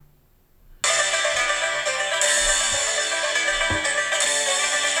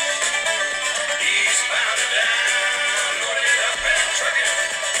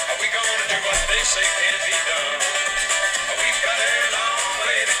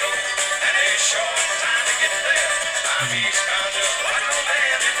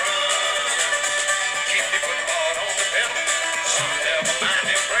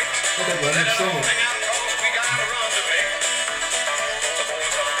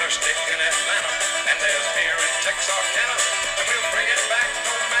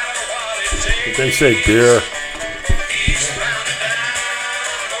Did they say beer?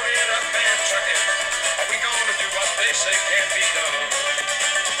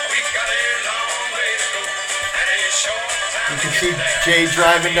 You can see Jay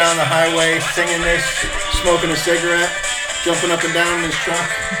driving down the highway, singing this, smoking a cigarette, jumping up and down in his truck.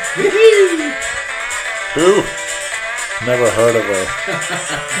 Who? Never heard of her.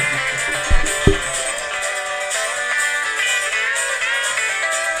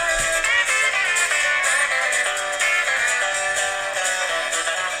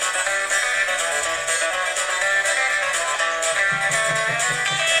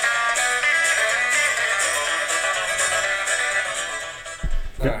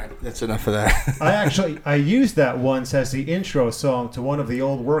 That's enough of that. I used that once as the intro song to one of the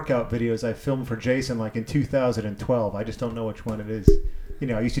old workout videos I filmed for Jason like in 2012. I just don't know which one it is. You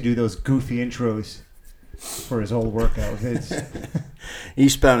know, I used to do those goofy intros for his old workout vids.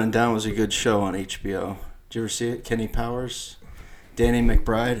 Eastbound and Down was a good show on HBO. Did you ever see it? Kenny Powers, Danny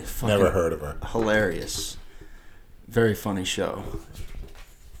McBride. Never heard of her. Hilarious. Very funny show.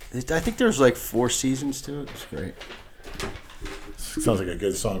 I think there's like 4 seasons to it. It's great. Sounds like a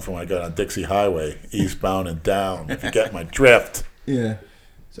good song for when I got on Dixie Highway, eastbound and down, if you get my drift. Yeah.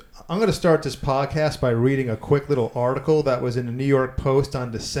 So I'm going to start this podcast by reading a quick little article that was in the New York Post on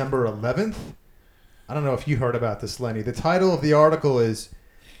December 11th. I don't know if you heard about this, Lenny. The title of the article is,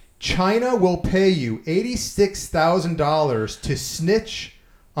 China will pay you $86,000 to snitch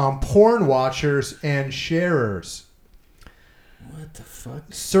on porn watchers and sharers. What the fuck?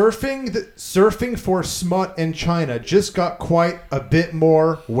 Surfing for smut in China just got quite a bit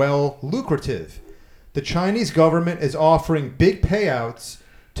more, lucrative. The Chinese government is offering big payouts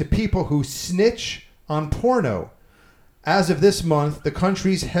to people who snitch on porno. As of this month, the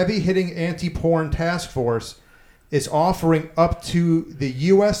country's heavy-hitting anti-porn task force is offering up to the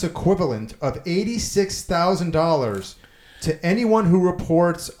U.S. equivalent of $86,000 to anyone who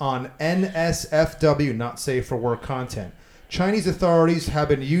reports on NSFW, not safe for work content. Chinese authorities have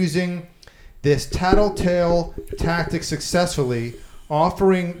been using this tattletale tactic successfully,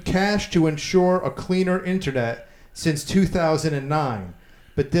 offering cash to ensure a cleaner internet since 2009.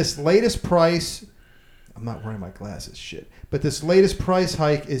 But this latest price... I'm not wearing my glasses, shit. But this latest price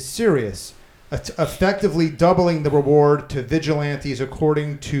hike is serious, effectively doubling the reward to vigilantes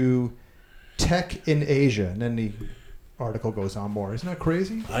according to Tech in Asia. And then the article goes on more. Isn't that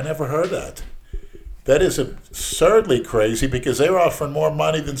crazy? I never heard that. That is absurdly crazy because they were offering more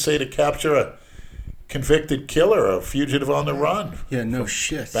money than, say, to capture a convicted killer or a fugitive on the run. Yeah, no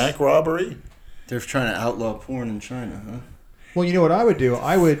shit. Bank robbery. They're trying to outlaw porn in China, huh? Well, you know what I would do?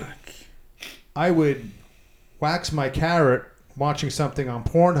 I would wax my carrot watching something on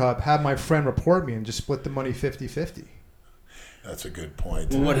Pornhub, have my friend report me, and just split the money 50-50. That's a good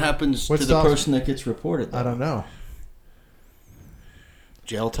point. Well, what happens to the person that gets reported, though? I don't know.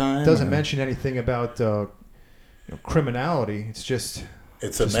 Jail time? It doesn't mention anything about criminality. It's just...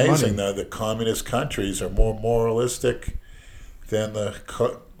 It's amazing, though, that communist countries are more moralistic than the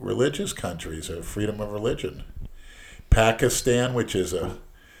religious countries or freedom of religion. Pakistan, which is a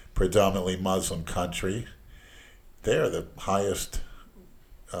predominantly Muslim country, they're the highest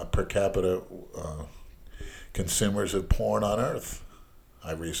per capita consumers of porn on earth,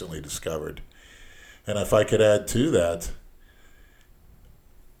 I recently discovered. And if I could add to that,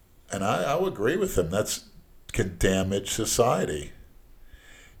 and I would agree with them, that can damage society.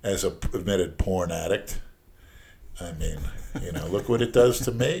 As a admitted porn addict, I mean, look what it does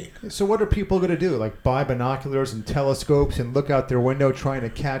to me. So what are people going to do? Like buy binoculars and telescopes and look out their window trying to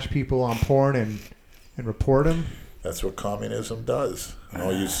catch people on porn and report them? That's what communism does. And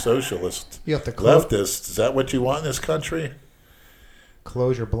all you socialists, you have to leftists, is that what you want in this country?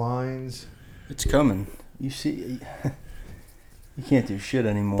 Close your blinds. It's coming. You see, you can't do shit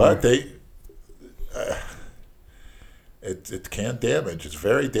anymore. But it can damage. It's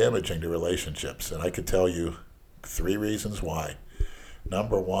very damaging to relationships. And I could tell you 3 reasons why.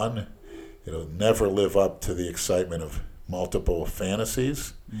 Number 1, it'll never live up to the excitement of multiple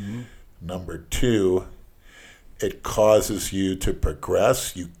fantasies. Mm-hmm. Number 2, it causes you to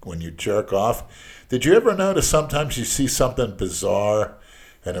progress when you jerk off. Did you ever notice sometimes you see something bizarre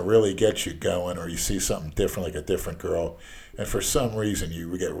and it really gets you going, or you see something different, like a different girl, and for some reason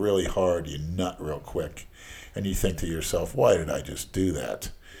you get really hard, you nut real quick, and you think to yourself, why did I just do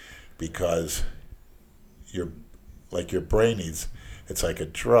that? because your brain needs, it's like a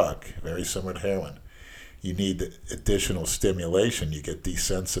drug, very similar to heroin. You need additional stimulation. You get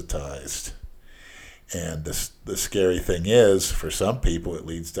desensitized. And the scary thing is, for some people, it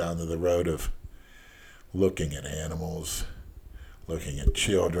leads down to the road of looking at animals, looking at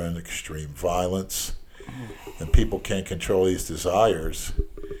children, extreme violence. And people can't control these desires.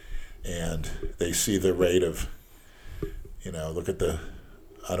 And they see the rate of, look at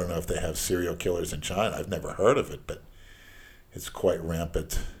I don't know if they have serial killers in China. I've never heard of it, but it's quite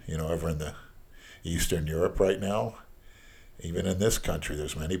rampant, over in the Eastern Europe right now. Even in this country,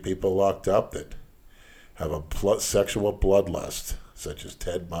 there's many people locked up that have a sexual bloodlust, such as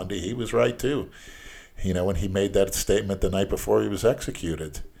Ted Bundy. He was right, too. When he made that statement the night before he was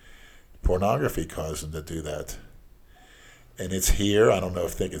executed, pornography caused him to do that. And it's here. I don't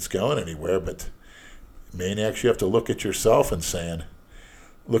think it's going anywhere, but maniacs, you have to look at yourself and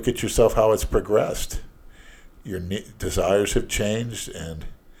look at yourself how it's progressed. Your desires have changed, and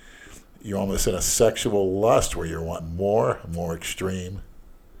you're almost in a sexual lust where you're wanting more extreme.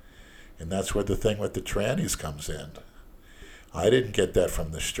 And that's where the thing with the trannies comes in. I didn't get that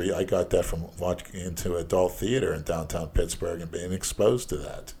from the street. I got that from watching into adult theater in downtown Pittsburgh and being exposed to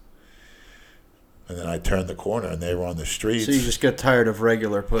that. And then I turned the corner and they were on the streets. So you just got tired of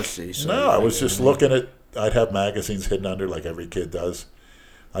regular pussy? So no, I was just looking at, I'd have magazines hidden under like every kid does.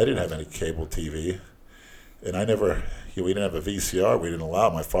 I didn't have any cable TV. And we didn't have a VCR. We didn't allow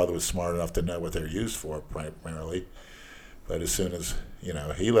it. My father was smart enough to know what they're used for primarily. But as soon as,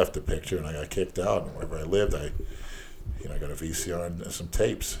 he left the picture and I got kicked out, and wherever I lived, I got a VCR and some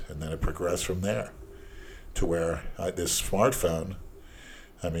tapes. And then it progressed from there to where this smartphone,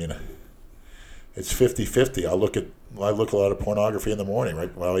 it's 50-50. I look a lot of pornography in the morning,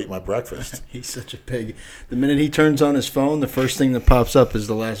 right, while I eat my breakfast. He's such a pig. The minute he turns on his phone, the first thing that pops up is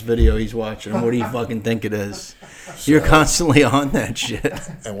the last video he's watching. What do you fucking think it is? You're constantly on that shit.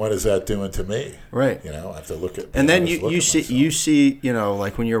 And what is that doing to me? Right. I have to look at. And then you see,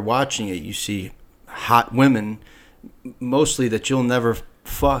 like when you're watching it, you see hot women, mostly that you'll never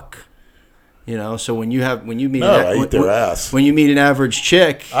fuck. So when you meet I eat their ass. When you meet an average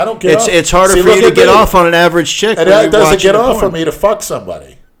chick, I don't get off. It's harder for you to get off on an average chick. And that doesn't get off for me to fuck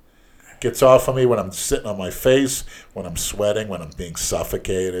somebody. It gets off for me when I'm sitting on my face, when I'm sweating, when I'm being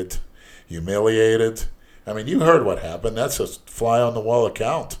suffocated, humiliated. You heard what happened. That's a fly on the wall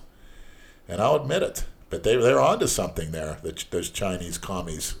account, and I'll admit it. But they're onto something there. Those Chinese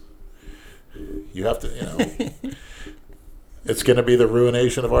commies. You have to, It's going to be the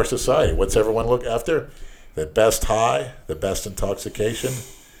ruination of our society. What's everyone look after? The best high, the best intoxication,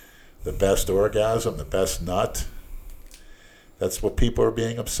 the best orgasm, the best nut. That's what people are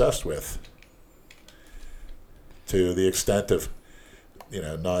being obsessed with. To the extent of,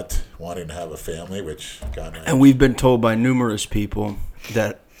 not wanting to have a family, which God knows. And we've been told by numerous people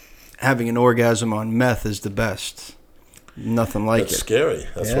that having an orgasm on meth is the best. Nothing like That's it. Scary.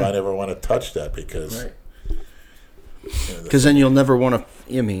 That's why I never want to touch that because... Right. Because then you'll never want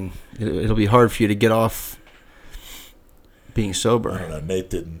to. It'll be hard for you to get off being sober. I don't know.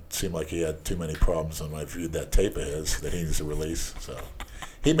 Nate didn't seem like he had too many problems when I viewed that tape of his that he needs to release. So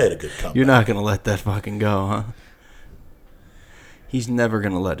he made a good comeback. You're not going to let that fucking go, huh? He's never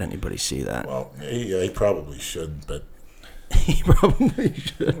going to let anybody see that. Well, he probably shouldn't, but he probably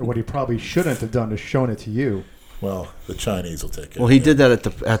should. What he probably shouldn't have done is shown it to you. Well, the Chinese will take it. Well, he did that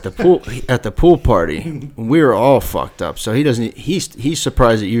at the pool party. We were all fucked up. So he doesn't. He's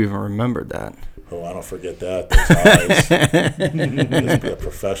surprised that you even remembered that. Oh, I don't forget that. Those eyes, the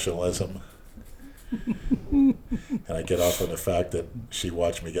professionalism, and I get off on the fact that she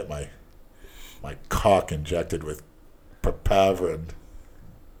watched me get my cock injected with papaverin.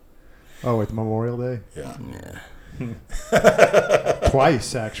 Oh, at Memorial Day? Yeah.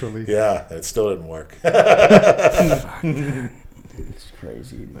 Twice, actually. Yeah, it still didn't work. It's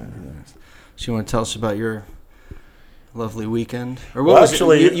crazy, man. So you want to tell us about your lovely weekend? Or what was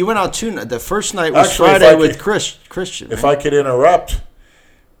actually, it? You went out two. The first night was Friday with Christian. If I could interrupt,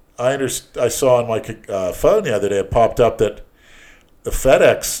 I saw on my phone the other day, it popped up that the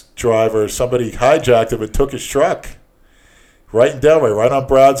FedEx driver, somebody hijacked him and took his truck right in Delaware, right on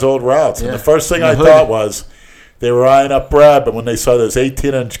Brad's old routes. Yeah. And the first thing I thought was, they were eyeing up Brad, but when they saw those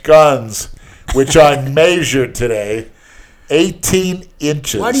 18-inch guns, which I measured today, 18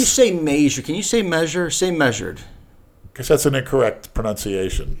 inches. Why do you say measure? Can you say measure? Say measured. Because that's an incorrect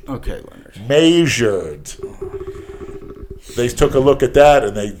pronunciation. Okay, Leonard. Measured. They took a look at that,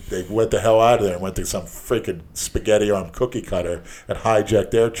 and they went the hell out of there and went to some freaking spaghetti-armed cookie cutter and hijacked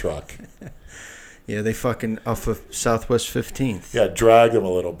their truck. Yeah, they fucking off of Southwest 15th. Yeah, drag them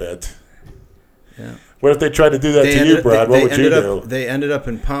a little bit. Yeah. What if they tried to do that to you, Brad? What would you do? They ended up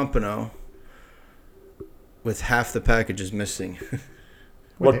in Pompano with half the packages missing.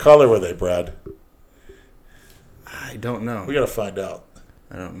 What color were they, Brad? I don't know. We got to find out.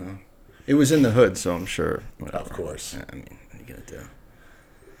 I don't know. It was in the hood, so I'm sure. Whatever. Of course. I mean, what are you going to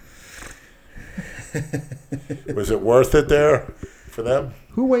do? Was it worth it there for them?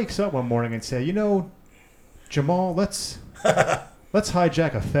 Who wakes up one morning and say, Jamal, let's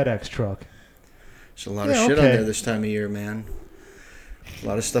hijack a FedEx truck? There's a lot of shit on there this time of year, man. A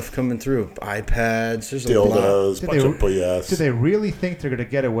lot of stuff coming through. iPads. There's a lot. Dildos, bunch of BS. Do they really think they're going to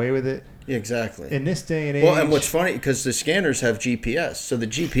get away with it? Yeah, exactly. In this day and age. Well, and what's funny, because the scanners have GPS, so the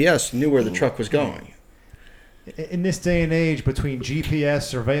GPS knew where the truck was going. In this day and age, between GPS,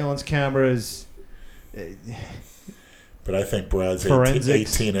 surveillance cameras... But I think Brad's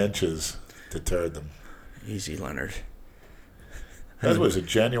 18 inches deterred them. Easy, Leonard. That was a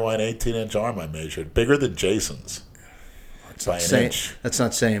genuine 18-inch arm I measured. Bigger than Jason's. By an inch. That's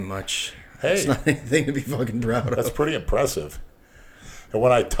not saying much. Hey. It's not anything to be fucking proud of. That's pretty impressive. And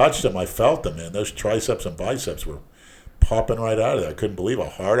when I touched him, I felt them, man. Those triceps and biceps were popping right out of there. I couldn't believe how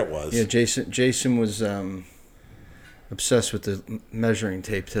hard it was. Yeah, Jason was obsessed with the measuring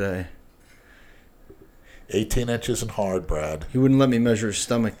tape today. 18 inches and hard, Brad. He wouldn't let me measure his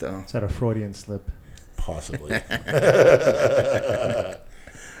stomach, though. Is that a Freudian slip? Possibly.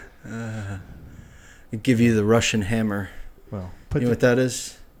 He'd give you the Russian hammer. Well, you know what that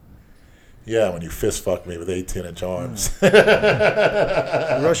is? Yeah, when you fist fuck me with 18-inch arms.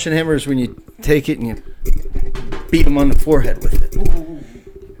 The Russian hammer is when you take it and you beat him on the forehead with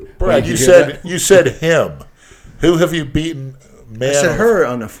it. Brad, you said him. Who have you beaten? Man, I said her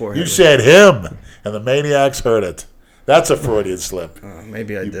on the forehead. You said him, and the maniacs heard it. That's a Freudian slip.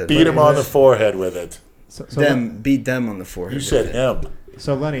 Maybe I did. Beat him on the forehead with it. Beat them on the forehead. You said him.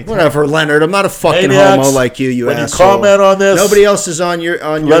 So Lenny, whatever, Leonard. I'm not a fucking maniacs, homo like you when asshole. You comment on this, nobody else is on your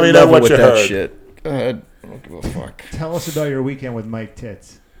let me know level what with you that heard. shit. Go ahead. I don't give a fuck. Tell us about your weekend with Mike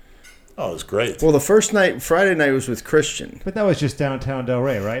Tits. Oh, it was great. Well, the first night, Friday night, was with Christian. But that was just downtown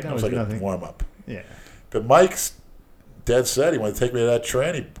Delray, right? That was like nothing. A warm-up. Yeah. But Mike's dead set he wanted to take me to that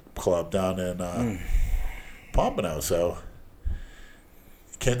tranny club down in Pompano. So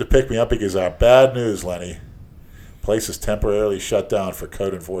he came to pick me up because bad news, Lenny. Place is temporarily shut down for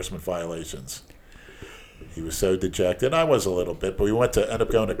code enforcement violations. He was so dejected. And I was a little bit, but we end up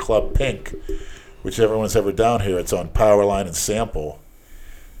going to Club Pink, which everyone's ever down here. It's on Powerline and Sample.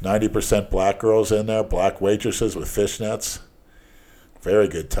 90% black girls in there, black waitresses with fishnets. Very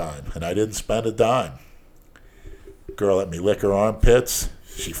good time. And I didn't spend a dime. Girl let me lick her armpits.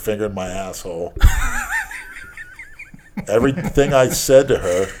 She fingered my asshole. Everything I said to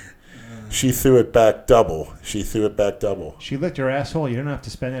her, she threw it back double. She licked your asshole. You didn't have to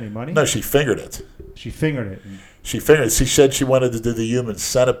spend any money? No, she fingered it. She fingered it. She said she wanted to do the human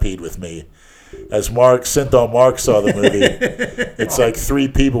centipede with me. As Sinto Mark saw the movie, it's like three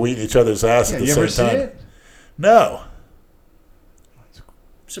people eating each other's ass at the same time. You ever see it? No. I'm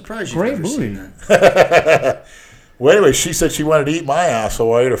surprised Great you've never movie. seen that. Well, anyway, she said she wanted to eat my ass,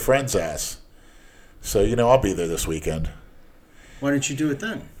 so I ate her friend's ass. So, I'll be there this weekend. Why didn't you do it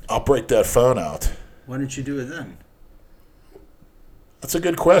then? I'll break that phone out. Why didn't you do it then? That's a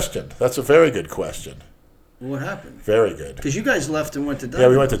good question. That's a very good question. Well, what happened? Very good. Because you guys left and went to Diamond Yeah,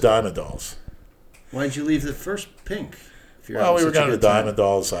 we went to Dolls. Diamond Dolls. Why did you leave the first Pink? Well, we were going to Diamond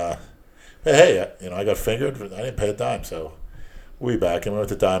Dolls. But hey, I got fingered. I didn't pay a dime, so we'll be back. And we went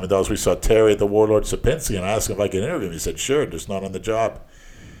to Diamond Dolls. We saw Terry at the Warlord Sapinski, and I asked him if I could interview him. He said, sure, just not on the job.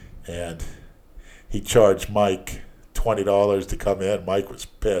 And he charged Mike $20 to come in. Mike was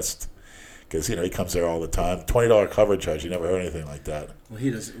pissed because, he comes there all the time. $20 cover charge. You never heard anything like that. Well, he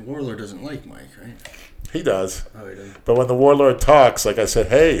doesn't. Warlord doesn't like Mike, right? He does. Oh, he does. But when the Warlord talks, like I said,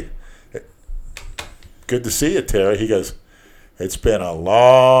 hey, good to see you, Terry. He goes, it's been a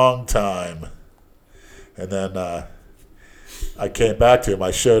long time. And then I came back to him.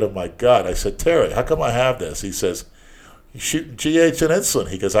 I showed him my gut. I said, Terry, how come I have this? He says, you're shooting GH and insulin.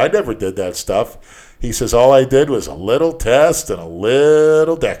 He goes, I never did that stuff. He says, all I did was a little test and a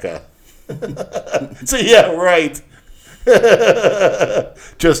little Deca. So, yeah, right.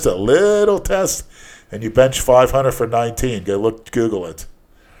 Just a little test. And you bench 500 for 19. Google it.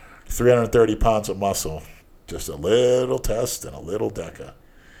 330 pounds of muscle. Just a little test and a little Deca.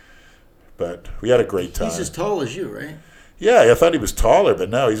 But we had a great time. He's as tall as you, right? Yeah, I thought he was taller, but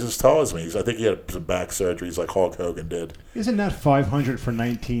no, he's as tall as me. I think he had some back surgeries like Hulk Hogan did. Isn't that 500 for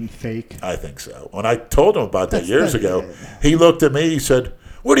 19 fake? I think so. When I told him about that years ago, he looked at me, he said,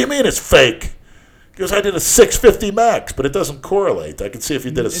 what do you mean it's fake? goes, I did a 650 max, but it doesn't correlate. I can see if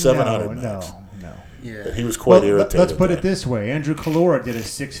you did a 700 max. No. Yeah. But he was quite irritated. Let's put it this way. Andrew Calora did a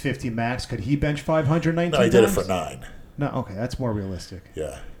 650 max. Could he bench 519 No, he did it times? for 9. No, okay, that's more realistic.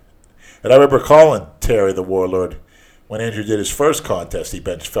 Yeah. And I remember calling Terry the Warlord when Andrew did his first contest. He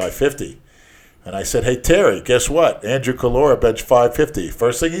benched 550. And I said, hey, Terry, guess what? Andrew Calora benched 550.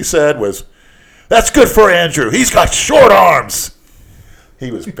 First thing he said was, that's good for Andrew. He's got short arms. He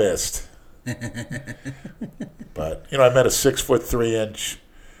was pissed. But, I met a 6'3",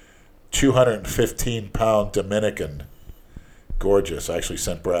 215-pound Dominican. Gorgeous. I actually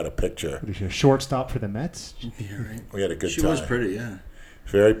sent Brad a picture. What is she, a shortstop for the Mets? Yeah, right. We had a good time. She was pretty, yeah.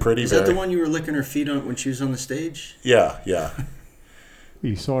 Very pretty. Is that the one you were licking her feet on when she was on the stage? Yeah.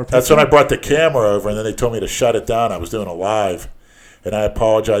 You saw her. That's when I brought the camera over, and then they told me to shut it down. I was doing a live, and I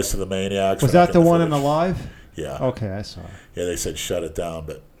apologized to the Maniacs. Was that the one in the live? Yeah. Okay, I saw it. Yeah, they said shut it down,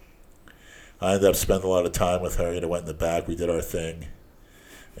 but I ended up spending a lot of time with her. Went in the back. We did our thing,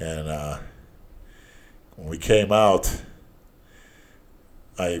 and when we came out,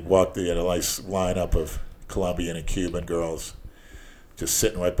 I walked. They had a nice lineup of Colombian and Cuban girls just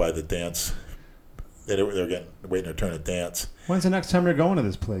sitting right by the dance. They were waiting their turn to dance. When's the next time you're going to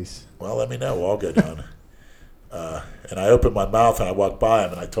this place? Well, let me know. We'll all go down. And I opened my mouth and I walked by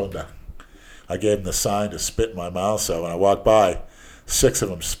him and I told him I gave him the sign to spit in my mouth. So when I walked by, 6 of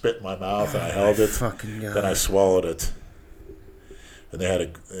them spit in my mouth and I held it. Then I swallowed it. And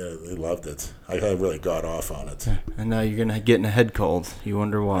they loved it. I really got off on it. And now you're gonna get in a head cold. You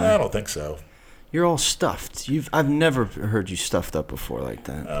wonder why? I don't think so. You're all stuffed. I've never heard you stuffed up before like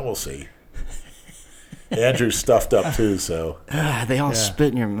that. We'll see. Andrew's stuffed up too, so. They all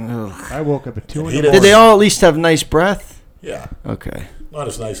spit in your mouth. I woke up at 2 in the Did morning. Did they all at least have nice breath? Yeah. Okay. Not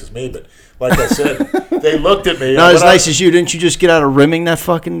as nice as me, but like I said, they looked at me. Not as nice as you. Didn't you just get out of rimming that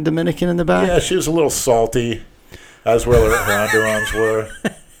fucking Dominican in the back? Yeah, she was a little salty, as well her underarms were.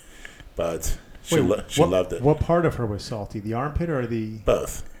 But she loved it. What part of her was salty? The armpit or the...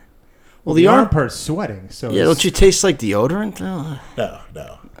 Both. Well, the armpit's sweating. So yeah, don't you taste like deodorant? No.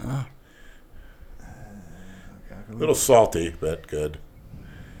 A little salty, but good.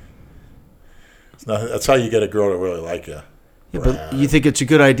 That's how you get a girl to really like you. Yeah, but you think it's a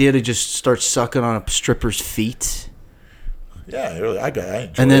good idea to just start sucking on a stripper's feet? Yeah, really, I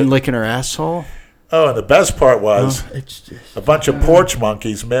enjoyed and then it. licking her asshole? Oh, and the best part was It's just... a bunch of porch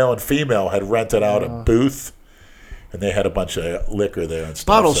monkeys, male and female, had rented out a booth, and they had a bunch of liquor there and stuff.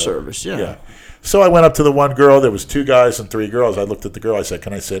 Bottle service, yeah. So I went up to the one girl. There was 2 guys and 3 girls. I looked at the girl. I said,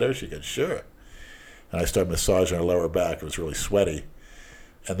 "Can I sit there?" She goes, "Sure." And I started massaging her lower back. It was really sweaty.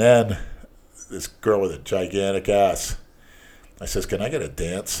 And then this girl with a gigantic ass, I says, "Can I get a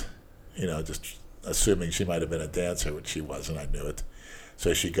dance?" Just assuming she might have been a dancer, which she wasn't. I knew it.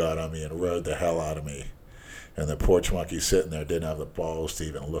 So she got on me and rode the hell out of me. And the porch monkey sitting there didn't have the balls to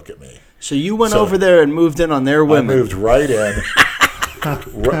even look at me. So you went over there and moved in on their women. I moved right in,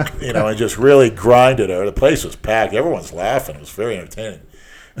 and just really grinded her. The place was packed. Everyone's laughing. It was very entertaining.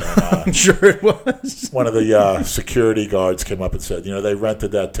 And, I'm sure it was. One of the security guards came up and said, they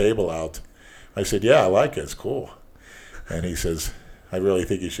rented that table out. I said, yeah, I like it. It's cool. And he says, I really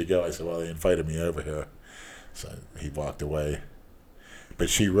think you should go. I said, well, they invited me over here. So he walked away. But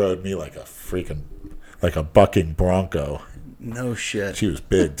she rode me like a bucking bronco. No shit. She was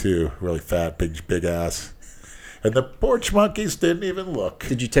big, too. Really fat, big ass. And the porch monkeys didn't even look.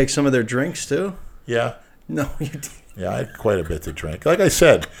 Did you take some of their drinks, too? Yeah. No, you didn't. Yeah, I had quite a bit to drink. Like I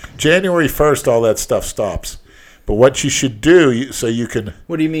said, January 1st, all that stuff stops. But what you should do, so you can...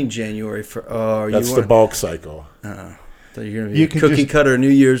 What do you mean January 1st? That's the bulk cycle. So you're going to be a cookie cutter New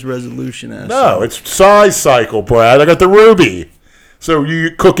Year's resolution ass. No, it's size cycle, Brad. I got the Ruby. So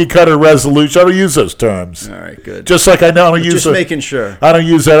you cookie cutter resolution. I don't use those terms. All right, good. Just like I don't use... Just making sure. I don't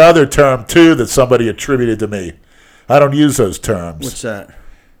use that other term, too, that somebody attributed to me. I don't use those terms. What's that?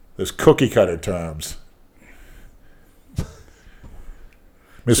 Those cookie cutter terms.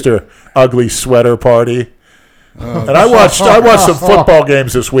 Mr. Ugly Sweater Party. And I watched some football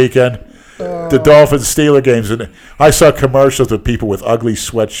games this weekend, the Dolphins-Steeler games, and I saw commercials with people with ugly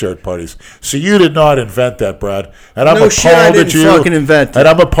sweatshirt parties. So you did not invent that, Brad. And I'm appalled I didn't at you. Fucking invent it. And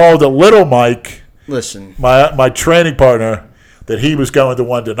I'm appalled at Little Mike, listen, my training partner, that he was going to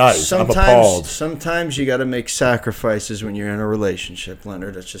one tonight. I'm appalled. Sometimes you got to make sacrifices when you're in a relationship,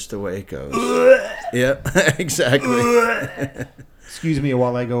 Leonard. That's just the way it goes. Yep, exactly. Excuse me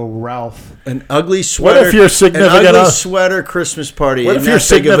while I go, Ralph. An ugly sweater. What if your significant sweater Christmas party? What if your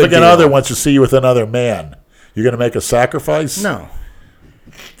significant other wants to see you with another man? You're going to make a sacrifice? No.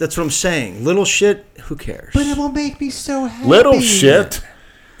 That's what I'm saying. Little shit, who cares? But it will make me so happy. Little shit?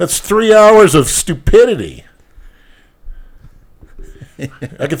 That's 3 hours of stupidity.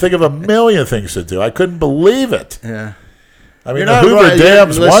 I can think of a million things to do. I couldn't believe it. Yeah. I mean, the Hoover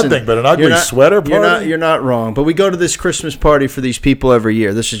Dam's one listen, thing, but an ugly sweater party? You're not wrong. But we go to this Christmas party for these people every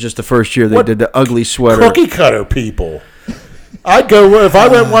year. This is just the first year they did the ugly sweater. Cookie cutter people. I'd go, if I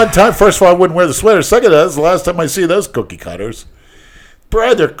went one time, first of all, I wouldn't wear the sweater. Second, that's the last time I see those cookie cutters.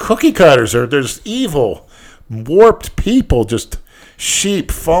 Brad, they're cookie cutters. There's evil, warped people, just sheep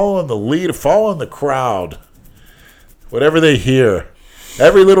following the lead, following the crowd. Whatever they hear.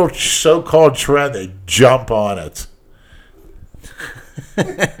 Every little so-called trend, they jump on it.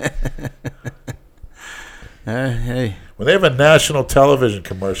 Hey. When they have a national television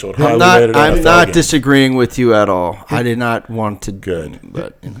commercial, highly rated I'm not disagreeing with you at all. I did not want to. Good.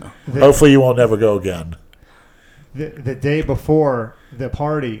 But, you know. Hopefully you won't never go again. The day before the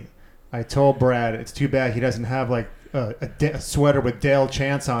party, I told Brad it's too bad he doesn't have like a sweater with Dale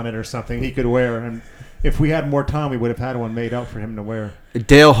Chance on it or something he could wear. And if we had more time, we would have had one made up for him to wear.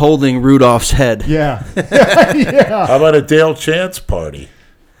 Dale holding Rudolph's head. Yeah. Yeah. How about a Dale Chance party?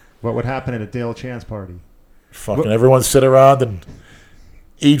 What would happen at a Dale Chance party? Fucking everyone sit around and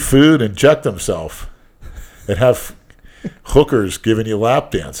eat food and inject themselves and have hookers giving you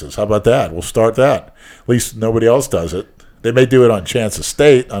lap dances. How about that? We'll start that. At least nobody else does it. They may do it on Chance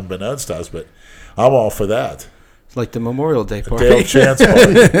Estate, unbeknownst to us, but I'm all for that. It's like the Memorial Day party. Dale Chance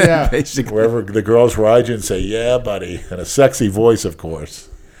party. Yeah. Basically. Wherever the girls ride you and say, yeah, buddy. And a sexy voice, of course.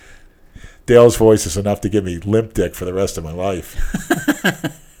 Dale's voice is enough to give me limp dick for the rest of my life.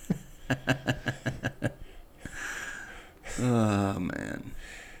 Oh, man.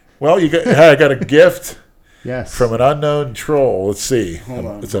 Well, hey, I got a gift Yes. from an unknown troll. Let's see. Hold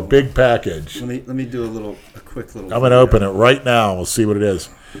on. It's a big package. Let me do a quick little. I'm going to open it right now. We'll see what it is.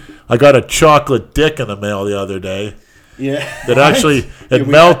 I got a chocolate dick in the mail the other day. Yeah. That actually, it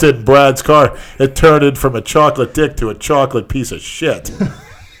melted in Brad's car. It turned it from a chocolate dick to a chocolate piece of shit.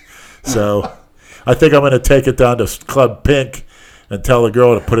 So I think I'm going to take it down to Club Pink and tell the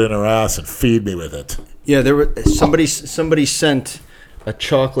girl to put it in her ass and feed me with it. Yeah, there were somebody sent a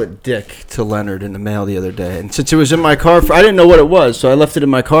chocolate dick to Leonard in the mail the other day, and since it was in my car, I didn't know what it was, so I left it in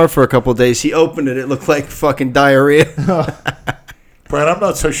my car for a couple of days. He opened it; it looked like fucking diarrhea. Brad, I'm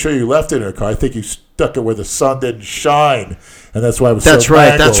not so sure you left it in her car. I think you stuck it where the sun didn't shine, and that's why it was That's so right.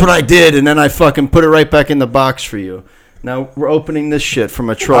 mangled. That's what I did, and then I fucking put it right back in the box for you. Now we're opening this shit from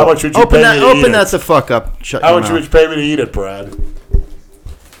a troll. How much would you pay me to eat Open that it? the fuck up. Shut How your much mouth. would you pay me to eat it, Brad?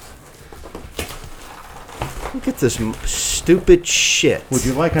 Look at this stupid shit. Would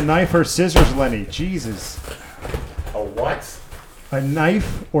you like a knife or scissors, Lenny? Jesus. A what? A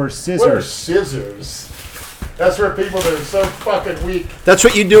knife or scissors? What are scissors? That's for people that are so fucking weak. That's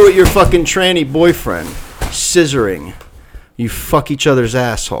what you do with your fucking tranny boyfriend. Scissoring. You fuck each other's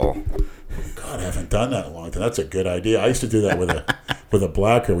asshole. God, I haven't done that in a long time. That's a good idea. I used to do that with a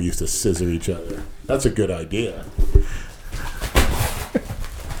black girl. We used to scissor each other. That's a good idea.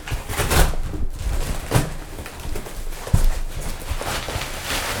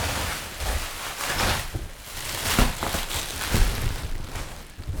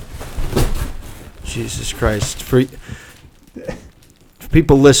 Jesus Christ. For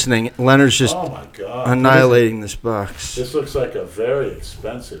people listening, Leonard's just Oh my God. annihilating this box. This looks like a very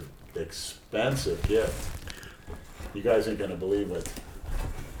expensive gift. You guys ain't gonna believe it.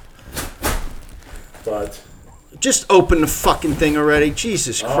 But Just open the fucking thing already.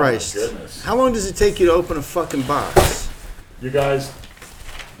 Jesus Oh, my Christ. goodness. How long does it take you to open a fucking box? you guys,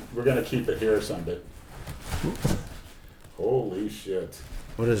 we're gonna keep it here Sunday. Holy shit.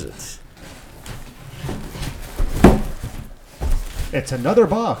 What is it? It's another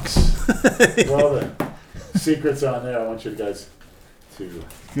box. Well then, secrets on there. I want you guys to.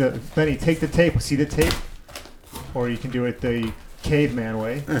 Yeah, Benny, take the tape. See the tape? Or you can do it the caveman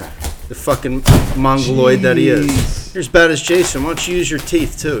way. The fucking mongoloid that he is. Jeez. You're as bad as Jason. Why don't you use your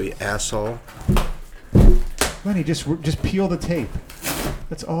teeth too, you asshole? Lenny, just peel the tape.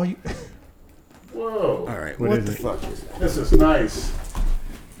 That's all you... Whoa. All right, What what is the it? fuck is that? This is nice.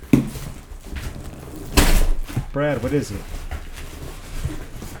 Brad, what is it?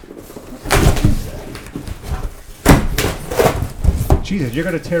 Jesus, you're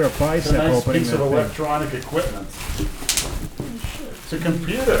going to tear a It's bicep a nice opening piece that of thing. electronic equipment. It's a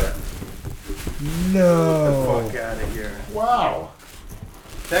computer. No. Fuck out of here. Wow.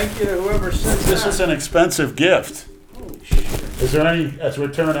 Thank you to whoever sent This is an expensive gift. Holy shit. Is there any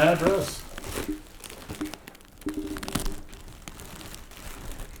return address?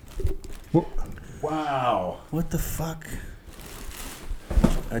 Wow. What the fuck?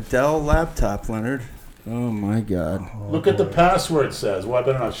 A Dell laptop, Leonard. Oh my God. Look at the password says. Well, I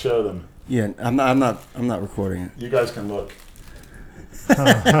better not show them. Yeah, I'm not recording it. You guys can look.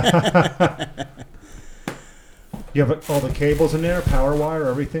 You have all the cables in there, power wire,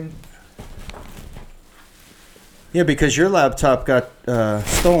 everything? Yeah, because your laptop got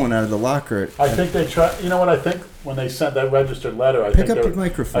stolen out of the locker. I think they tried. You know what I think when they sent that registered letter? Pick up your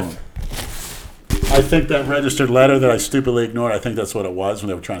microphone. I think that registered letter that I stupidly ignored. I think that's what it was when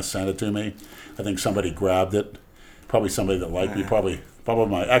they were trying to send it to me. I think somebody grabbed it. Probably somebody that liked me. Probably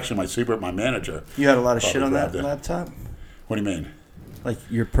my manager. You had a lot of shit on that grabbed it. laptop? What do you mean? Like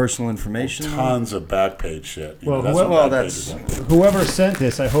your personal information? Tons of Backpage shit. You Well, know, that's what Backpage is. Whoever sent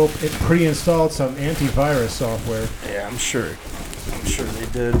this, I hope it pre-installed some antivirus software. Yeah, I'm sure they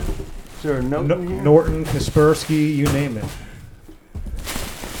did. Is there a note in here? Norton, Kaspersky, you name it.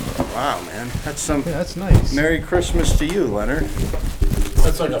 Wow, man. That's some... Yeah, that's nice. Merry Christmas to you, Leonard.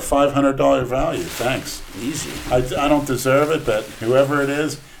 That's like a $500 value. Thanks. Easy. I don't deserve it, but whoever it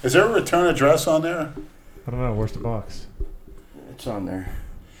is there a return address on there? I don't know. Where's the box? It's on there.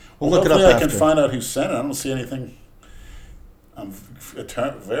 Well, We'll look it up hopefully I after. can find out who sent it. I don't see anything. I'm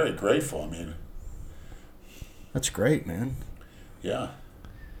very grateful. I mean, That's great, man. yeah.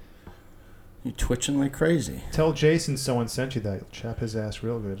 You twitching like crazy. Tell Jason someone sent you that. You'll chap his ass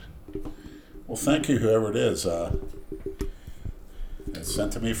real good. Well, thank you, whoever it is. It's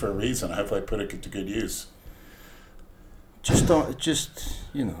sent to me for a reason. I hope I put it to good use.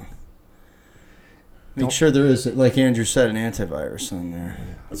 Make sure there is, like Andrew said, an antivirus on there.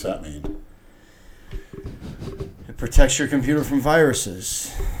 What's that mean? It protects your computer from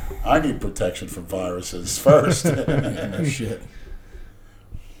viruses. I need protection from viruses first. No shit.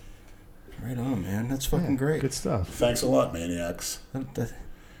 Right on, man. That's fucking great. Good stuff. Thanks a lot, maniacs.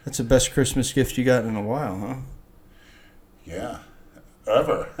 That's the best Christmas gift you got in a while, huh? Yeah.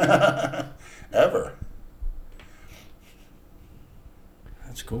 Ever. Ever.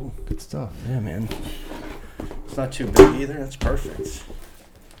 That's cool. Good stuff. Yeah, man. It's not too big either. That's perfect.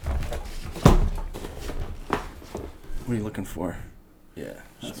 What are you looking for? Yeah.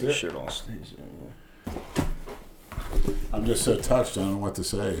 That's Just make it. sure it all stays there. I'm just so touched. I don't know what to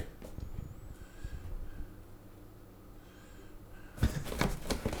say.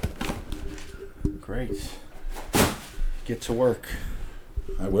 Great. Get to work.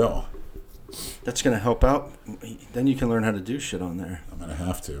 I will. That's going to help out. Then you can learn how to do shit on there. I'm gonna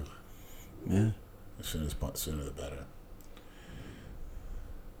have to. Yeah. Sooner the better.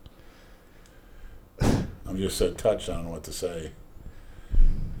 I'm just so touched. I don't know what to say.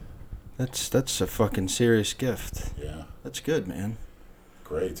 That's a fucking serious gift. Yeah. That's good, man.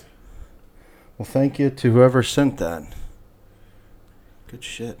 Great. Well, thank you to whoever sent that. Good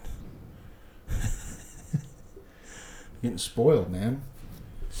shit. Getting spoiled, man.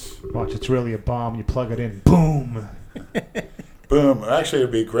 Watch, it's really a bomb. You plug it in. Boom. Boom. Actually,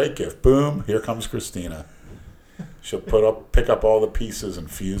 it'd be a great gift. Boom. Here comes Christina. She'll pick up all the pieces and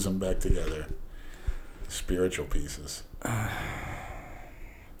fuse them back together. Spiritual pieces.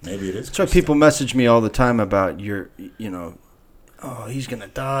 Maybe it is. That's why people message me all the time about oh, he's going to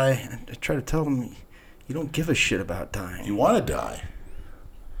die. And I try to tell them, you don't give a shit about dying. You want to die.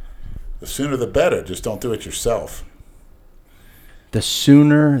 The sooner the better. Just don't do it yourself. The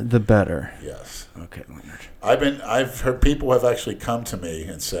sooner the better. Yes. Okay, Leonard. I've heard people have actually come to me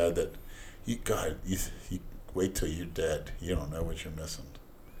and said that, you wait till you're dead. You don't know what you're missing.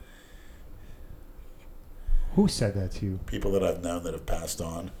 Who said that to you? People that I've known that have passed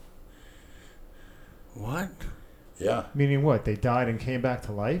on. What? Yeah. Meaning what? They died and came back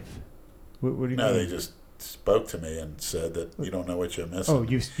to life? What do you No, mean? they just spoke to me and said that you don't know what you're missing. Oh,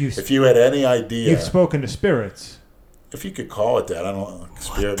 if you had any idea, you've spoken to spirits. If you could call it that, I don't know.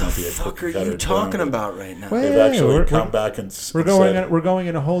 Spirit might be a What the fuck are cookie-cutter you talking term, but about right now? Well, They've yeah, actually we're- come back and We're said, going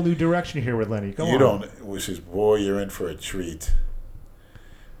in a whole new direction here with Lenny. Go you on. don't, which is, boy, you're in for a treat.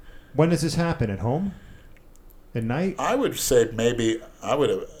 When does this happen? At home? At night? I would say maybe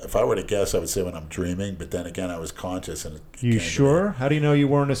if I were to guess, I would say when I'm dreaming. But then again, I was conscious and it You came to me. sure? How do you know you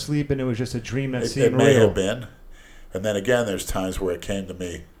weren't asleep and it was just a dream that It seemed may real? have been. And then again, there's times where it came to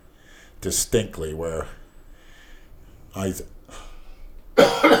me distinctly where I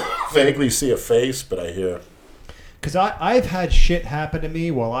vaguely see a face, but I hear. Because I've had shit happen to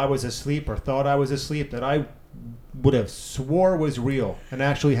me while I was asleep or thought I was asleep that I would have swore was real and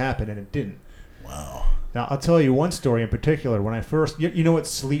actually happened, and it didn't. Wow. Now, I'll tell you one story in particular. When I first... You know what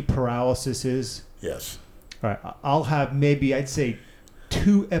sleep paralysis is? Yes. All right. I'll have maybe, I'd say,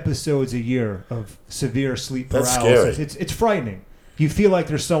 2 episodes a year of severe sleep That's paralysis. scary. It's frightening. You feel like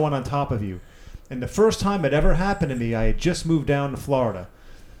there's someone on top of you. And the first time it ever happened to me, I had just moved down to Florida,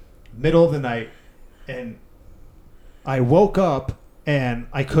 middle of the night, And I woke up and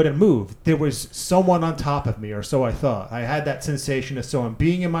I couldn't move. There was someone on top of me, or so I thought. I had that sensation of someone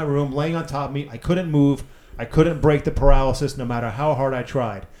being in my room, laying on top of me. I couldn't move. I couldn't break the paralysis no matter how hard I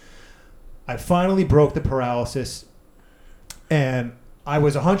tried. I finally broke the paralysis, and I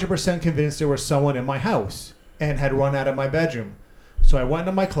was 100% convinced there was someone in my house and had run out of my bedroom. So I went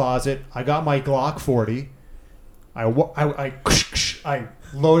into my closet. I got my Glock 40. I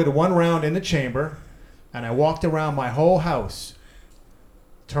loaded one round in the chamber, and I walked around my whole house,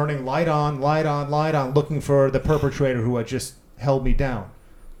 turning light on, looking for the perpetrator who had just held me down.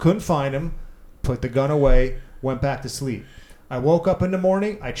 Couldn't find him. Put the gun away. Went back to sleep. I woke up in the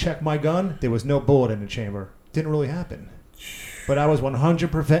morning. I checked my gun. There was no bullet in the chamber. Didn't really happen. But I was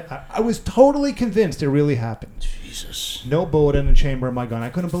 100%. I was totally convinced it really happened. Jesus. No bullet in the chamber of my gun. I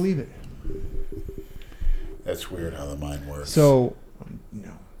couldn't believe it. That's weird how the mind works. So,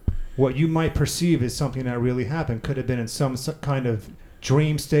 what you might perceive as something that really happened could have been in some kind of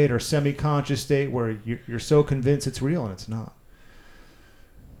dream state or semi-conscious state where you're so convinced it's real and it's not.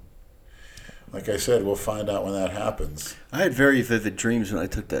 Like I said, we'll find out when that happens. I had very vivid dreams when I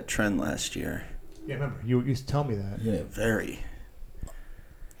took that trend last year. Yeah, remember, you used to tell me that. Yeah, very.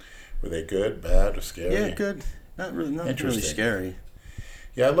 Were they good, bad, or scary? Yeah, good. Not really scary.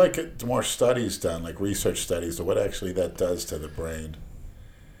 Yeah, I'd like it, more studies done, like research studies, of what actually that does to the brain.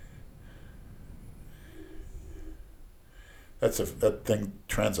 That thing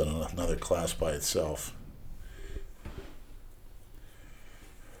trends on another class by itself.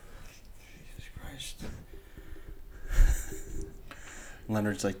 Jesus Christ.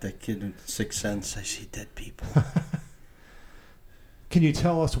 Leonard's like that kid in Sixth Sense. I see dead people. Can you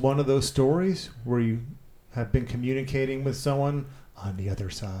tell us one of those stories where you have been communicating with someone on the other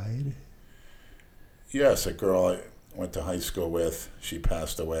side? Yes, a girl I went to high school with, she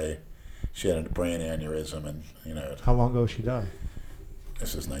passed away. She had a brain aneurysm, and How long ago she died?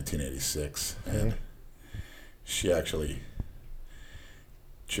 This is 1986, Okay. and she actually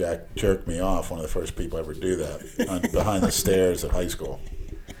jerked me off. One of the first people ever do that behind the stairs at high school.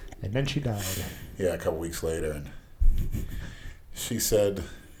 And then she died. Yeah, a couple weeks later, and she said,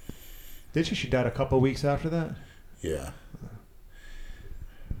 Did she? She died a couple of weeks after that? "Yeah."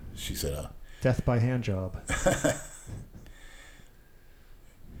 She said, Death by hand job.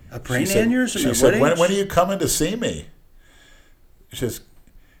 A brain she said, aneurysm? She At said, what age? when are you coming to see me? She says,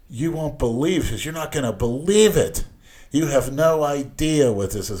 "You won't believe." She says, "You're not going to believe it. You have no idea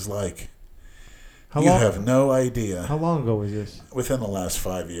what this is like. You have no idea." How long ago was this? Within the last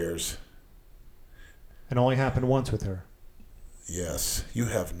 5 years. It only happened once with her. Yes, you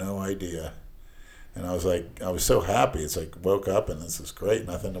have no idea. And I was so happy. It's like, woke up and this is great.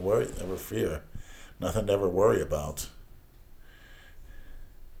 Nothing to ever fear. Nothing to ever worry about.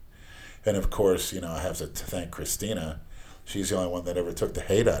 And of course, I have to thank Christina. She's the only one that ever took the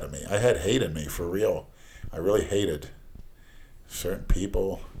hate out of me. I had hate in me, for real. I really hated certain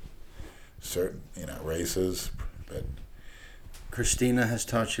people, certain, races. But Christina has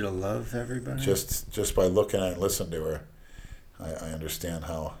taught you to love everybody? just by looking at and listening to her, I understand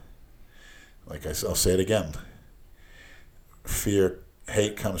how, like I'll say it again,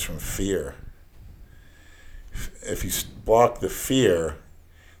 hate comes from fear. If you block the fear,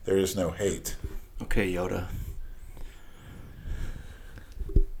 there is no hate. Okay, Yoda.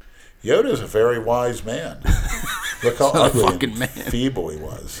 Yoda's a very wise man. Look how ugly fucking and man. feeble he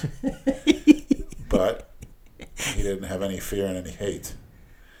was. But he didn't have any fear and any hate.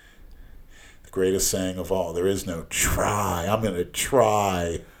 The greatest saying of all, there is no try. I'm going to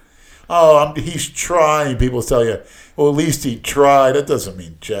try. Oh, he's trying. People tell you, well, at least he tried. That doesn't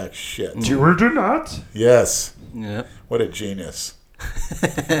mean jack shit. Do or do not. Yes. Yep. What a genius.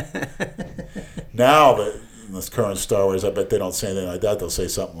 Now, in this current Star Wars, I bet they don't say anything like that. They'll say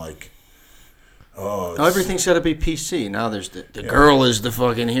something like, oh, everything's got to be PC. Now there's the girl is the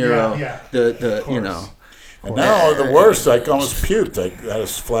fucking hero. Yeah. And now the worst, I almost puked. I had a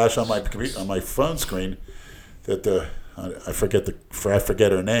flash on my phone screen that I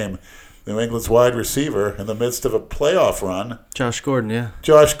forget her name. New England's wide receiver in the midst of a playoff run. Josh Gordon, yeah.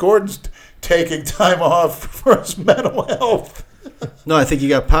 Josh Gordon's taking time off for his mental health. No, I think he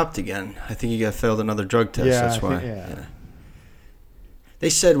got popped again. I think he failed another drug test. Yeah, That's why. Yeah. They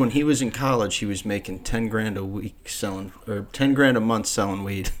said when he was in college, he was making $10,000 a week selling, or $10,000 a month selling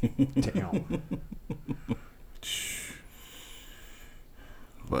weed. Damn.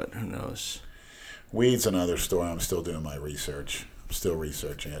 But who knows? Weed's another story. I'm still doing my research. I'm still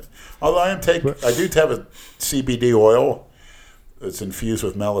researching it. Although I do have a CBD oil. It's infused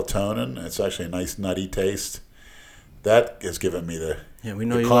with melatonin. It's actually a nice nutty taste. That has given me the Yeah, we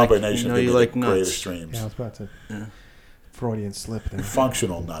know the you like. combination You know give you me like the nuts. greatest dreams. Yeah, I was about to. Yeah. Freudian slip there.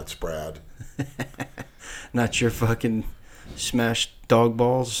 Functional nuts, Brad. Not your fucking smashed dog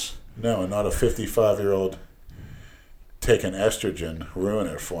balls. No, not a 55-year-old taking estrogen ruin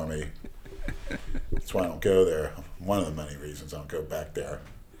it for me. That's why I don't go there. One of the many reasons I don't go back there.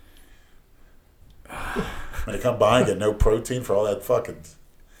 When I come by, I get no protein for all that fucking...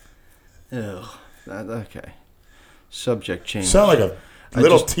 Ew. Okay. Subject change. Sound like a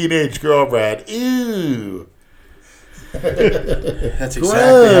little teenage girl, Brad. Ew. That's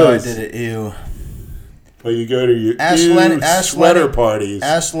exactly how I Gross. did it. Ew. Well, you go to your Ask sweater Lenny, parties.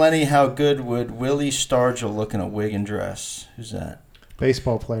 Ask Lenny how good would Willie Stargell look in a wig and dress. Who's that?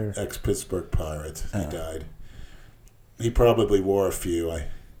 Baseball player. Ex-Pittsburgh Pirate. He died. He probably wore a few.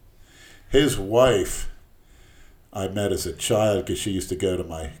 His wife, I met as a child because she used to go to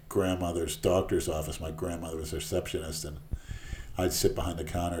my grandmother's doctor's office. My grandmother was a receptionist, and I'd sit behind the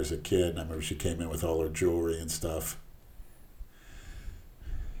counter as a kid, and I remember she came in with all her jewelry and stuff.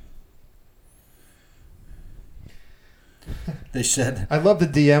 They said... I love the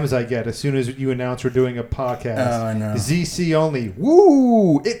DMs I get as soon as you announce we're doing a podcast. Oh, I know. ZC only.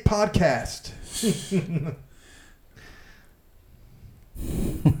 Woo! It podcast.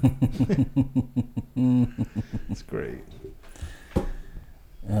 It's great.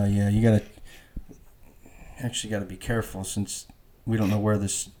 Yeah, you gotta... Actually gotta be careful since we don't know where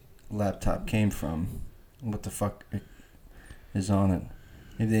this laptop came from. What the fuck is on it.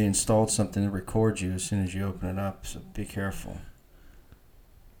 Maybe they installed something that records you as soon as you open it up, so be careful.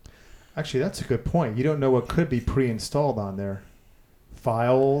 Actually, that's a good point. You don't know what could be pre-installed on there.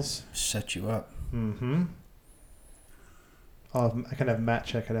 Files. Set you up. Mm-hmm. I can have Matt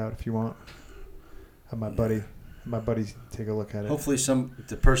check it out if you want. Have my buddy take a look at it. Hopefully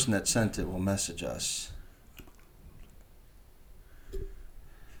the person that sent it will message us.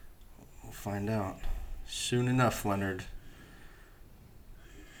 We'll find out soon enough, Leonard.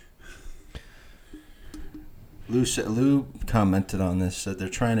 Lou commented on this, said they're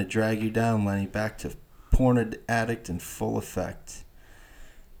trying to drag you down, Lenny, back to porn addict in full effect.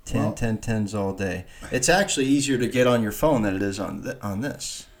 10s all day. It's actually easier to get on your phone than it is on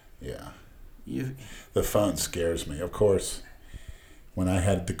this. Yeah. You The phone scares me. Of course, when I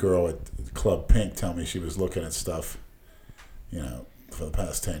had the girl at Club Pink tell me she was looking at stuff, for the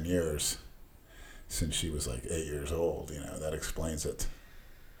past 10 years, since she was like 8 years old, that explains it.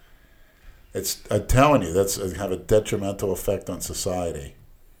 I'm telling you, that's have a detrimental effect on society.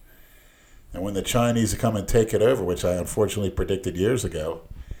 And when the Chinese come and take it over, which I unfortunately predicted years ago,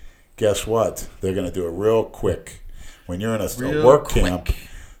 guess what? They're going to do it real quick. When you're in a work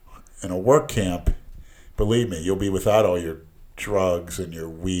camp, believe me, you'll be without all your drugs and your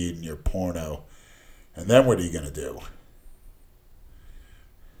weed and your porno. And then what are you going to do?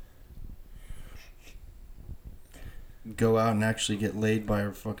 go out and actually get laid by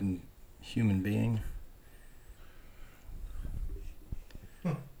a fucking human being.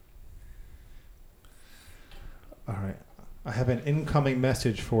 All right. I have an incoming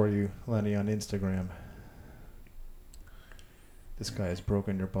message for you, Lenny, on Instagram. This guy has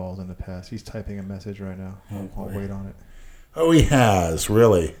broken your balls in the past. He's typing a message right now. I'll wait on it. Oh, he has,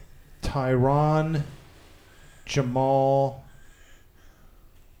 really. Tyron Jamal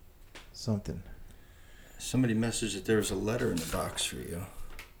something. Somebody messaged that there was a letter in the box for you.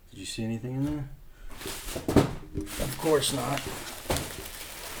 Did you see anything in there? Of course not.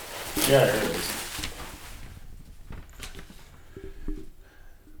 Yeah, here it is.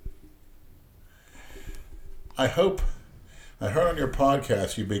 I heard on your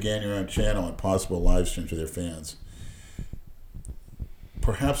podcast you began your own channel and possible live streams with your fans.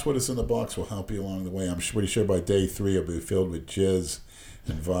 Perhaps what is in the box will help you along the way. I'm pretty sure by day 3 it'll be filled with jizz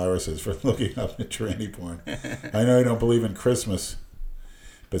and viruses for looking up at tranny porn. I know you don't believe in Christmas,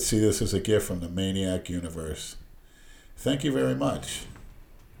 but see this as a gift from the maniac universe. Thank you very much.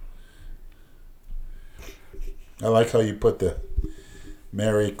 I like how you put the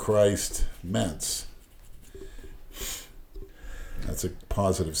Merry Christ Ments. That's a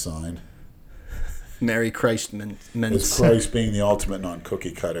positive sign. Merry Christ Mints. It's Christ being the ultimate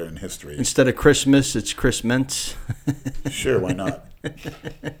non-cookie cutter in history. Instead of Christmas, it's Chris Mints. Sure, why not?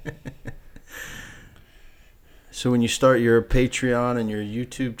 So when you start your Patreon and your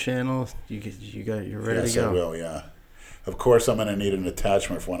YouTube channel, you're ready to go. Yes, I will, yeah. Of course, I'm going to need an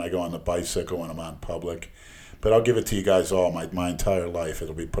attachment for when I go on the bicycle when I'm out in public. But I'll give it to you guys all, my entire life.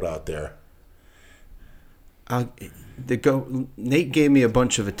 It'll be put out there. Nate gave me a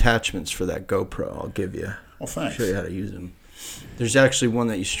bunch of attachments for that GoPro. I'll give you. Well, thanks. I'll show you how to use them. There's actually one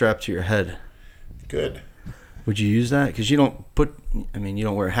that you strap to your head. Good. Would you use that? Because you don't you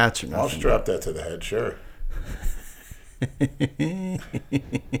don't wear hats or nothing. I'll strap that to the head, sure.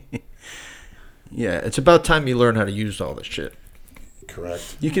 Yeah, it's about time you learn how to use all this shit.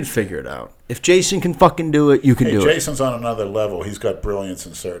 Correct. You can figure it out. If Jason can fucking do it, you can do it. Jason's on another level. He's got brilliance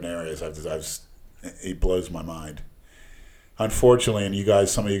in certain areas. He blows my mind. Unfortunately, and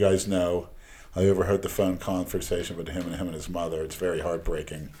some of you guys know, I overheard the phone conversation with him and his mother. It's very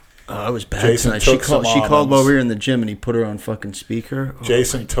heartbreaking. Oh, it was bad Jason tonight. took She called some him almonds. over here in the gym, and he put her on fucking speaker. Oh,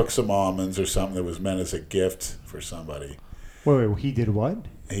 Jason took some almonds or something that was meant as a gift for somebody. Wait, he did what?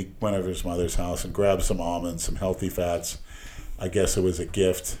 He went over to his mother's house and grabbed some almonds, some healthy fats. I guess it was a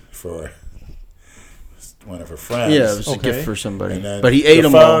gift for one of her friends. yeah, it was a Okay. gift for somebody. And then But he ate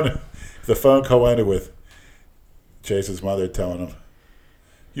them all. The phone call ended with Jason's mother telling him,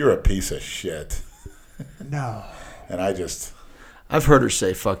 "You're a piece of shit." No. And I've heard her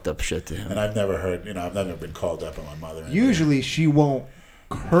say fucked up shit to him. and I've never heard, I've never been called up on my mother. Usually she won't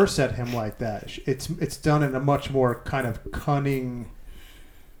curse at him like that. It's done in a much more kind of cunning,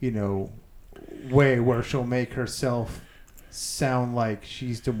 way where she'll make herself sound like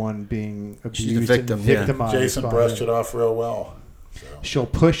she's the one being abused She's the victim, and yeah. victimized. Jason by brushed him. it off real well. So. She'll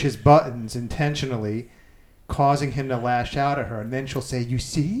push his buttons intentionally, causing him to lash out at her, and then she'll say, "You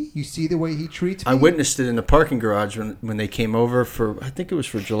see the way he treats me." I witnessed it in the parking garage when they came over I think it was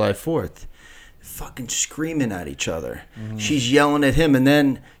for July 4th. Fucking screaming at each other. She's yelling at him, and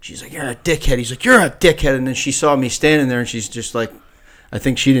then she's like, "You're a dickhead." He's like, "You're a dickhead." And then she saw me standing there, and she's just like, I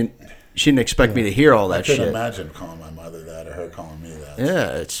think she didn't expect me to hear all that I couldn't shit. imagine calling my mother that or her calling me that.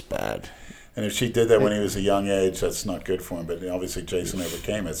 Yeah, it's bad. And if she did that when he was a young age, that's not good for him. But obviously Jason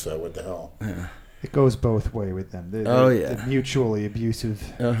overcame it, so what the hell? Yeah. It goes both ways with them. They're mutually abusive.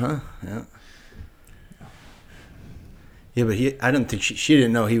 Yeah. Yeah, but I don't think she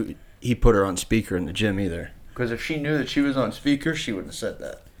didn't know he put her on speaker in the gym either. Because if she knew that she was on speaker, she wouldn't have said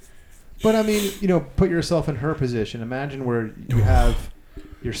that. But I mean, put yourself in her position. Imagine where you have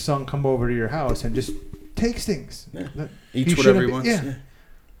your son come over to your house and just takes things. Yeah. That Eats he whatever he shouldn't wants. Yeah. Yeah.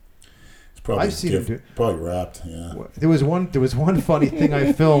 It's probably I've seen him do it. Probably wrapped, yeah. There was one funny thing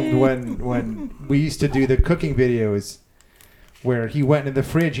I filmed when we used to do the cooking videos, where he went in the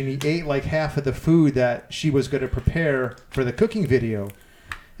fridge and he ate like half of the food that she was going to prepare for the cooking video,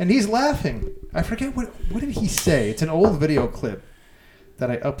 and he's laughing. I forget what did he say. It's an old video clip that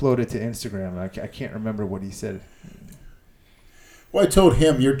I uploaded to Instagram. I can't remember what he said. Well, I told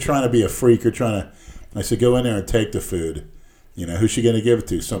him, "You're trying to be a freak. You're trying to." I said, "Go in there and take the food. Who's she going to give it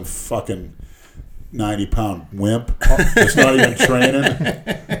to? Some fucking 90-pound wimp that's not even training?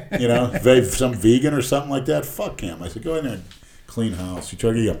 Some vegan or something like that? Fuck him." I said, "Go in there and clean house. You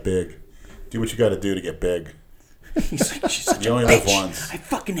try to get big. Do what you got to do to get big. He's like, she's such You a only bitch. live once." I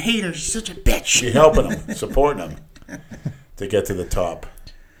fucking hate her. She's such a bitch. You're helping him, supporting him to get to the top.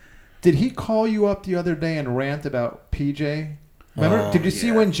 Did he call you up the other day and rant about PJ? Remember? Oh, Did you see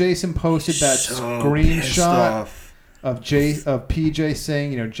yeah. when Jason posted that So pissed screenshot off. of PJ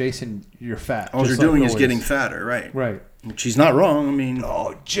saying, "Jason, you're fat." All you're just like doing is always." getting fatter, right? Right. She's not wrong. I mean,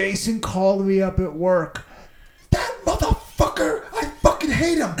 Oh, Jason called me up at work. That motherfucker! I fucking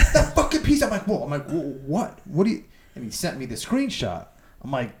hate him. That fucking piece. I'm like, what? What do you? And he sent me the screenshot.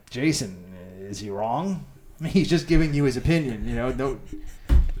 I'm like, Jason, is he wrong? I mean, he's just giving you his opinion. No.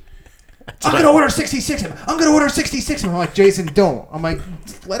 I'm gonna order 66. I'm gonna order 66. I'm like, Jason, don't. I'm like,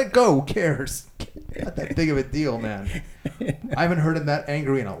 just let it go. Who cares? Not that big of a deal, man. I haven't heard him that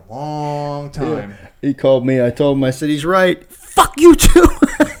angry in a long time. he called me. I told him. I said he's right. Fuck you too.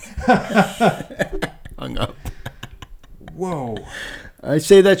 Hung up. Whoa. I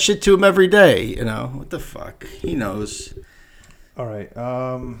say that shit to him every day. What the fuck? He knows. All right.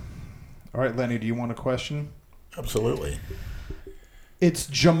 All right, Lenny. Do you want a question? Absolutely. It's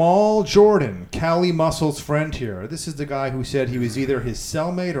Jamal Jordan, Cali Muscle's friend here. This is the guy who said he was either his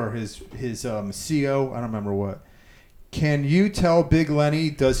cellmate or his CO. I don't remember what. Can you tell Big Lenny,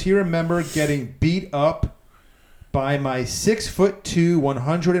 does he remember getting beat up by my 6'2",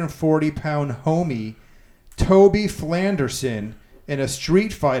 140-pound homie, Toby Flanderson, in a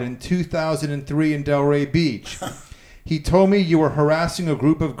street fight in 2003 in Delray Beach? He told me you were harassing a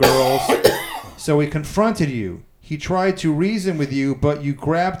group of girls, so he confronted you. He tried to reason with you, but you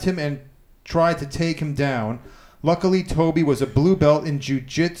grabbed him and tried to take him down. Luckily, Toby was a blue belt in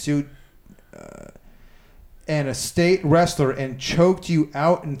jiu-jitsu and a state wrestler and choked you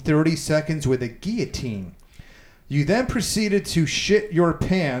out in 30 seconds with a guillotine. You then proceeded to shit your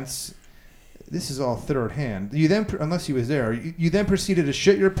pants. This is all third hand. Unless he was there, you then proceeded to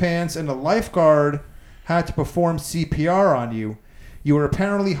shit your pants, and the lifeguard had to perform CPR on you. You are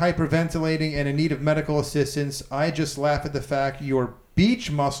apparently hyperventilating and in need of medical assistance. I just laugh at the fact your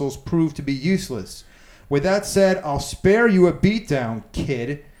beach muscles prove to be useless. With that said, I'll spare you a beatdown,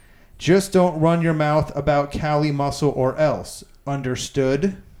 kid. Just don't run your mouth about Cali muscle or else.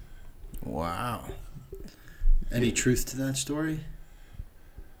 Understood? Wow. Any truth to that story?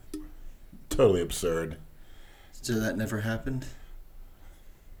 Totally absurd. So that never happened?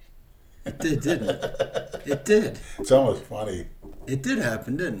 It did, didn't it? It did. It's almost funny. It did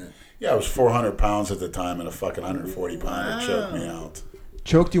happen, didn't it? Yeah, I was 400 pounds at the time, and a fucking 140 pounder choked me out.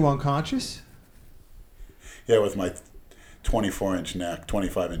 Choked you unconscious? Yeah, with my 24-inch neck,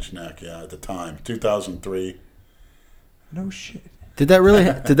 25-inch neck. Yeah, at the time, 2003. No shit. Did that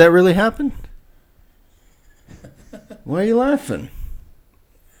really happen? Why are you laughing?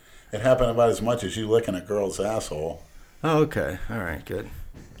 It happened about as much as you licking a girl's asshole. Oh, okay. All right, good.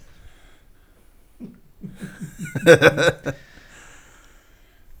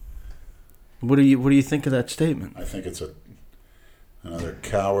 What do you think of that statement? I think it's another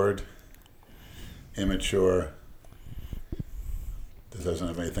coward, immature, that doesn't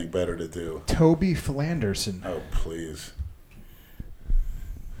have anything better to do. Toby Flanderson. Oh, please.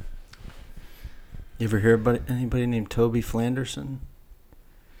 You ever hear about anybody named Toby Flanderson?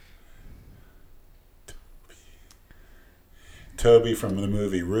 Toby from the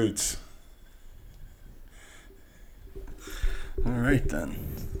movie Roots. All right, then.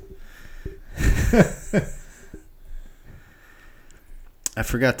 I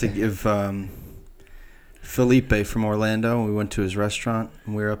forgot to give Felipe from Orlando. We went to his restaurant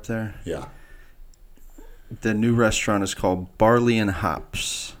and we were up there. Yeah. The new restaurant is called Barley and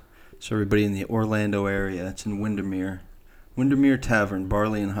Hops. So everybody in the Orlando area, it's in Windermere. Windermere Tavern,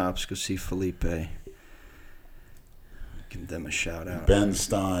 Barley and Hops. Go see Felipe. Give them a shout out. Ben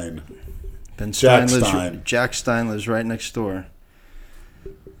Stein. Jack Stein lives right next door.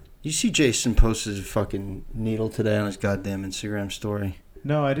 You see Jason posted a fucking needle today on his goddamn Instagram story.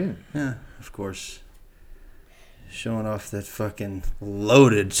 No, I didn't. Yeah, of course. Showing off that fucking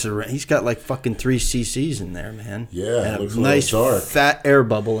loaded syringe. He's got like fucking 3 cc's in there, man. Yeah, and it looks a nice a little dark. Fat air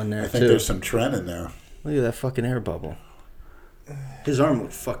bubble in there, I think too. there's some tren in there. Look at that fucking air bubble. His arm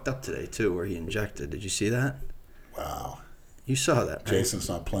looked fucked up today, too, where he injected. Did you see that? Wow. You saw that, right? Jason's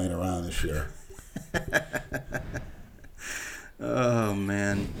not playing around this year. Oh,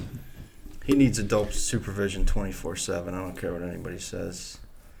 man. He needs adult supervision 24/7. I don't care what anybody says.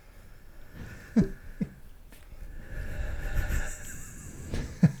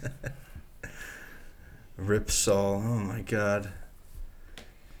 Rip Saul. Oh, my God.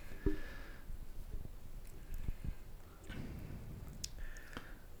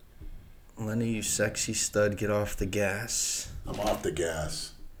 Lenny, you sexy stud, get off the gas. I'm off the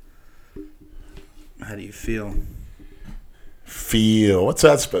gas. How do you feel? Feel. What's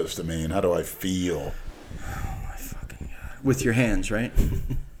that supposed to mean? How do I feel? Oh, my fucking God. With your hands, right?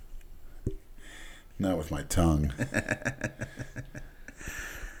 Not with my tongue.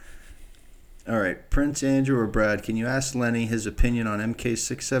 All right. Prince, Andrew, or Brad, can you ask Lenny his opinion on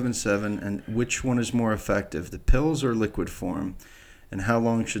MK677 and which one is more effective, the pills or liquid form? And how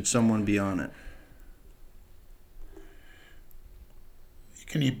long should someone be on it? You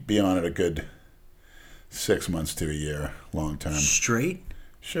can be on it a good 6 months to a year, long term. Straight?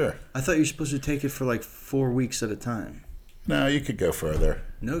 Sure. I thought you were supposed to take it for like 4 weeks at a time. No, you could go further.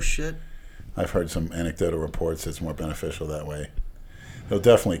 No shit. I've heard some anecdotal reports it's more beneficial that way. It'll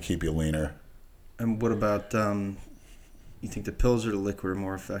definitely keep you leaner. And what about, you think the pills or the liquid are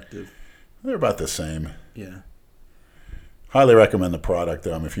more effective? They're about the same. Yeah. Highly recommend the product,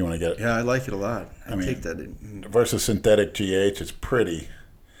 though, if you want to get it. Yeah, I like it a lot. I mean, take that in. Versus synthetic GH, it's pretty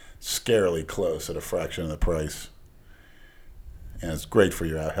scarily close at a fraction of the price. And it's great for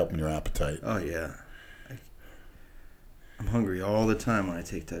helping your appetite. Oh, yeah. I'm hungry all the time when I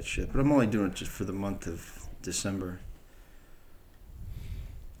take that shit. But I'm only doing it just for the month of December.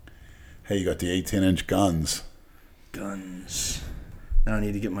 Hey, you got the 18-inch guns. Guns. Now I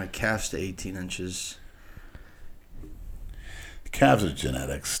need to get my calves to 18 inches. The calves are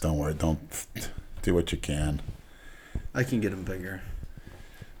genetics. Don't worry. Don't do what you can. I can get them bigger.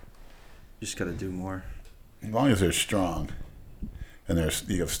 Just got to do more. As long as they're strong and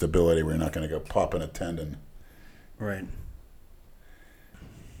you have stability where you're not going to go popping a tendon. Right.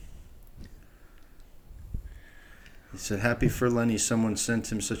 He said, happy for Lenny. Someone sent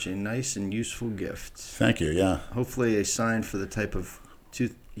him such a nice and useful gift. Thank you, yeah. Hopefully a sign for the type of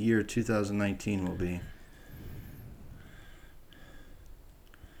year 2019 will be.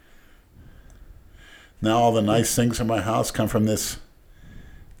 Now all the nice things in my house come from this,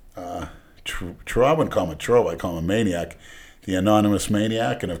 I wouldn't call him a troll, I call him a maniac. the anonymous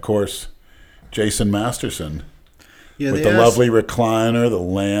maniac, and of course, Jason Masterson Yeah, with the lovely recliner, the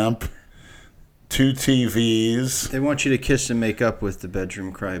lamp, 2 TVs. They want you to kiss and make up with the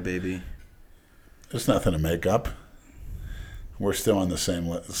bedroom crybaby. There's nothing to make up. We're still on the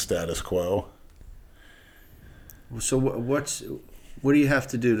same status quo. So what do you have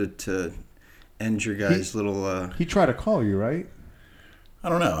to do to end your guys' little... He tried to call you, right? I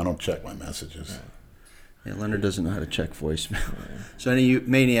don't know. I don't check my messages. Yeah, Leonard doesn't know how to check voicemail. So any of you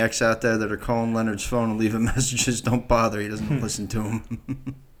maniacs out there that are calling Leonard's phone and leaving messages, don't bother. He doesn't listen to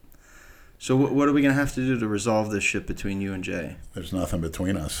them. So what are we going to have to do to resolve this shit between you and Jay? There's nothing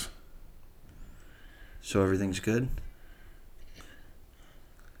between us. So everything's good?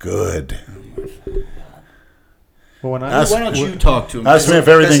 Good. Well, Why don't you talk to him? Ask me if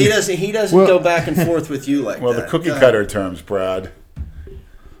everything... He doesn't go back and forth with you like well, that. the cookie cutter terms, Brad.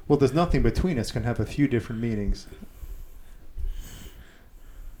 Well, there's nothing between us can have a few different meanings.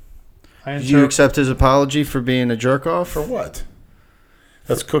 Did you accept his apology for being a jerk off? For what?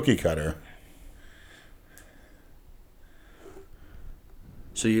 That's cookie cutter.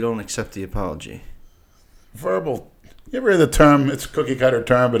 So you don't accept the apology? Verbal. You ever hear the term? It's a cookie cutter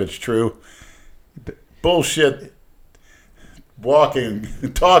term, but it's true. Bullshit.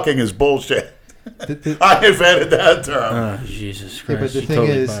 Talking is bullshit. I invented that term. Oh, Jesus Christ. Yeah, but the You thing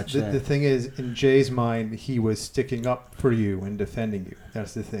totally is, botched the that. thing is, in Jay's mind, he was sticking up for you and defending you.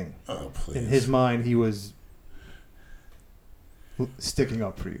 That's the thing. Oh, please. In his mind, he was sticking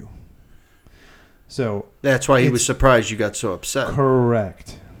up for you. So That's why he was surprised you got so upset.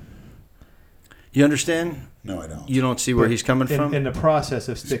 correct. You understand? No, I don't. You don't see where he's coming from? In the process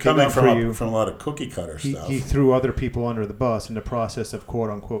of It's sticking coming up for you, from a lot of cookie cutter stuff. he threw other people under the bus in the process of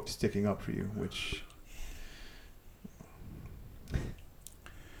quote unquote sticking up for you, which.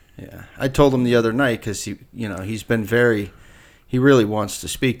 Yeah, I told him the other night because he's been he really wants to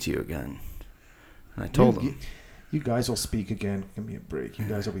speak to you again. And I told him. You guys will speak again. Give me a break. You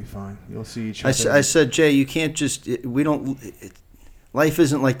guys will be fine. You'll see each I other. said, Jay, you can't just life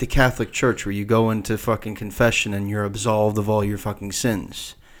isn't like the Catholic Church where you go into fucking confession and you're absolved of all your fucking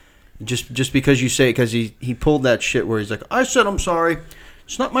sins. Just because you say, because he pulled that shit where he's like, I said I'm sorry.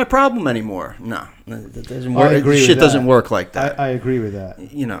 It's not my problem anymore. No, that doesn't work. I agree with Shit that. doesn't work like that. I agree with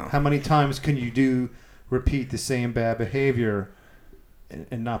that. You know. How many times can you repeat the same bad behavior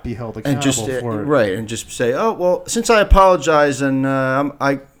and not be held accountable for it? Right, and just say, oh, well, since I apologize and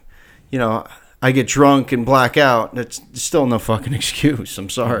I get drunk and black out, it's still no fucking excuse. I'm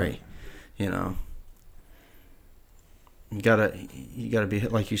sorry. You know. You gotta be,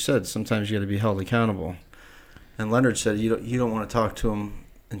 like you said, sometimes you gotta be held accountable. And Leonard said you don't want to talk to him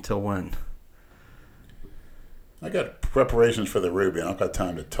until when? I got preparations for the Ruby. I don't got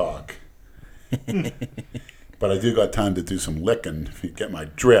time to talk. But I do got time to do some licking, if you get my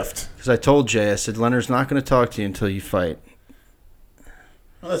drift. Because I told Jay, I said, Leonard's not going to talk to you until you fight.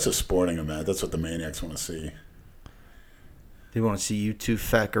 Well, that's a sporting event. That's what the maniacs want to see. They want to see you two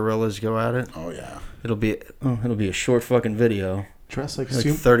fat gorillas go at it? Oh, yeah. It'll be a short fucking video. Dress like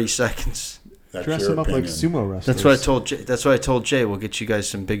 30 seconds. That's dress your them up like opinion. sumo wrestlers. That's what I told Jay. We'll get you guys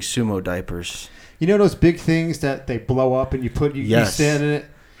some big sumo diapers. You know those big things that they blow up and you stand in it?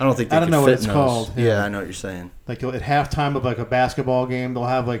 I don't think they I don't can know fit what it's in those. called. Yeah, I know what you're saying. Like at halftime of like a basketball game, they'll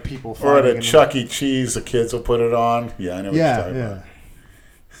have like people Or fighting. at a Chuck E. Cheese, the kids will put it on. Yeah, I know what you're talking about.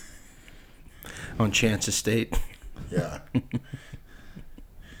 On Chance Estate. Yeah.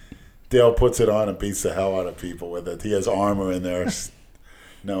 Dale puts it on and beats the hell out of people with it. He has armor in there,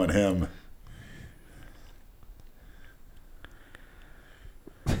 knowing him.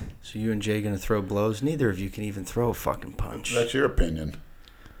 So you and Jay going to throw blows? Neither of you can even throw a fucking punch. That's your opinion.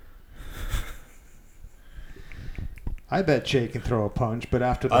 I bet Jay can throw a punch, but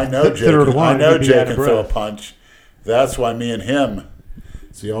after the I know third one, he'd be Jay out of can throw a breath. punch. That's why me and him,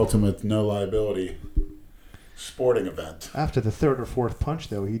 it's the ultimate no liability sporting event. After the third or fourth punch,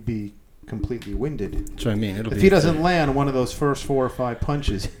 though, he'd be completely winded. That's what I mean. If he doesn't land one of those first 4 or 5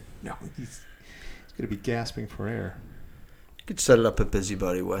 punches, no, he's going to be gasping for air. You could set it up at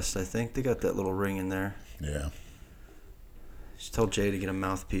Busybody West, I think. They got that little ring in there. Yeah. Just tell Jay to get a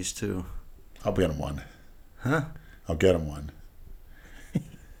mouthpiece, too. I'll get him one. Huh? I'll get him one.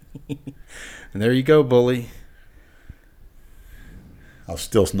 And there you go, bully. I'll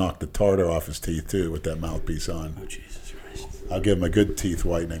still knock the tartar off his teeth, too, with that mouthpiece on. Oh, Jesus Christ. I'll give him a good teeth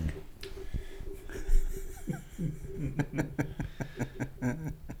whitening.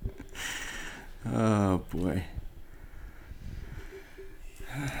 Oh, boy.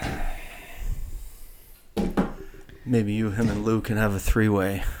 Maybe you, him, and Lou can have a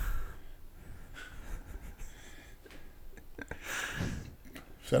 3-way.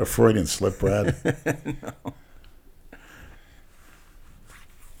 that a Freudian slip, Brad? No.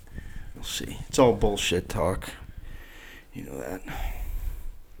 We'll see. It's all bullshit talk. You know that.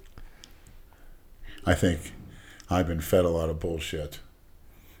 I think I've been fed a lot of bullshit.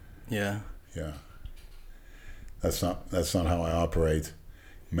 Yeah. Yeah. That's not how I operate.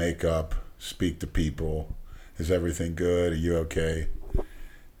 Make up, speak to people. Is everything good? Are you okay?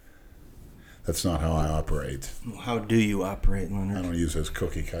 That's not how I operate. Well, how do you operate, I Leonard? don't use those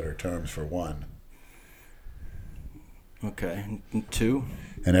cookie cutter terms for one. Okay. And 2?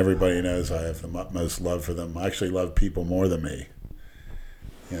 And everybody knows I have the utmost love for them. I actually love people more than me.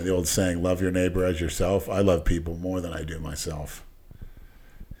 You know, the old saying, love your neighbor as yourself. I love people more than I do myself.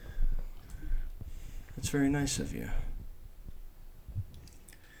 That's very nice of you.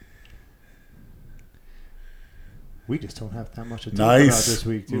 We just don't have that much to talk Nice. about this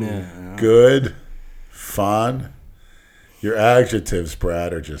week, do we? Yeah. Good, fun. Your adjectives,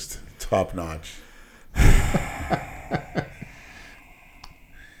 Brad, are just top notch. All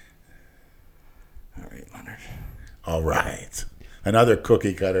right, Leonard. All right. Another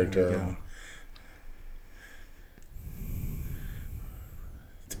cookie cutter There we term.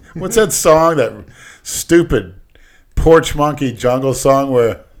 go. What's that song, that stupid Porch Monkey jungle song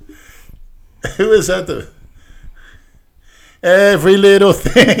where, who is that? Every little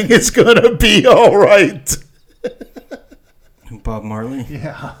thing is going to be all right. Bob Marley?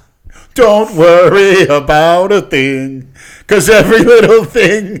 Yeah. Don't worry about a thing, because every little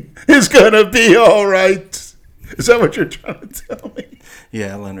thing is going to be all right. Is that what you're trying to tell me?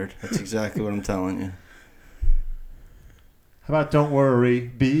 Yeah, Leonard. That's exactly what I'm telling you. How about don't worry,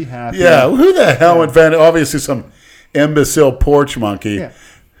 be happy? Yeah, who the hell invented, obviously some imbecile porch monkey. Yeah.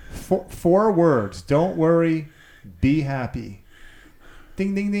 Four words. Don't worry, be happy.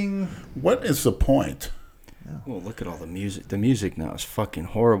 Ding, ding, ding. What is the point? Well, look at all the music. The music now is fucking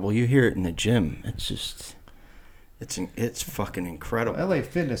horrible. You hear it in the gym. It's just, it's fucking incredible. LA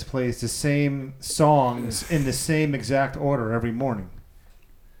Fitness plays the same songs in the same exact order every morning.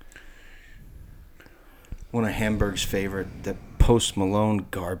 One of Hamburg's favorite, the Post Malone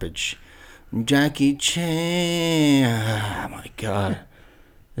garbage. Jackie Chan. Oh my God.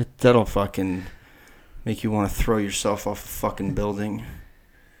 That'll fucking make you want to throw yourself off a fucking building.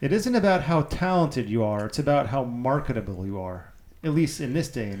 It isn't about how talented you are. It's about how marketable you are, at least in this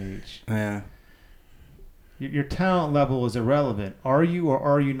day and age. Yeah. Your talent level is irrelevant. Are you or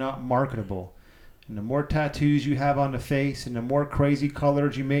are you not marketable? And the more tattoos you have on the face and the more crazy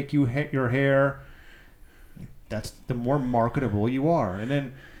colors you make your hair, that's the more marketable you are. And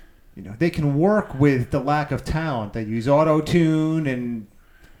then, they can work with the lack of talent. They use auto-tune and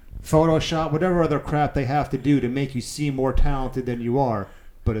Photoshop, whatever other crap they have to do to make you seem more talented than you are.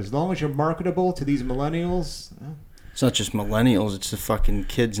 But as long as you're marketable to these millennials... It's not just millennials, it's the fucking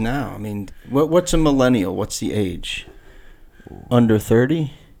kids now. I mean, what's a millennial? What's the age? Under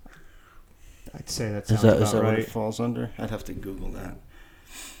 30? I'd say that sounds Is that right. what it falls under? I'd have to Google that.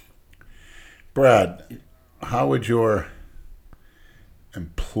 Brad, how would your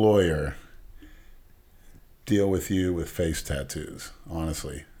employer deal with you with face tattoos,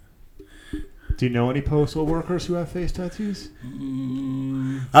 honestly? Do you know any postal workers who have face tattoos?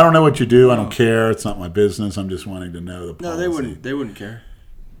 I don't know what you do. I don't care. It's not my business. I'm just wanting to know the policy. No, they wouldn't care.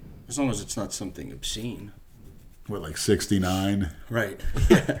 As long as it's not something obscene. What, like 69? Right.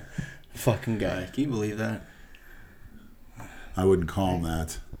 Yeah. Fucking guy. Can you believe that? I wouldn't call him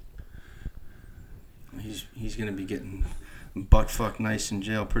that. He's going to be getting butt-fuck nice in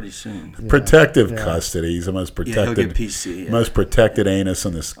jail pretty soon. Yeah, Protective yeah. custody. He's the most Yeah, protected, he'll get PC. Yeah. most protected anus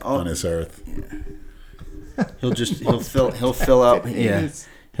on this earth. Yeah. He'll fill out. Yeah.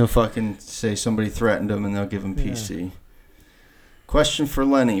 He'll fucking say somebody threatened him and they'll give him PC. Question for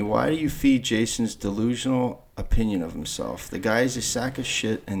Lenny. Why do you feed Jason's delusional opinion of himself? The guy's a sack of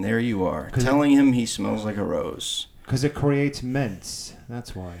shit and there you are. Telling him he smells like a rose. Because it creates mints.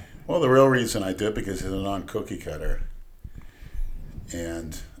 That's why. Well, the real reason I do it because he's a non-cookie cutter.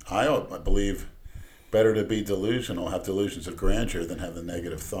 And I believe better to be delusional, have delusions of grandeur, than have the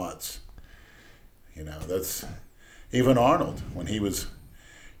negative thoughts. That's even Arnold, when he was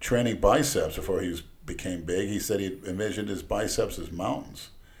training biceps before he became big, he said he envisioned his biceps as mountains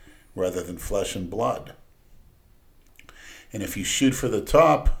rather than flesh and blood. And if you shoot for the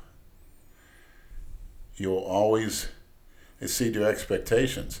top, you'll always exceed your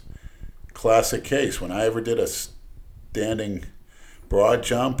expectations. Classic case, when I ever did a standing broad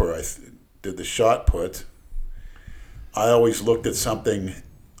jump or I did the shot put, I always looked at something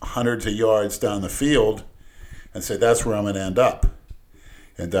hundreds of yards down the field and said, that's where I'm going to end up.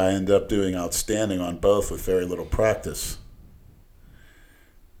 And I ended up doing outstanding on both with very little practice.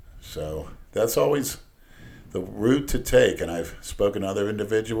 So that's always the route to take. And I've spoken to other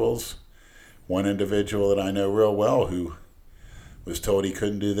individuals. One individual that I know real well who was told he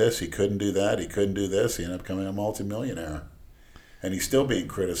couldn't do this, he couldn't do that, he couldn't do this. He ended up becoming a multimillionaire. And he's still being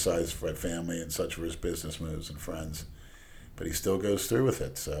criticized by family and such for his business moves and friends. But he still goes through with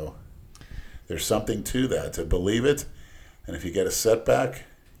it. So there's something to that, to believe it. And if you get a setback,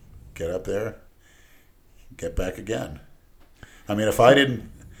 get up there, get back again. I mean, if I didn't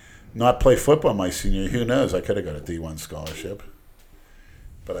not play football my senior year, who knows? I could have got a D1 scholarship.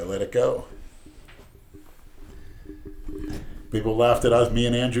 But I let it go. People laughed at us, me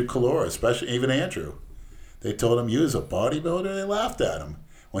and Andrew Calora, especially even Andrew. They told him, you was a bodybuilder? They laughed at him.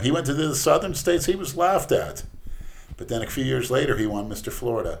 When he went to the southern states, he was laughed at. But then a few years later, he won Mr.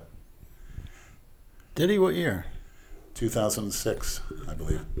 Florida. Did he? What year? 2006, I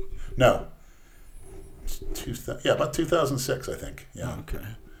believe. No. About 2006, I think. Yeah. Okay.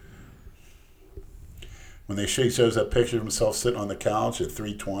 When he shows that picture of himself sitting on the couch at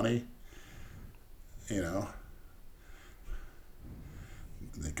 320, you know,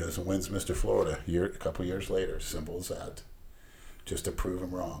 he goes and wins Mr. Florida a couple years later. Simple as that. Just to prove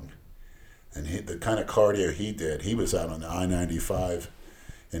him wrong. And the kind of cardio he did, he was out on the I-95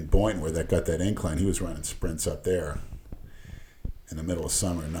 in Boynton where that got that incline. He was running sprints up there in the middle of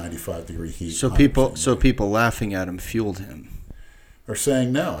summer, 95-degree heat. So people laughing at him fueled him. Or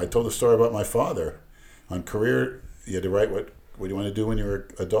saying no. I told a story about my father. On career, you had to write what do you want to do when you're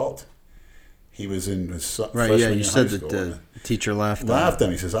an adult. He was in his freshman year you in said high that school. the teacher laughed At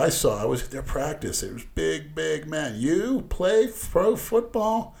him. He says, I was at their practice. It was big men. You play pro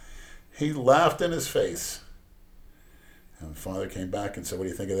football? He laughed in his face. And father came back and said, what do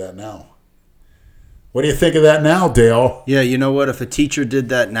you think of that now? What do you think of that now, Dale? Yeah, you know what? If a teacher did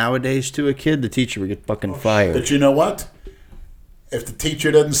that nowadays to a kid, the teacher would get fucking fired. But you know what? If the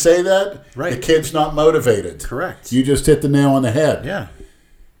teacher doesn't say that, right, the kid's not motivated. Correct. You just hit the nail on the head. Yeah.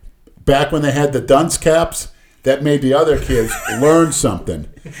 Back when they had the dunce caps, that made the other kids learn something.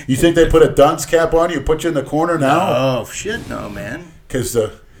 You think they put a dunce cap on you, put you in the corner now? Oh, shit, no, man. Because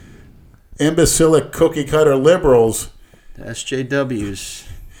the imbecilic cookie-cutter liberals, The SJWs.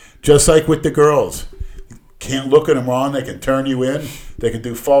 just like with the girls, can't look at them wrong. They can turn you in. They can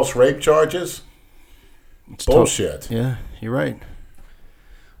do false rape charges. It's bullshit. Yeah, you're right.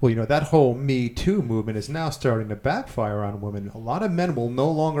 Well, you know, that whole Me Too movement is now starting to backfire on women. A lot of men will no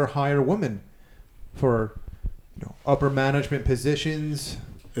longer hire women for, upper management positions.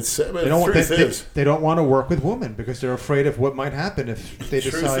 They don't want to work with women because they're afraid of what might happen if they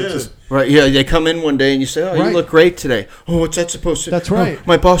decide to. Right, yeah, they come in one day and you say, oh, you look great today. Oh, what's that supposed to... That's right. Oh,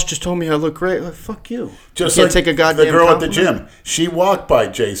 my boss just told me I look great. Like, fuck you. Just you like can't take a goddamn the girl compliment? at the gym. She walked by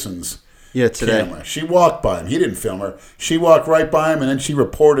Jason's today. camera. She walked by him. He didn't film her. She walked right by him, and then she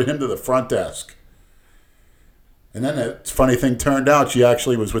reported him to the front desk. And then the funny thing turned out, she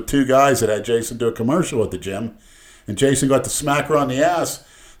actually was with two guys that had Jason do a commercial at the gym, and Jason got to smack her on the ass.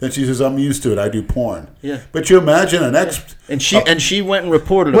 Then she says, I'm used to it. I do porn. Yeah. But you imagine an ex... And she went and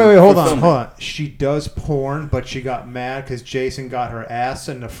reported him. Wait, hold on. She does porn, but she got mad because Jason got her ass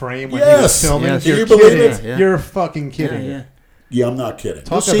in the frame when he was filming. Yes. You're Do you believe kidding. it? You're fucking kidding. Yeah. Yeah, I'm not kidding.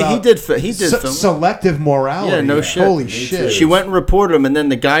 Talk See, about he did film. selective morality. Yeah, no shit. Holy Me shit. too. She went and reported him, and then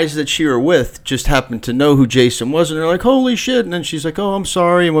the guys that she were with just happened to know who Jason was, and they're like, holy shit. And then she's like, oh, I'm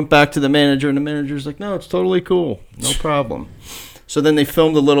sorry, and went back to the manager, and the manager's like, no, it's totally cool. No problem. So then they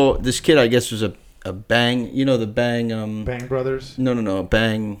filmed this kid, I guess, was a Bang, the Bang... Bang Brothers? No,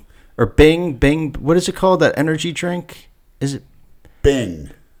 Bang... Or Bing, what is it called, that energy drink? Is it...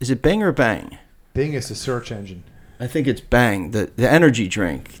 Bing. Is it Bing or Bang? Bing is the search engine. I think it's Bang, the energy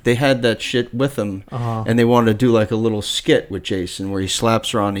drink. They had that shit with them, and they wanted to do like a little skit with Jason where he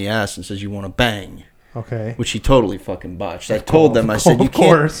slaps her on the ass and says, you want to bang. Okay. Which he totally fucking botched. I told them, I said, you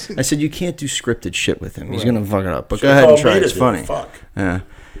can't do scripted shit with him. He's going to fuck it up. But go ahead and try it. It's funny. Fuck. Yeah.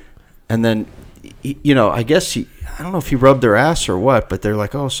 And then, I guess I don't know if he rubbed her ass or what, but they're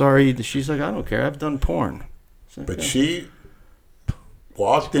like, oh, sorry. She's like, I don't care. I've done porn. Like, but she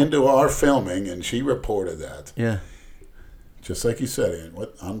walked into our filming and she reported that. Yeah. Just like you said, Ian.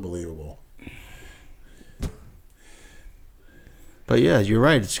 What unbelievable. But yeah, you're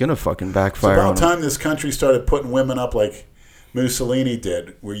right. It's gonna fucking backfire. It's about time this country started putting women up like Mussolini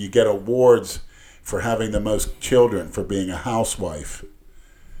did, where you get awards for having the most children for being a housewife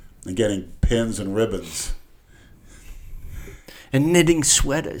and getting pins and ribbons. And knitting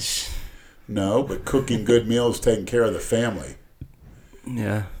sweaters. No, but cooking good meals, taking care of the family.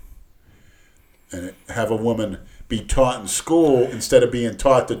 Yeah. And have a woman be taught in school instead of being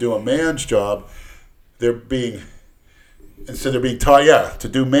taught to do a man's job. They're being And so they're being taught, to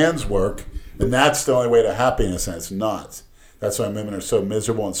do man's work, and that's the only way to happiness, and it's not. That's why women are so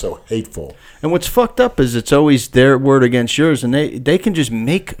miserable and so hateful. And what's fucked up is it's always their word against yours, and they can just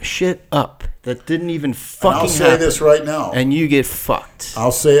make shit up that didn't even fucking happen. I'll say this right now. And you get fucked.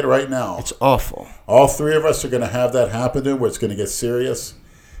 I'll say it right now. It's awful. All three of us are going to have that happen to, where it's going to get serious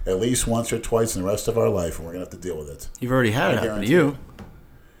at least once or twice in the rest of our life, and we're going to have to deal with it. You've already had it happen to you.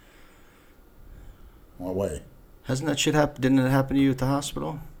 What way? Hasn't that shit happened? Didn't it happen to you at the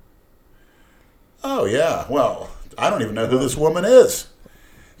hospital? Oh, yeah. Well, I don't even know who this woman is.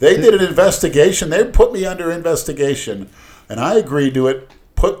 They did an investigation. They put me under investigation, and I agreed to it,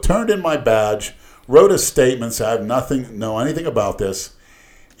 turned in my badge, wrote a statement, said I have know anything about this,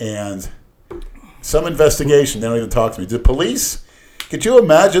 and some investigation. They don't even talk to me. The police, could you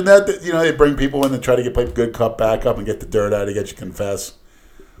imagine that? They bring people in and try to play good cop, back up and get the dirt out of you, get you confess.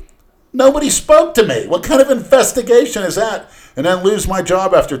 Nobody spoke to me. What kind of investigation is that? And then lose my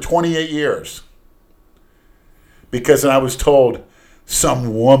job after 28 years. Because I was told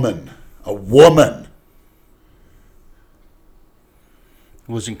some woman, a woman,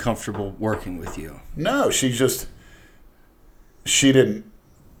 wasn't comfortable working with you. No, she didn't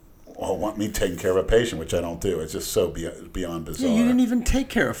want me taking care of a patient, which I don't do. It's just so beyond bizarre. Yeah, you didn't even take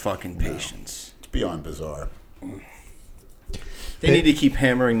care of fucking patients. No, it's beyond bizarre. They need to keep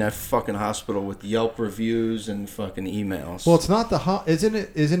hammering that fucking hospital with Yelp reviews and fucking emails. Well, it's not the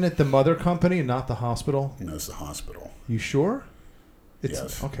isn't it the mother company, not the hospital? No, it's the hospital. You sure?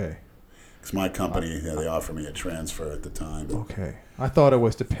 Yes. Okay. It's my company. They offered me a transfer at the time. Okay. I thought it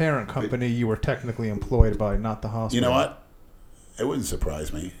was the parent company you were technically employed by, not the hospital. You know what? It wouldn't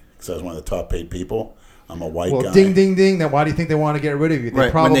surprise me because I was one of the top paid people. I'm a white guy. Well, ding, ding, ding. Then why do you think they want to get rid of you?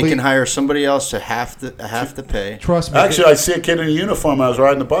 Right, when they can hire somebody else to half the pay. Trust me. Actually, I see a kid in a uniform. I was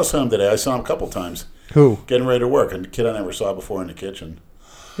riding the bus home today. I saw him a couple times. Who? Getting ready to work. And a kid I never saw before in the kitchen.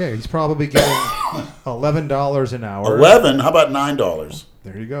 Yeah, he's probably getting $11 an hour. 11? How about $9?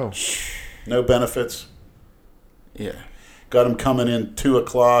 There you go. No benefits. Yeah. Got him coming in 2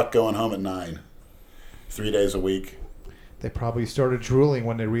 o'clock, going home at 9. 3 days a week. They probably started drooling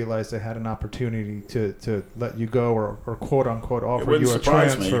when they realized they had an opportunity to let you go or quote unquote offer you a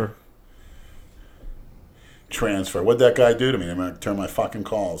transfer. Me. Transfer. What'd that guy do to me? I'm going to turn my fucking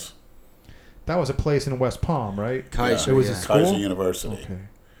calls. That was a place in West Palm, right? Kaiser. It was a school? Kaiser University. Okay.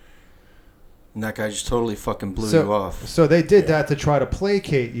 And that guy just totally fucking blew you off. So they did that to try to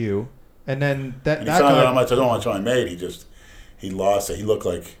placate you, and then that he guy. found out how much I made. He lost it. He looked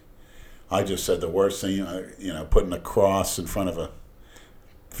like I just said the worst thing. Putting a cross in front of a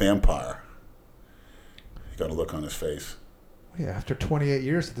vampire. You got a look on his face. Yeah, after 28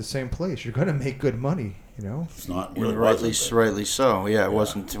 years at the same place, you're gonna make good money. It's not really rightly so. Yeah, it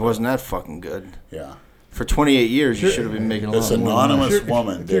wasn't that fucking good. Yeah. For 28 years, you should have been making a lot this more. This anonymous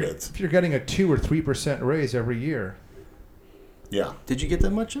woman did it. If you're getting a 2 or 3% raise every year. Yeah. Did you get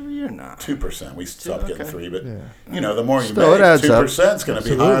that much every year? Nah. 2%. We stopped getting 3, but the more you Still, make, it adds 2% is going to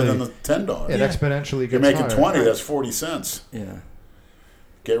be higher than the $10. It exponentially gets You're making higher. 20. That's 40 cents. Yeah.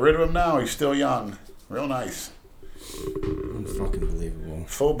 Get rid of him now. He's still young. Real nice. Unfucking believable.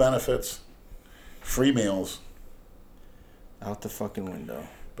 Full benefits. Free meals. Out the fucking window.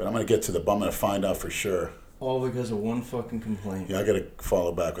 But I'm going to get to I'm going to find out for sure. All because of one fucking complaint. Yeah, I got to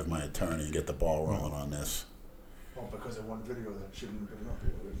follow back with my attorney and get the ball rolling on this. Oh, because of one video that shouldn't have been up.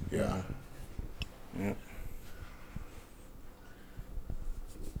 Yeah. Yeah.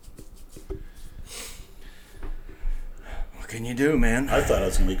 What can you do, man? I thought I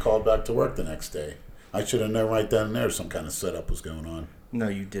was going to be called back to work the next day. I should have known right then and there some kind of setup was going on. No,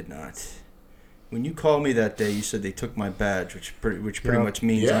 you did not. When you called me that day, you said they took my badge, which pretty much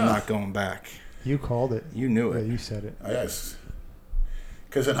means I'm not going back. You called it. You knew it. Yeah, you said it. Yes.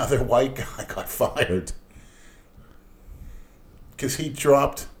 Because another white guy got fired. Because he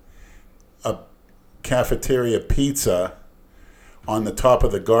dropped a cafeteria pizza on the top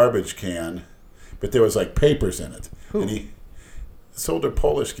of the garbage can, but there was like papers in it. Who? And this older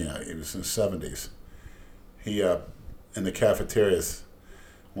Polish guy, he was in his 70s. He, in the cafeterias,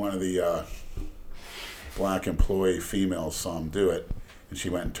 one of the black employee females saw him do it, and she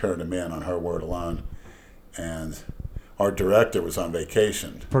went and turned him in on her word alone. And our director was on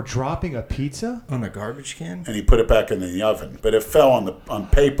vacation. For dropping a pizza? On a garbage can? And he put it back in the oven, but it fell on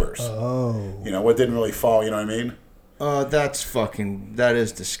papers. Oh. What didn't really fall, you know what I mean? That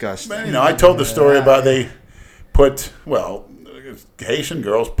is disgusting. But, I told the story about they put, Haitian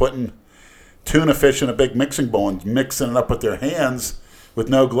girls putting tuna fish in a big mixing bowl and mixing it up with their hands with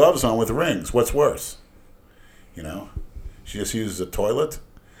no gloves on with rings. What's worse? She just uses a toilet.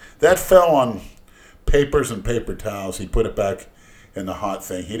 That fell on papers and paper towels. He put it back in the hot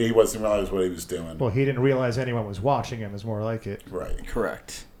thing. He wasn't realize what he was doing. Well, he didn't realize anyone was watching him. Is more like it. Right.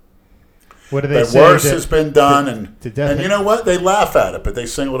 Correct. What do they But say? worse has been done, death and you know what? They laugh at it, but they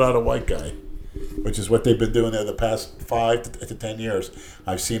singled out a white guy, which is what they've been doing there the past 5 to 10 years.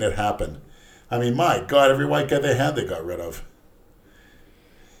 I've seen it happen. I mean, my God, every white guy they had, they got rid of.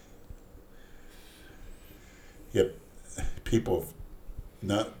 Yep, people,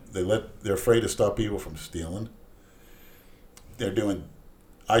 they're afraid to stop people from stealing.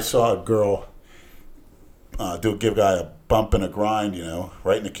 I saw a girl give a guy a bump and a grind,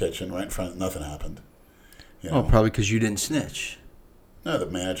 right in the kitchen, right in front. Nothing happened. Oh, probably because you didn't snitch. No, the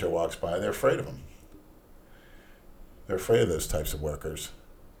manager walks by. They're afraid of him. They're afraid of those types of workers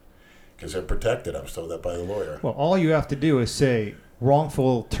because they're protected. I was told that by the lawyer. Well, all you have to do is say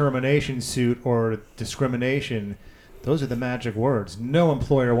wrongful termination suit or discrimination. Those are the magic words. No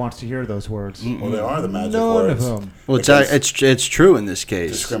employer wants to hear those words. Well, they are the magic None words. of them. Well, it's true in this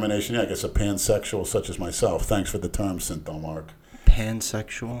case. Discrimination, I guess a pansexual such as myself. Thanks for the term, Synthol Mark.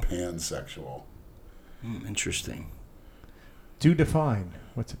 Pansexual? Pansexual. Interesting. Do define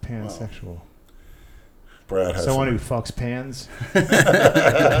what's a pansexual. Brad has someone who fucks pans.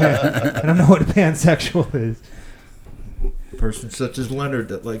 I don't know what a pansexual is. Person such as Leonard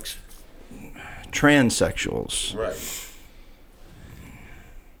that likes transsexuals. Right.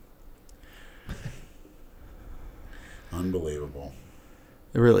 Unbelievable.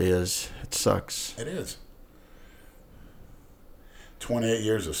 It really is. It sucks. It is. 28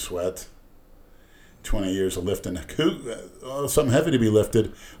 years of sweat. 20 years of lifting. Something heavy to be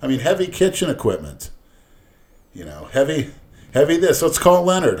lifted. I mean, heavy kitchen equipment. Heavy this. Let's call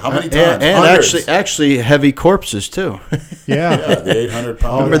Leonard. How many times? And actually heavy corpses, too. Yeah. The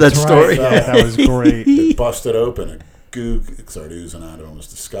 800-pound. Remember that story? Right. Yeah, that was great. It busted open and goo started oozing out of him. It was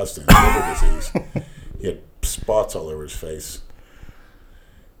disgusting. Liver disease. He had spots all over his face.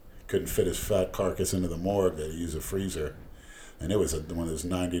 Couldn't fit his fat carcass into the morgue. They had to use a freezer. And it was one of those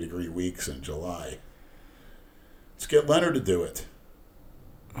 90-degree weeks in July. Let's get Leonard to do it.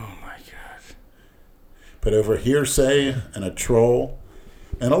 Oh, my God. But over hearsay and a troll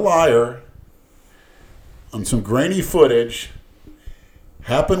and a liar on some grainy footage,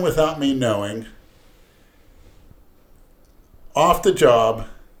 happened without me knowing, off the job,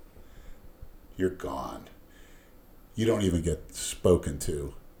 you're gone. You don't even get spoken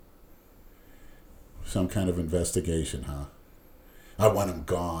to. Some kind of investigation, huh? I want him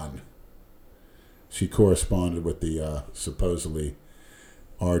gone. She corresponded with the supposedly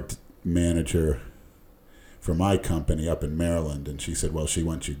art manager for my company up in Maryland, and she said, well, she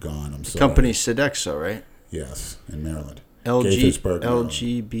wants you gone. I'm sorry. Company Sodexo, right? Yes, in Maryland. Gaithersburg, Maryland.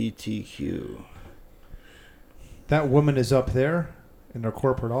 LGBTQ. That woman is up there in their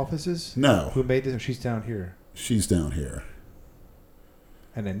corporate offices? No. Who made this? She's down here. She's down here.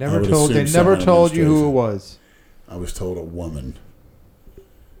 And they never told you who it was. I was told a woman.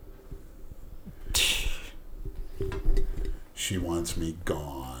 She wants me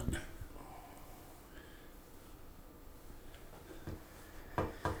gone.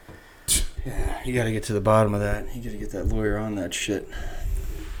 Yeah, you got to get to the bottom of that. You got to get that lawyer on that shit.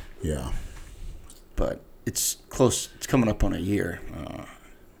 Yeah. But it's close. It's coming up on a year.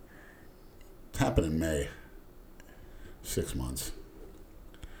 It happened in May. 6 months.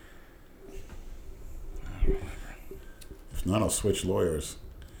 If not, I'll switch lawyers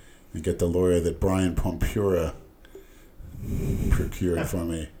and get the lawyer that Brian Pompura procured for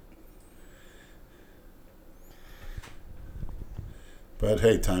me. But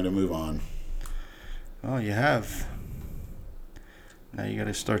hey, time to move on. Oh, you have. Now you got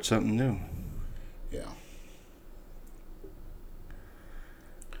to start something new. Yeah.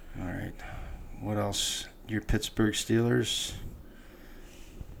 All right. What else? Your Pittsburgh Steelers.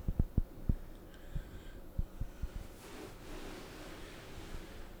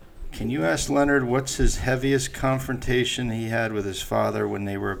 Can you ask Leonard what's his heaviest confrontation he had with his father when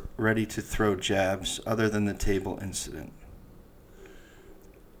they were ready to throw jabs, other than the table incident?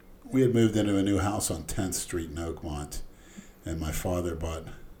 We had moved into a new house on 10th Street in Oakmont, and my father bought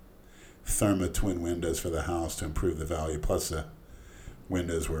Therma twin windows for the house to improve the value, plus the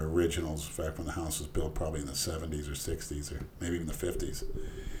windows were originals, in fact, when the house was built probably in the 70s or 60s or maybe even the 50s,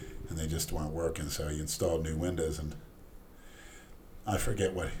 and they just weren't working, so he installed new windows, and I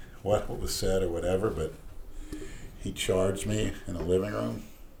forget what was said or whatever, but he charged me in the living room,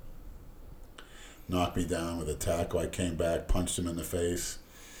 knocked me down with a tackle. I came back, punched him in the face.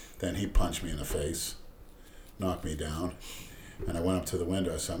 Then he punched me in the face, knocked me down, and I went up to the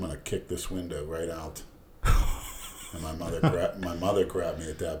window. I said, I'm going to kick this window right out. And my mother grabbed me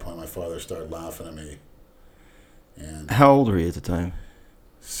at that point. My father started laughing at me. And How old were you at the time?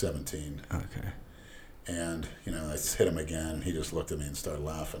 17. Okay. And, I hit him again, and he just looked at me and started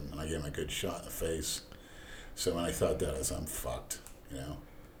laughing, and I gave him a good shot in the face. So when I thought that, I'm fucked,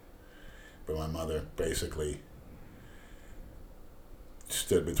 But my mother basically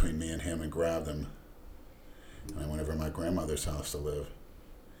stood between me and him and grabbed him. And I went over to my grandmother's house to live.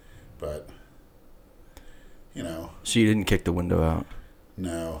 But, So you didn't kick the window out?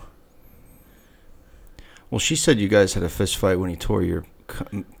 no. Well, she said you guys had a fist fight when he tore your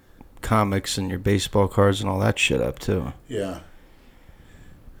comics and your baseball cards and all that shit up, too. Yeah.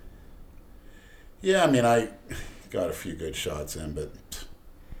 Yeah, I mean, I got a few good shots in, but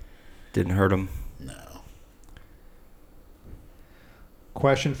Didn't hurt him? no.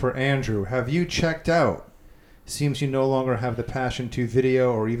 Question for Andrew. Have you checked out? Seems you no longer have the passion to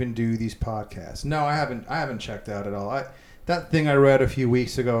video or even do these podcasts. No, I haven't checked out at all. That thing I read a few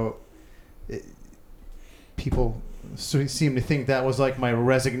weeks ago, people seem to think that was like my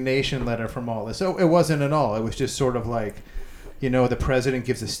resignation letter from all this. So it wasn't at all. It was just sort of like, the president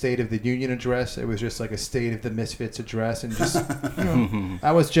gives a State of the Union address. It was just like a State of the Misfits address. And just,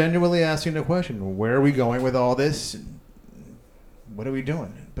 I was genuinely asking the question, where are we going with all this? What are we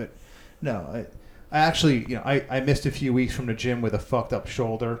doing? But no, I actually, I missed a few weeks from the gym with a fucked up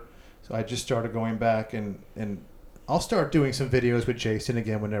shoulder. So I just started going back and I'll start doing some videos with Jason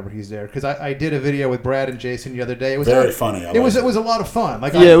again whenever he's there. Because I did a video with Brad and Jason the other day. It was Very funny. It was a lot of fun.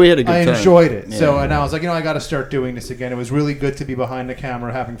 Like we had a good I time. enjoyed it. Yeah. So and I was like, I got to start doing this again. It was really good to be behind the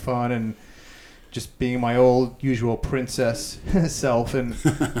camera having fun and just being my old usual princess self. And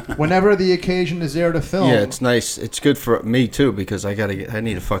whenever the occasion is there to film, Yeah, it's nice. It's good for me too because I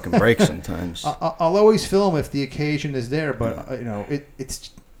need a fucking break sometimes. I'll always film if the occasion is there. But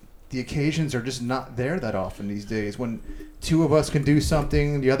it's the occasions are just not there that often these days. When two of us can do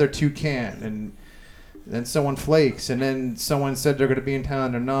something, the other two can't, and then someone flakes, and then someone said they're going to be in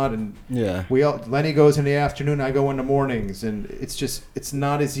town, they're not, and Yeah. Lenny goes in the afternoon, I go in the mornings, and it's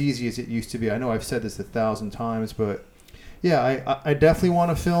not as easy as it used to be. I know I've said this 1,000 times, but yeah, I definitely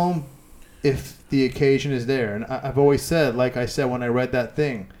want to film if the occasion is there, and I've always said, like I said when I read that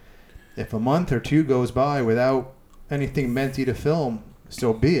thing, if a month or two goes by without anything meant to film,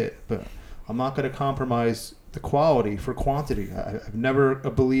 so be it. But I'm not going to compromise the quality for quantity. I've never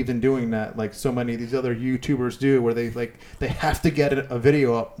believed in doing that like so many of these other YouTubers do, where they have to get a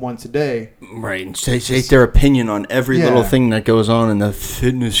video up once a day. Right, and say their opinion on every little thing that goes on in the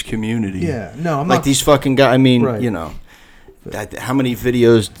fitness community. Yeah, no, I'm like not. These fucking guys. I mean, Right. How many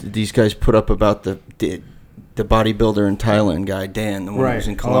videos did these guys put up about the bodybuilder in Thailand guy, Dan, the one who was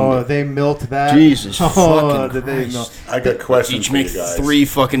in Colombia? Oh, they milked that. Jesus fucking did they Christ. milk I got questions Each for make you guys. 3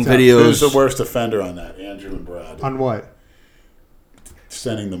 fucking So, videos. Who's the worst offender on that, Andrew and Brad? on what?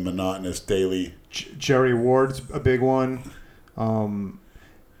 Sending the monotonous daily. Jerry Ward's a big one.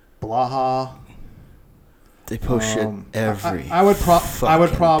 Blaha. They post shit every. I would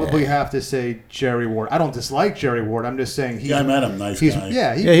fucking probably day. have to say Jerry Ward. I don't dislike Jerry Ward. I'm just saying Yeah, I met him. Nice guy.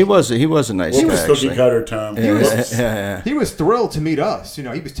 Yeah, He was a nice What guy. was cookie actually. cutter term? Yeah. he was thrilled to meet us. He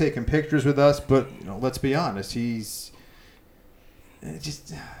was taking pictures with us, but let's be honest, he's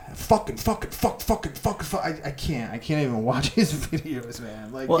just fucking. I can't even watch his videos,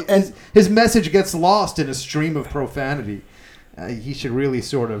 man. Like Well, his message gets lost in a stream of profanity. He should really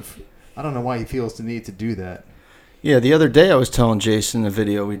sort of. I don't know why he feels the need to do that. Yeah, the other day I was telling Jason the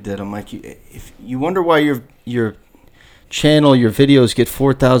video we did. I'm like, if you wonder why your channel, your videos get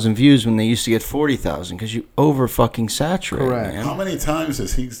 4,000 views when they used to get 40,000 because you over fucking saturate. Correct. Man. How many times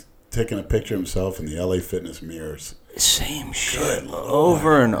has he taken a picture of himself in the LA Fitness mirrors? Same shit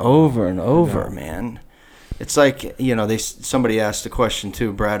over and over and over, man. It's like somebody asked the question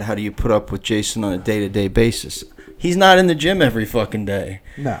too, Brad. How do you put up with Jason on a day-to-day basis? He's not in the gym every fucking day.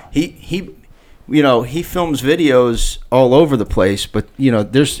 No. He films videos all over the place, but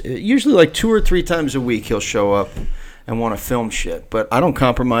there's usually like 2 or 3 times a week he'll show up and want to film shit. But I don't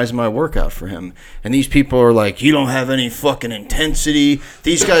compromise my workout for him. And these people are like, you don't have any fucking intensity.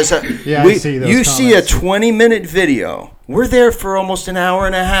 These guys have. Yeah, I see those You see a comments. 20-minute video. We're there for almost an hour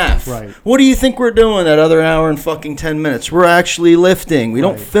and a half. Right. What do you think we're doing that other hour and fucking 10 minutes? We're actually lifting. We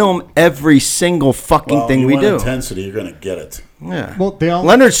don't Right. film every single fucking thing you we want do. intensity, you're going to get it. Yeah. Well, they all.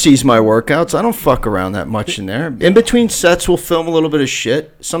 Leonard sees my workouts. I don't fuck around that much in there. In between sets, we'll film a little bit of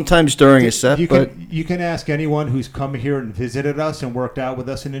shit. Sometimes during a set, You but you can ask anyone who's come here and visited us and worked out with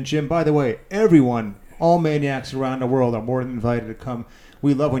us in the gym. By the way, everyone, all maniacs around the world are more than invited to come.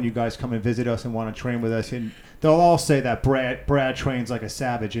 we love when you guys come and visit us and want to train with us. And they'll all say that Brad trains like a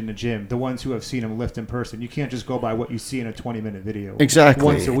savage in the gym. The ones who have seen him lift in person. You can't just go by what you see in a 20-minute video. Exactly.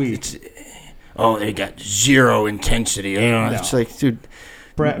 Once a week. They got zero intensity. It's like, dude.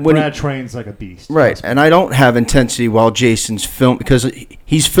 Brad trains like a beast. Right, and I don't have intensity while Jason's filming because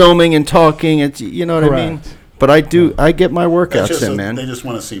he's filming and talking. It's you know what I mean. But I do. I get my workouts in, man. They just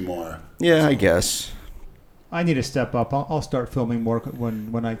want to see more. Yeah, I guess. I need to step up. I'll start filming more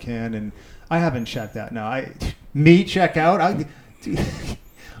when I can, and I haven't checked out. No, check out.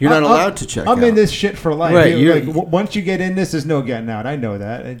 You're not allowed to check out. I'm in this shit for life. Right. Once you get in this, there's no getting out. I know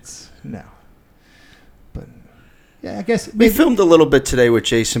that. No. But yeah, I guess we filmed a little bit today with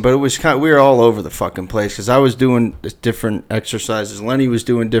Jason, but it was we were all over the fucking place because I was doing different exercises, Lenny was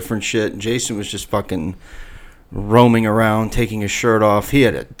doing different shit, and Jason was just fucking roaming around, taking his shirt off. He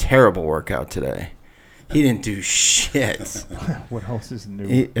had a terrible workout today. He didn't do shit. What else is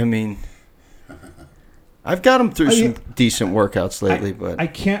new? I've got him through some decent workouts lately, but I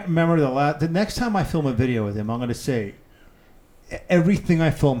can't remember the next time I film a video with him, I'm going to say everything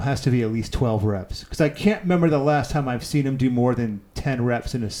I film has to be at least 12 reps because I can't remember the last time I've seen him do more than 10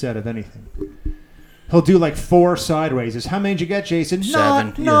 reps in a set of anything. He'll do like 4 side raises. How many did you get, Jason?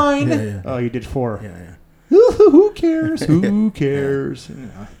 7. 9. Yeah. Oh, you did 4. Yeah. Who cares? Who cares? You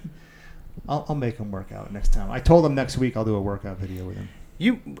know, I'll make him work out next time. I told him next week I'll do a workout video with him.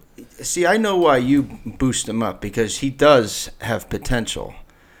 You see, I know why you boost him up because he does have potential.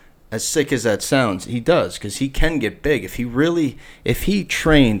 As sick as that sounds, he does because he can get big if he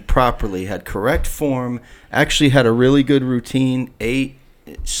trained properly, had correct form, actually had a really good routine, ate,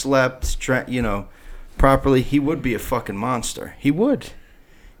 slept, properly. He would be a fucking monster. He would.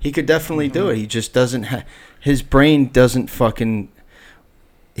 He could definitely do it. He just doesn't have his brain doesn't fucking.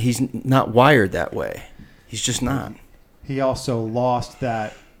 He's not wired that way. He's just not. He also lost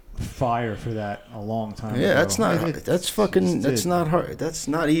that fire for that a long time ago. Yeah, that's not. That's not hard. That's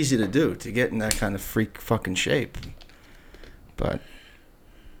not easy to do to get in that kind of freak fucking shape. But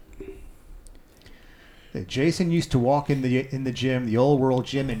Jason used to walk in the gym, the old world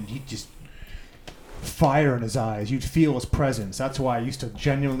gym, and he just fire in his eyes. You'd feel his presence. That's why I used to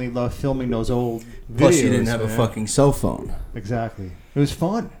genuinely love filming those old videos. Plus, you didn't have a fucking cell phone. Exactly. It was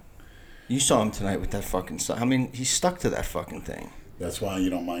fun. You saw him tonight with that fucking. He's stuck to that fucking thing. That's why you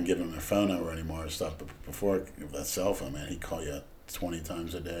don't mind giving him a phone number anymore and stuff. But before, that cell phone, man, he'd call you 20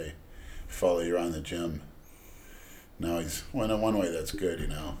 times a day, follow you around the gym. Now he's, in one way that's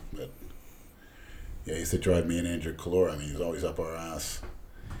good, But yeah, he used to drive me and Andrew Calora. He's always up our ass.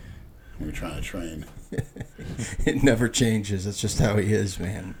 We were trying to train. It never changes. That's just how he is,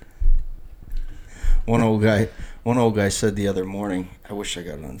 man. One old guy said the other morning, I wish I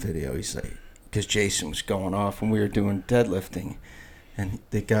got it on video. He's like, because Jason was going off when we were doing deadlifting, and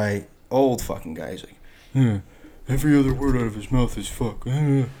the guy, old fucking guy, he's like, every other word out of his mouth is fuck.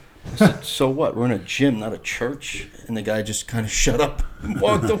 I said, so what? We're in a gym, not a church. And the guy just kind of shut up and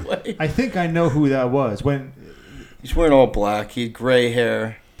walked away. I think I know who that was. When he's wearing all black, he had gray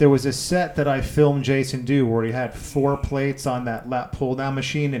hair. There was a set that I filmed Jason do where he had 4 plates on that lat pull-down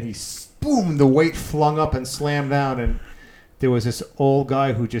machine, and boom, the weight flung up and slammed down, and there was this old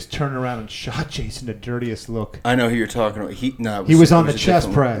guy who just turned around and shot Jason the dirtiest look. I know who you're talking about. He was on the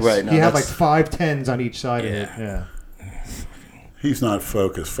chest press. Right, he had like 5 tens on each side of it. Yeah. He's not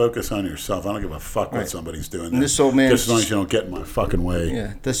focused. Focus on yourself. I don't give a fuck what somebody's doing. This old man, just as long as you don't get in my fucking way.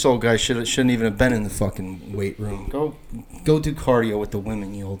 Yeah, this old guy shouldn't even have been in the fucking weight room. Go do cardio with the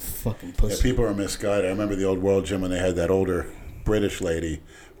women, you old fucking pussy. Yeah, people are misguided. I remember the old World Gym when they had that older British lady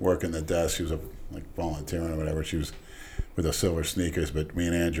working the desk. She was volunteering or whatever. She was with those silver sneakers, but me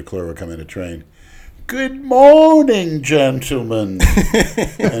and Andrew Clure would come in to train. Good morning, gentlemen.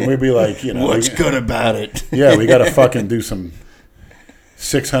 And we'd be like, what's good about it? Yeah, we got to fucking do some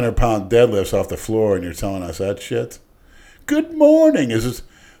 600-pound deadlifts off the floor, and you're telling us that shit? Good morning. Is this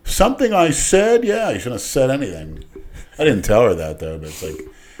something I said? Yeah, you shouldn't have said anything. I didn't tell her that, though, but it's like,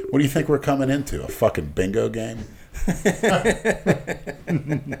 what do you think we're coming into? A fucking bingo game?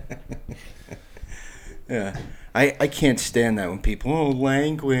 Yeah. I can't stand that when people,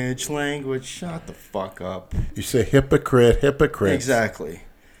 language, shut the fuck up. You say hypocrite. Exactly.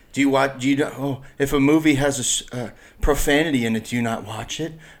 If a movie has a profanity in it, do you not watch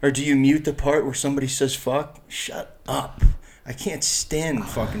it? Or do you mute the part where somebody says fuck? Shut up. I can't stand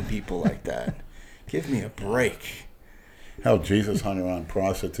fucking people like that. Give me a break. Hell, Jesus hung around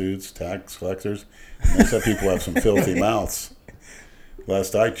prostitutes, tax collectors. They said people have some filthy mouths.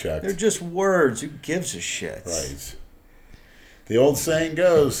 Last I checked. They're just words. Who gives a shit? Right. The old saying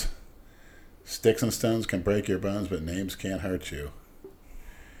goes, sticks and stones can break your bones, but names can't hurt you.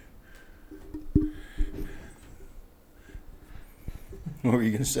 What were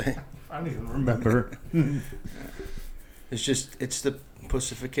you gonna say? I don't even remember. It's the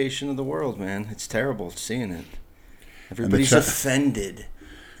pussification of the world, man. It's terrible seeing it. Everybody's offended.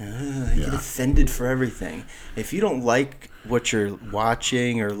 You get offended for everything. If you don't like what you're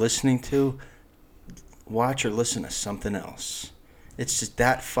watching or listening to, watch or listen to something else. It's just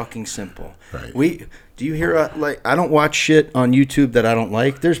that fucking simple. Right. Do you hear, I don't watch shit on YouTube that I don't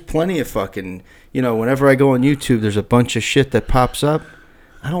like. There's plenty of fucking, whenever I go on YouTube, there's a bunch of shit that pops up.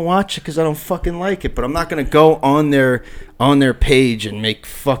 I don't watch it because I don't fucking like it, but I'm not going to go on their page and make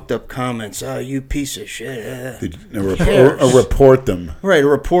fucked up comments. Oh, you piece of shit. Or report them. Right, or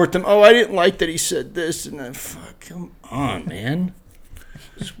report them. Oh, I didn't like that he said this. And then, fuck, come on, man.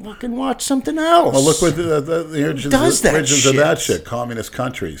 Just fucking watch something else. Well, look what the origins of that shit. Communist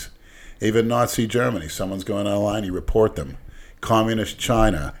countries. Even Nazi Germany. Someone's going online, you report them. Communist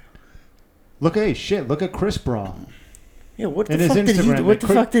China. Look at Chris Braw. Yeah, what the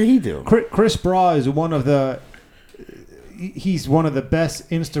fuck did he do? Chris Braw is he's one of the best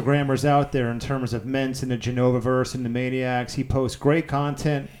Instagrammers out there in terms of Ments and the Genovaverse and the Maniacs. He posts great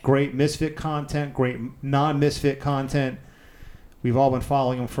content, great misfit content, great non-misfit content. We've all been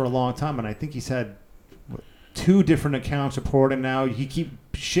following him for a long time, and I think he's had 2 different accounts reported now.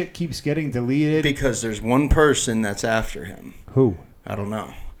 Shit keeps getting deleted. Because there's one person that's after him. Who? I don't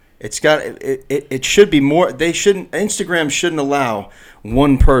know. It should be more. Instagram shouldn't allow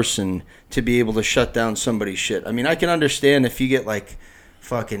one person to be able to shut down somebody's shit. I mean, I can understand if you get like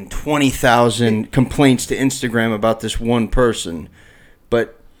fucking 20,000 complaints to Instagram about this one person,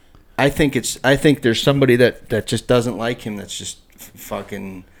 but I think there's somebody that just doesn't like him. That's just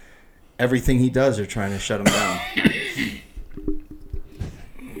fucking everything he does. They're trying to shut him down.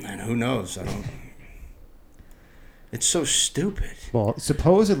 And who knows? It's so stupid. Well,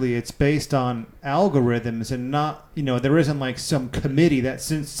 supposedly it's based on algorithms and not, there isn't like some committee that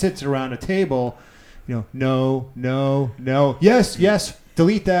sits around a table, no, yes,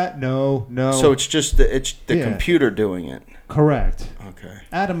 delete that, no. So it's just the computer doing it. Correct. Okay.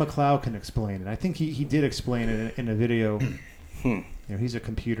 Adam McLeod can explain it. I think he did explain it in a video. He's a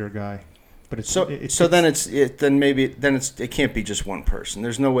computer guy. But it can't be just one person.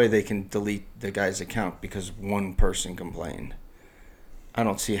 There's no way they can delete the guy's account because one person complained. I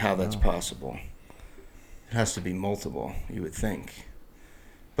don't see how that's possible. It has to be multiple, you would think.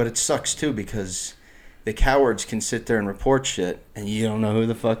 But it sucks too because the cowards can sit there and report shit and you don't know who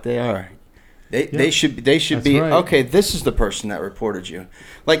the fuck they are. They should be right. Okay, this is the person that reported you.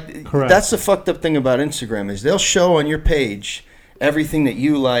 Correct. That's the fucked up thing about Instagram is they'll show on your page everything that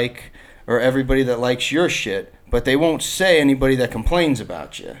you like or everybody that likes your shit, but they won't say anybody that complains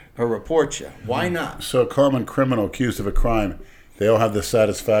about you or reports you. Why not? So a common criminal accused of a crime, they all have the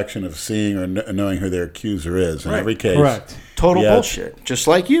satisfaction of seeing or knowing who their accuser is. In every case. Correct. Total bullshit. Just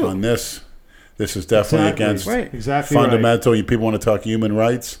like you. On this is definitely against fundamental. You people want to talk human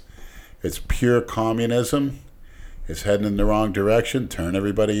rights. It's pure communism. It's heading in the wrong direction. Turn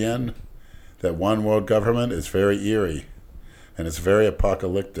everybody in. That one world government is very eerie, and it's very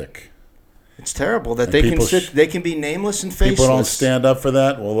apocalyptic. It's terrible that they can be nameless and faceless. People don't stand up for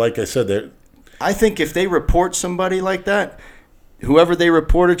that. Well, like I said, I think if they report somebody like that, whoever they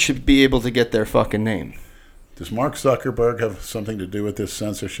reported should be able to get their fucking name. Does Mark Zuckerberg have something to do with this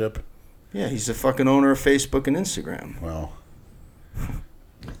censorship? Yeah, he's the fucking owner of Facebook and Instagram. Well,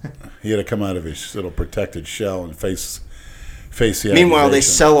 he had to come out of his little protected shell and face the Meanwhile, they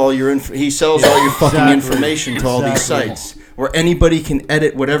sell all your he sells all your fucking information to all these sites where anybody can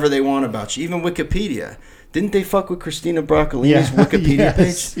edit whatever they want about you, even Wikipedia. Didn't they fuck with Christina Broccolini's Wikipedia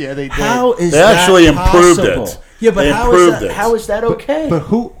page? Yeah, they did. How is they that actually possible? improved it. Yeah, but how is that okay? But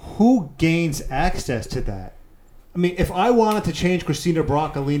who gains access to that? I mean, if I wanted to change Christina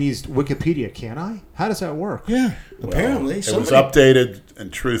Broccolini's Wikipedia, can I? How does that work? Yeah, apparently. It was updated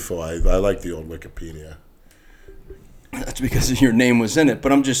and truthful. I like the old Wikipedia. That's because your name was in it.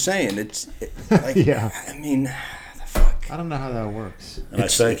 But I'm just saying, I mean, the fuck. I don't know how that works. And I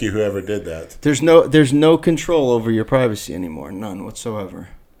thank you, whoever did that. There's no control over your privacy anymore. None whatsoever.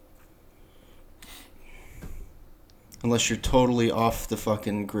 Unless you're totally off the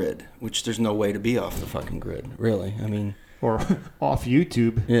fucking grid, which there's no way to be off the fucking grid, really. I mean, or off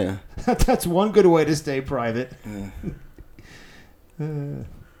YouTube. Yeah. That's one good way to stay private.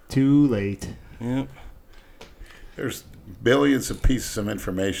 Too late. Yep. There's billions of pieces of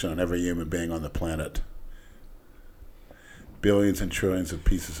information on every human being on the planet. Billions and trillions of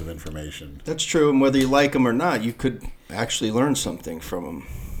pieces of information. That's true, and whether you like them or not, you could actually learn something from them.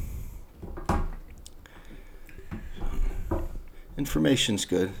 Information's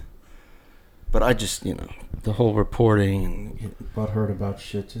good. But I just, the whole reporting and butthurt about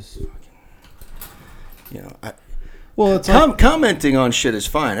shit, just fucking, Well, it's commenting on shit is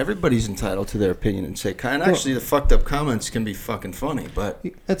fine. Everybody's entitled to their opinion and say, and actually, the fucked up comments can be fucking funny. But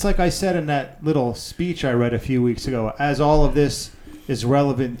it's like I said in that little speech I read a few weeks ago. As all of this is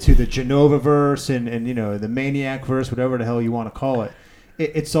relevant to the Genova verse and the maniac verse, whatever the hell you want to call it,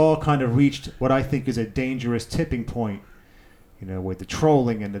 it's all kind of reached what I think is a dangerous tipping point. With the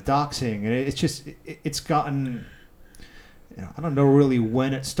trolling and the doxing, and it's gotten. I don't know really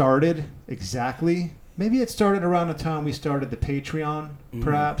when it started exactly. Maybe it started around the time we started the Patreon.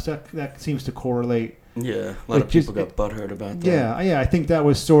 Perhaps that seems to correlate. Yeah, a lot of people got butthurt about that. Yeah. I think that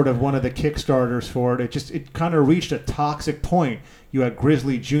was sort of one of the kickstarters for it. It kind of reached a toxic point. You had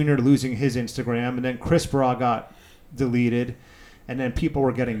Grizzly Jr. losing his Instagram, and then Chris Bra got deleted. And then people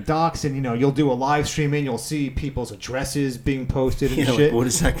were getting doxxed, and you'll do a live stream and you'll see people's addresses being posted and shit. Like, what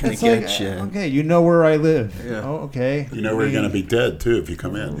is that going to get you? Okay, you know where I live. Yeah. Oh, okay. You know where you're going to be dead too if you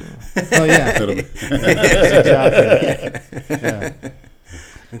come in. Oh yeah. Exactly. Yeah.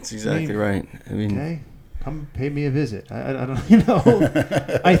 That's exactly right. I mean, okay, come pay me a visit. I don't.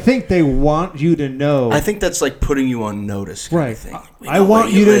 I think they want you to know. I think that's like putting you on notice. Kind right. of thing. I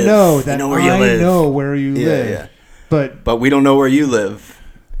want you to know that I know where you live. Yeah. But we don't know where you live,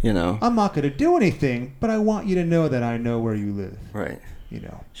 I'm not going to do anything, but I want you to know that I know where you live. Right.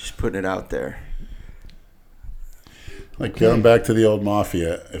 Just putting it out there. Like going back to the old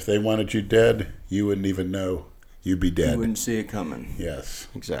mafia, if they wanted you dead, you wouldn't even know you'd be dead. You wouldn't see it coming. Yes.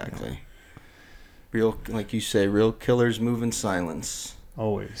 Exactly. Real, like you say, real killers move in silence.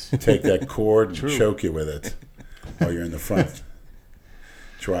 Always. Take that cord and choke you with it while you're in the front.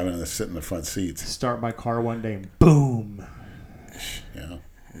 Driving and sit in the front seats. Start my car one day and boom. Yeah.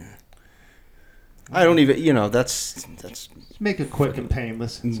 I don't even, that's make it quick and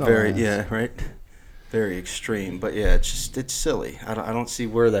painless. Very, right? Very extreme. But yeah, it's silly. I don't see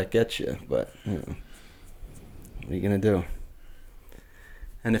where that gets you, but what are you going to do?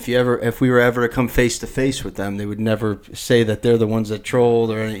 And if we were ever to come face to face with them, they would never say that they're the ones that trolled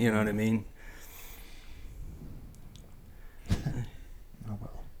or, you know what I mean?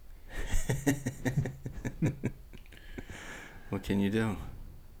 What can you do?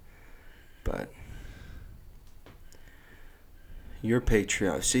 But your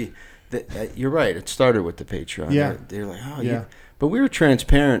Patreon. See, you're right. It started with the Patreon. Yeah. They're like, oh, yeah. But we were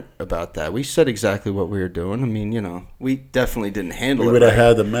transparent about that. We said exactly what we were doing. I mean, we definitely didn't handle it. We would have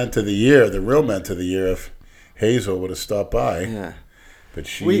had the Ment of the Year, the real Ment of the Year, if Hazel would have stopped by. Yeah. But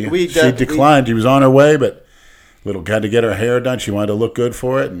she declined. She was on her way, but had to get her hair done. She wanted to look good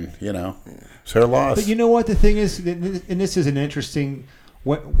for it, and it's her loss. But you know what the thing is, and this is an interesting.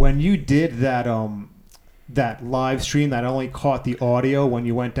 When you did that that live stream that only caught the audio when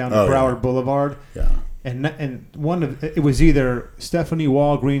you went down to Broward Boulevard. Yeah. And it was either Stephanie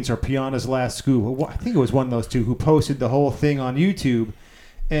Walgreens or Piana's Last Scoop. I think it was one of those two who posted the whole thing on YouTube,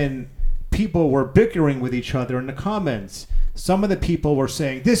 and people were bickering with each other in the comments. Some of the people were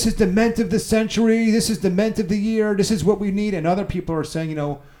saying, "This is the Ment of the century. This is the Ment of the year. This is what we need," and other people are saying,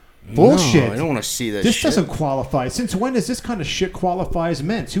 bullshit. No, I don't want to see this. This shit. doesn't qualify. Since when does this kind of shit qualify as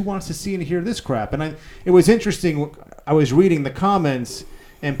Ments? Who wants to see and hear this crap? And it was interesting. I was reading the comments.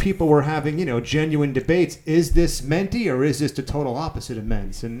 And people were having, genuine debates. Is this Menti or is this the total opposite of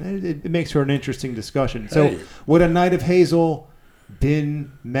Ments? And it makes for an interesting discussion. So, would a Night of Hazel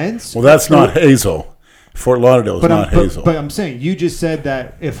been Ments? Well, that's not Hazel. Fort Lauderdale is not Hazel. But I'm saying, you just said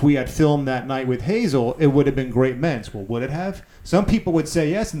that if we had filmed that night with Hazel, it would have been great Ments. Well, would it have? Some people would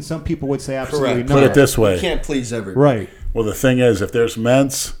say yes, and some people would say absolutely not. Put it this way. You can't please everybody. Right. Well, the thing is, if there's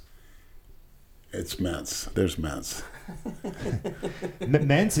Ments, it's Ments. There's Ments.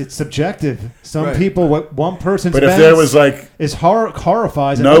 Ments, it's subjective. Some people, what one person's but if there was is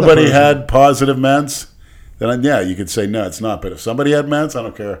horrifies. Nobody had positive Ments, then you could say no, it's not. But if somebody had Ments, I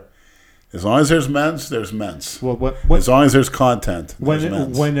don't care. As long as there's Ments, there's Ments. Well, as long as there's content,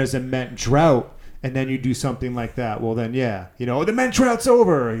 when there's a Ment drought, and then you do something like that, well then the Ment drought's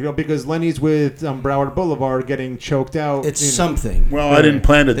over, because Lenny's with Broward Boulevard getting choked out. It's something. Well, I didn't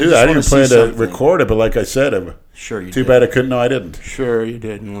plan to do that. I didn't plan to record it, but like I said, sure you too did. Bad I couldn't. No, I didn't. Sure you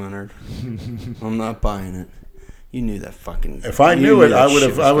didn't, Leonard. I'm not buying it. You knew that fucking. If I knew it, I would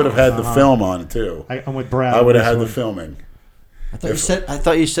have had the film on it too. I'm with Brad. I would have had the filming. I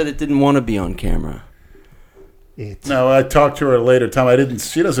thought you said it didn't want to be on camera. No, I talked to her at a later time.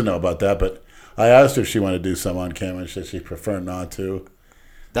 She doesn't know about that, but I asked her if she wanted to do some on camera, and she said she preferred not to.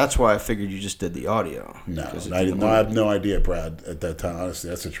 That's why I figured you just did the audio. No, I didn't. I have no idea, Brad, at that time. Honestly,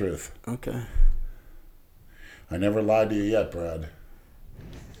 that's the truth. Okay. I never lied to you yet, Brad.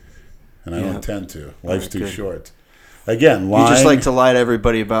 And I intend to. Life's too good. short. Again, lying. You just like to lie to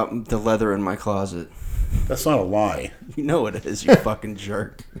everybody about the leather in my closet. That's not a lie. You know it is, you fucking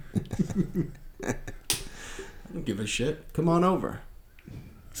jerk. I don't give a shit. Come on over.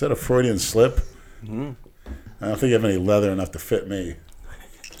 Is that a Freudian slip? Mm-hmm. I don't think you have any leather enough to fit me.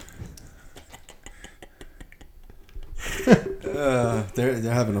 They're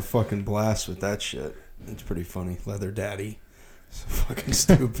having a fucking blast with that shit. It's pretty funny. Leather daddy. So fucking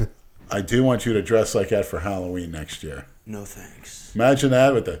stupid. I do want you to dress like that for Halloween next year. No thanks. Imagine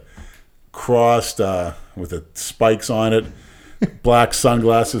that with the crossed, with the spikes on it, black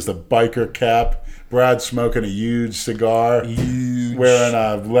sunglasses, the biker cap, Brad smoking a huge cigar,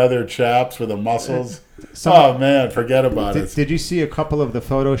 wearing leather chaps with the muscles. Oh, man, forget about it. Did you see a couple of the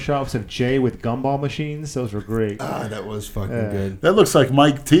photoshops of Jay with gumball machines? Those were great. Ah, that was fucking good. That looks like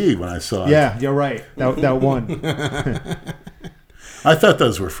Mike T when I saw it. Yeah, you're right. That one. I thought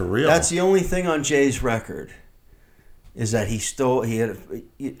those were for real. That's the only thing on Jay's record is that he had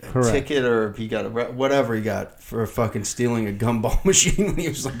a ticket or he got whatever he got for fucking stealing a gumball machine when he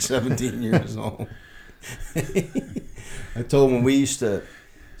was like 17 years old. I told him when we used to,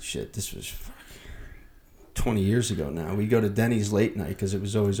 this was 20 years ago now. We'd go to Denny's late night because it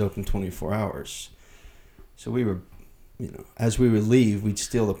was always open 24 hours. So we were, as we would leave, we'd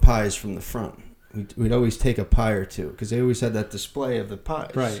steal the pies from the front. We'd always take a pie or two because they always had that display of the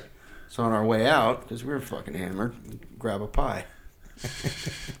pies. Right. So on our way out, because we were fucking hammered, we'd grab a pie.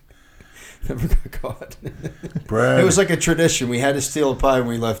 Never got caught. Brad, it was like a tradition. We had to steal a pie when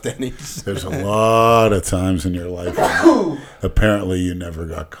we left Denny's. There's a lot of times in your life when apparently you never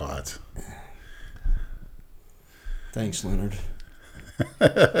got caught. Thanks, Leonard.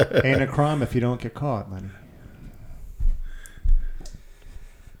 Ain't a crime if you don't get caught, man.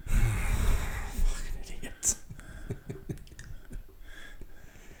 Fucking idiot.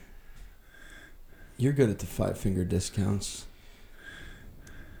 You're good at the 5-finger discounts.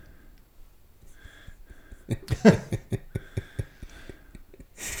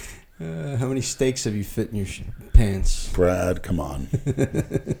 How many steaks have you fit in your pants? Brad, come on.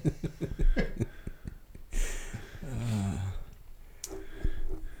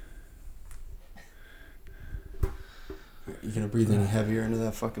 You gonna breathe any heavier into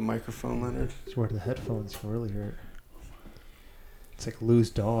that fucking microphone, Leonard? It's where the headphones can really hurt. It's like loose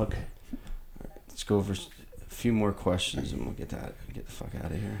dog. Let's go over a few more questions and we'll get the fuck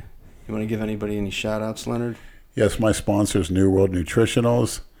out of here. You want to give anybody any shout outs, Leonard? Yes, my sponsors, New World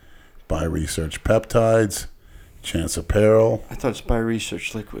Nutritionals, By Research Peptides, Chance Apparel. I thought it's By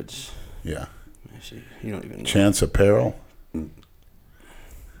Research Liquids. Yeah. I see. You don't even know. Chance Apparel.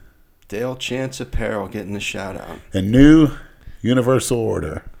 Dale Chance Apparel getting the shout out. And New Universal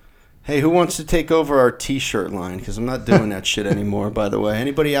Order. Hey, who wants to take over our t-shirt line? Because I'm not doing that shit anymore, by the way.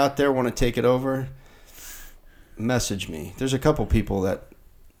 Anybody out there want to take it over? Message me. There's a couple people that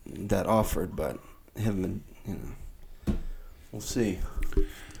offered, but haven't been, we'll see.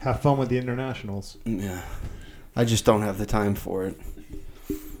 Have fun with the internationals. Yeah. I just don't have the time for it.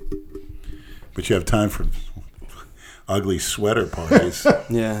 But you have time for ugly sweater parties.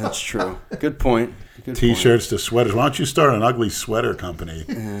 Yeah, that's true. Good point. Good T-shirts to sweaters. Why don't you start an ugly sweater company?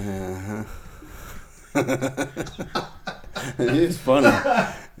 Uh-huh. It is funny.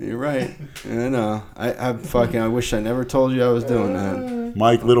 You're right. I know. I wish I never told you I was doing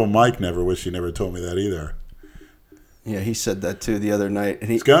that. Little Mike never wished he never told me that either. Yeah, he said that too the other night. And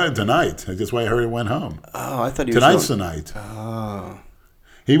He's going tonight. That's why I heard he went home. Oh, I thought he was Tonight's the night. Oh.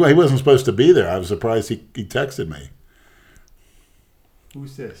 He wasn't supposed to be there. I was surprised he texted me.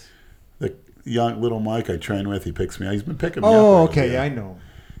 Who's this? The young little Mike I train with, he picks me up. He's been picking me up. Oh, okay. Yeah, I know.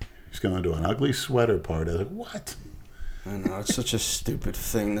 He's going to an ugly sweater party. I was like, what? I know. It's such a stupid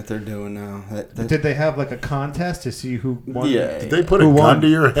thing that they're doing now. Did they have like a contest to see who won? Yeah. Did they put a gun to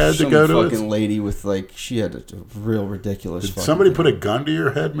your head to go to it? Some fucking lady with she had a real ridiculous. Did somebody put a gun to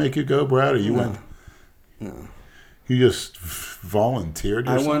your head, make you go, Brad, or you went? No. You just volunteered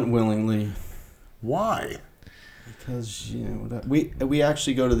yourself? I went willingly. Why? Because we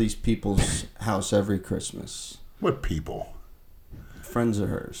actually go to these people's house every Christmas. What people? Friends of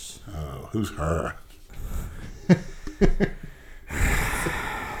hers. Oh, who's her?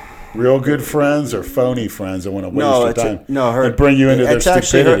 Real good friends or phony friends that want to waste your time? And bring you into their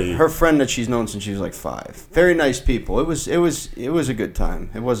stupidity. Her friend that she's known since she was like 5. Very nice people. It was a good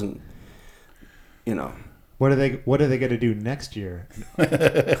time. It wasn't, What are they going to do next year?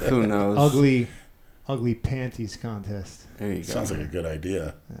 Who knows? Ugly panties contest. There you go. Sounds like a good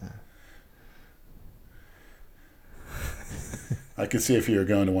idea. Yeah. I could see if you were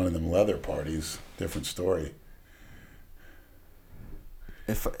going to one of them leather parties. Different story.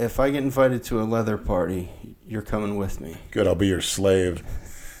 If I get invited to a leather party, you're coming with me. Good, I'll be your slave.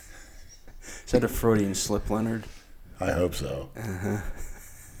 Is that a Freudian slip, Leonard? I hope so.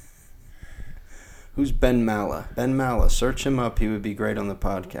 Who's Ben Mala? Ben Mala. Search him up. He would be great on the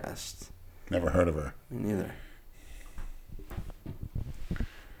podcast. Never heard of her. Me neither.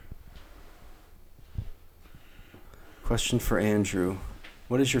 Question for Andrew.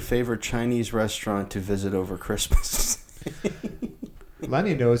 What is your favorite Chinese restaurant to visit over Christmas?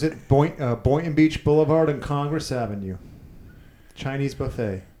 Lenny knows it. Boynton Beach Boulevard and Congress Avenue. Chinese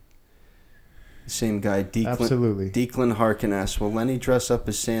buffet. Same guy, Absolutely. Declan Harkin asks, will Lenny dress up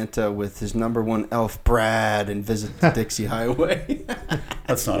as Santa with his number one elf, Brad, and visit the Dixie Highway?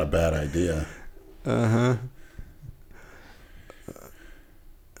 That's not a bad idea. Uh-huh.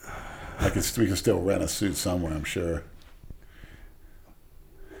 We can still rent a suit somewhere, I'm sure.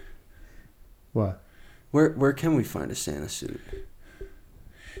 What? Where can we find a Santa suit?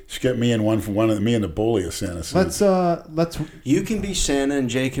 Just get me and me and the bully a Santa suit. Let's. You can be Santa and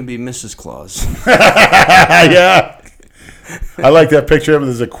Jay can be Mrs. Claus. Yeah. I like that picture of him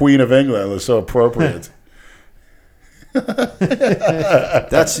as a Queen of England. It was so appropriate.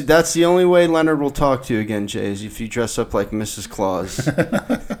 That's the only way Leonard will talk to you again, Jay, is if you dress up like Mrs. Claus.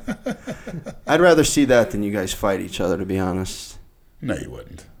 I'd rather see that than you guys fight each other, to be honest. No, you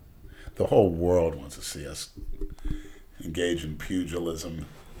wouldn't. The whole world wants to see us engage in pugilism.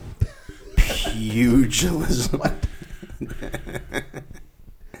 Pugilism.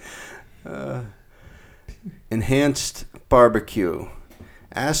 Enhanced barbecue.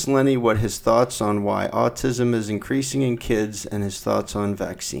 Ask Lenny what his thoughts on why autism is increasing in kids and his thoughts on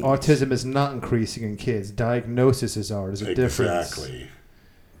vaccines. Autism is not increasing in kids. Diagnoses are. There's a difference. Exactly.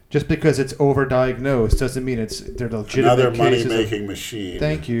 Just because it's overdiagnosed doesn't mean they're legitimate Another cases money-making machine.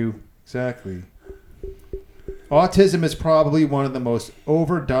 Thank you. Exactly. Autism is probably one of the most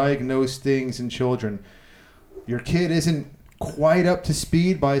overdiagnosed things in children. Your kid isn't quite up to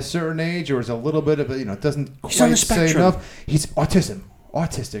speed by a certain age, or is a little bit of a, doesn't quite say enough. He's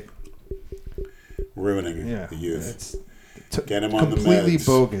autistic. Ruining the youth. It's Get him on the meds. completely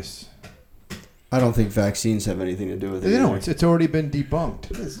bogus. I don't think vaccines have anything to do with it. No, it's already been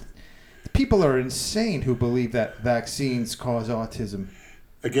debunked. People are insane who believe that vaccines cause autism.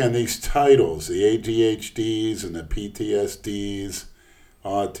 Again, these titles, the ADHDs and the PTSDs,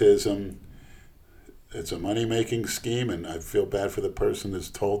 autism, it's a money-making scheme, and I feel bad for the person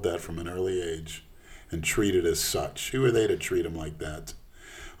that's told that from an early age and treated as such. Who are they to treat them like that?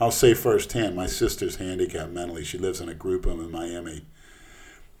 I'll say firsthand, my sister's handicapped mentally. She lives in a group home in Miami.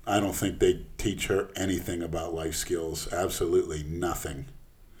 I don't think they teach her anything about life skills. Absolutely nothing.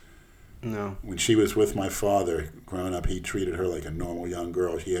 No. When she was with my father growing up, he treated her like a normal young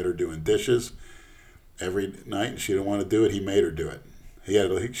girl. He had her doing dishes every night, and she didn't want to do it. He made her do it. She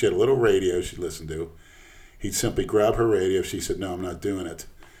had a little radio she'd listen to. He'd simply grab her radio. She said, "No, I'm not doing it."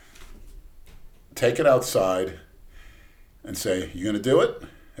 Take it outside and say, "You going to do it?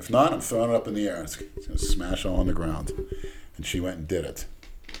 If not, I'm throwing it up in the air. It's going to smash all on the ground." And she went and did it.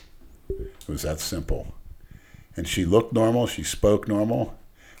 It was that simple. And she looked normal. She spoke normal.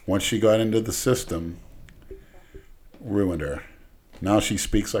 Once she got into the system, ruined her. Now she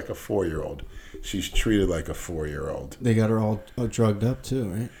speaks like a 4-year-old. She's treated like a 4-year-old. They got her all drugged up too,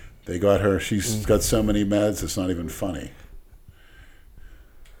 right? They got her. She's got so many meds, it's not even funny.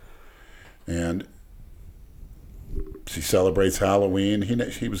 And she celebrates Halloween.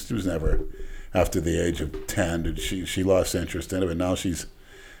 She was never, after the age of 10, she lost interest in it. But now she's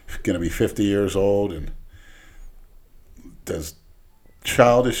going to be 50 years old and does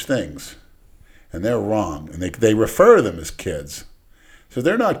childish things, and they're wrong, and they refer to them as kids, so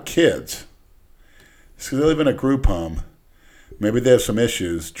they're not kids. So they live in a group home. Maybe they have some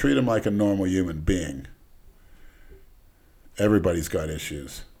issues. Treat them like a normal human being. Everybody's got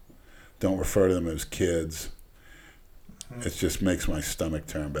issues. Don't refer to them as kids. It just makes my stomach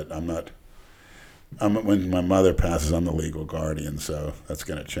turn. But when my mother passes, I'm the legal guardian, so that's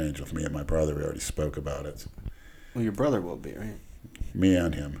going to change with me and my brother. We already spoke about it. Well, your brother will be, right? Me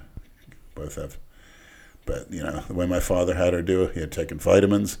and him both have. But, the way my father had her do it, he had taken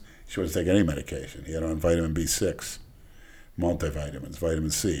vitamins. She wasn't taking any medication. He had her on vitamin B6, multivitamins,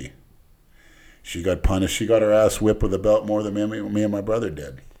 vitamin C. She got punished. She got her ass whipped with a belt more than me and my brother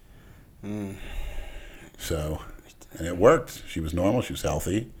did. So, and it worked. She was normal. She was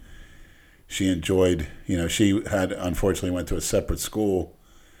healthy. She enjoyed, she had, unfortunately, went to a separate school,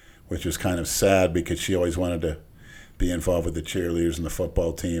 which was kind of sad because she always wanted to be involved with the cheerleaders and the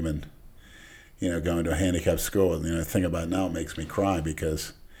football team and, going to a handicapped school. And, the thing about it now, it makes me cry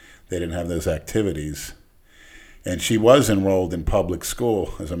because they didn't have those activities. And she was enrolled in public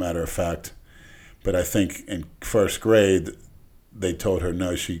school, as a matter of fact. But I think in first grade, they told her,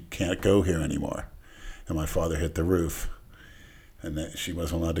 no, she can't go here anymore. And my father hit the roof. And that she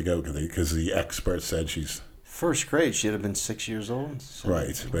wasn't allowed to go because the expert said she's... First grade, she'd have been 6 years old. So.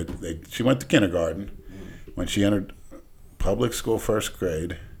 Right, but she went to kindergarten. When she entered public school first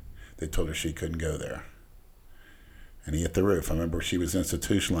grade, they told her she couldn't go there. And he hit the roof. I remember she was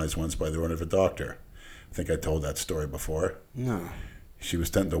institutionalized once by the order of a doctor. I think I told that story before. No. She was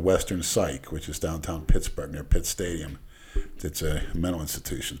sent to Western Psych, which is downtown Pittsburgh, near Pitt Stadium. It's a mental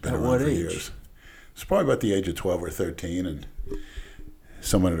institution. It's been around for years. It's probably about the age of 12 or 13, and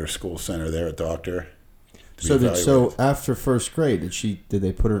someone at her school sent her there, a doctor. So after first grade, did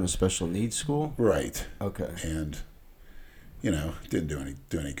they put her in a special needs school? Right. Okay. And didn't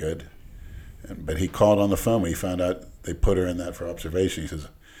do any good. But he called on the phone when he found out they put her in that for observation. He says,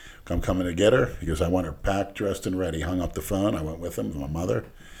 I'm coming to get her. He goes, I want her packed, dressed, and ready. Hung up the phone. I went with him, with my mother.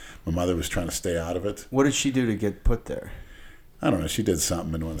 My mother was trying to stay out of it. What did she do to get put there? I don't know. She did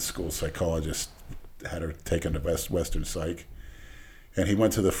something, and one of the school psychologists had her taken to Western Psych. And he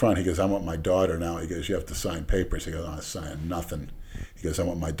went to the front. He goes, I want my daughter now. He goes, you have to sign papers. He goes, I'm not signing nothing. He goes, I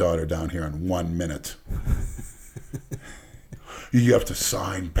want my daughter down here in 1 minute. You have to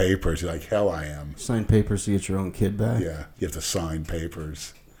sign papers. You're like, hell I am. Sign papers to get your own kid back? Yeah, you have to sign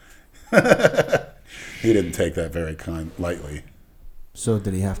papers. He didn't take that very lightly. So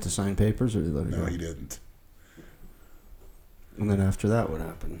did he have to sign papers, or did he let her go? No, he didn't. And then after that, what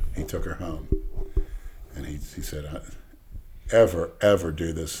happened? He took her home. And he said, ever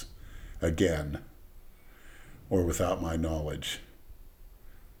do this again or without my knowledge.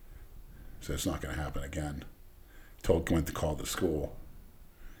 So it's not going to happen again. Went to call the school.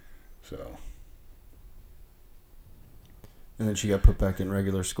 So. And then she got put back in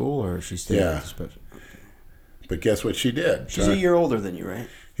regular school, or she stayed at the special? But guess what she did? She's a year older than you, right?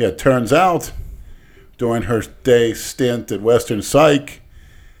 Yeah, it turns out during her day stint at Western Psych,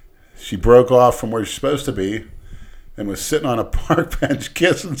 she broke off from where she's supposed to be and was sitting on a park bench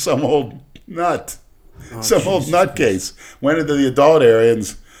kissing some old nut. Old nutcase. Went into the adult area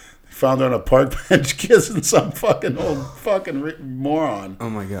and found her on a park bench kissing some fucking old moron. Oh,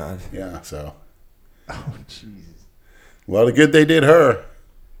 my God. Yeah, so. Oh, Jesus. Well, the good they did her.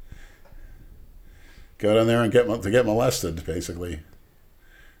 Go down there and get molested, basically.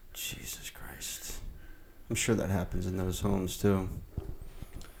 Jesus Christ. I'm sure that happens in those homes, too.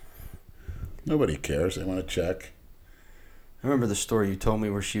 Nobody cares. They want to check. I remember the story you told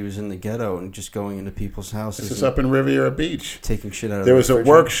me where she was in the ghetto and just going into people's houses. This is up in Riviera Beach. Taking shit out of There was a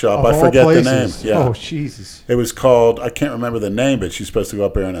workshop. I forget the name. Yeah. Oh, Jesus. It was called, I can't remember the name, but she's supposed to go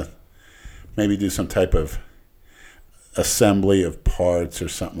up there and maybe do some type of assembly of parts or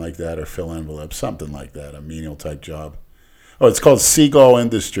something like that, or fill envelopes, something like that, a menial type job. Oh, it's called Seagull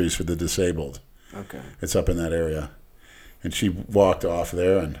Industries for the Disabled. Okay. It's up in that area. And she walked off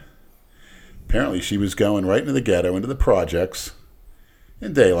there, and apparently she was going right into the ghetto, into the projects,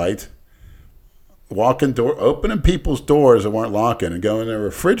 in daylight, opening people's doors that weren't locking, and going in the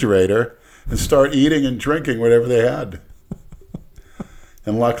refrigerator and start eating and drinking whatever they had.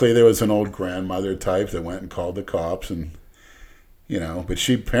 And luckily there was an old grandmother type that went and called the cops, and but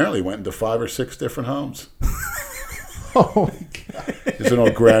she apparently went into 5 or 6 different homes. Oh my God. There's an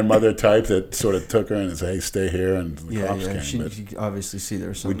old grandmother type that sort of took her in and said, hey, stay here, and the cops came. You obviously see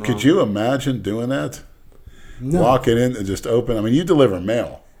there's something Could you imagine doing that? No. Walking in and just open. I mean, you deliver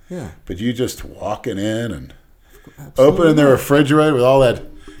mail. Yeah. But you just walking in and Absolutely opening the refrigerator with all that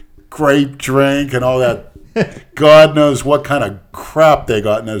great drink and all that God knows what kind of crap they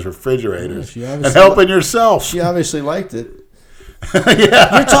got in those refrigerators. Yeah, and helping yourself. She obviously liked it.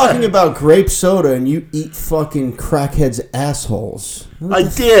 Yeah. You're talking about grape soda and you eat fucking crackheads' assholes. I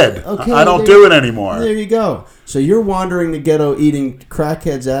did. Okay, I don't do it anymore. There you go. So you're wandering the ghetto eating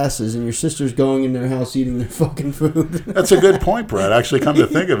crackheads' asses, and your sister's going in their house eating their fucking food. That's a good point, Brad. Actually, come to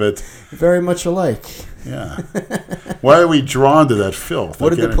think of it. Very much alike. Yeah. Why are we drawn to that filth?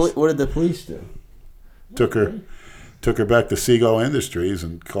 What did the police do? Took her back to Seagull Industries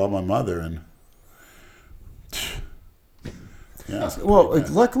and called my mother, and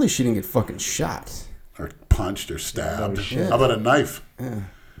luckily she didn't get fucking shot. Or punched or stabbed. Oh, shit. How about a knife? Yeah.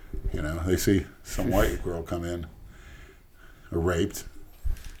 They see some white girl come in or raped.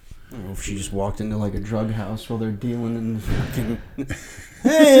 I don't know if she just walked into like a drug house while they're dealing in the fucking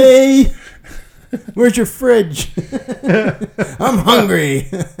hey, where's your fridge? I'm hungry.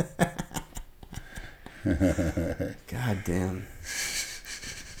 God damn.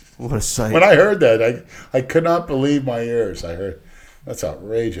 What a sight. When I heard that, I could not believe my ears. I heard, that's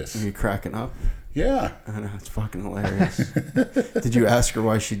outrageous. Are you cracking up? Yeah. I know, it's fucking hilarious. Did you ask her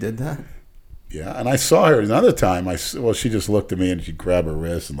why she did that? Yeah, and I saw her another time. She just looked at me and she grabbed her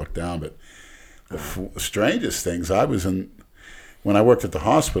wrist and looked down. But the strangest things, when I worked at the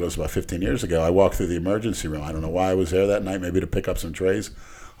hospital, it was about 15 years ago, I walked through the emergency room. I don't know why I was there that night, maybe to pick up some trays.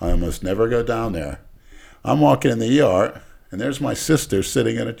 I almost never go down there. I'm walking in the ER, and there's my sister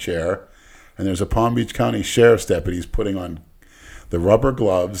sitting in a chair, and there's a Palm Beach County Sheriff's deputy putting on the rubber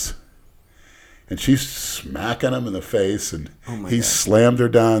gloves, and she's smacking him in the face, and he slammed her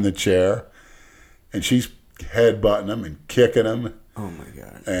down in the chair, and she's headbutting him and kicking him. Oh, my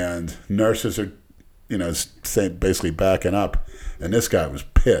God. And nurses are, basically backing up, and this guy was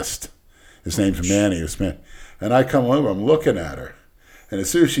pissed. His name's Manny. And I come over, I'm looking at her, and as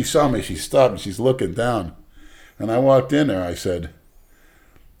soon as she saw me, she stopped, and she's looking down. And I walked in there, I said,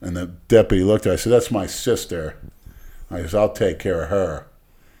 and the deputy looked at her, I said, that's my sister. I said, I'll take care of her.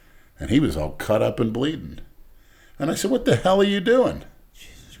 And he was all cut up and bleeding. And I said, what the hell are you doing?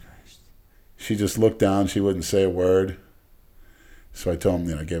 Jesus Christ. She just looked down. She wouldn't say a word. So I told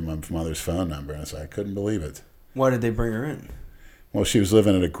him, gave him my mother's phone number. And I said, I couldn't believe it. Why did they bring her in? Well, she was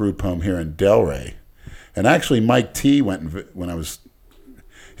living at a group home here in Delray. And actually, Mike T went, when I was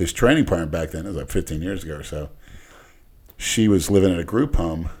his training partner back then, it was like 15 years ago or so, she was living at a group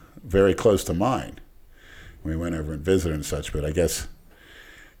home very close to mine. We went over and visited and such, but I guess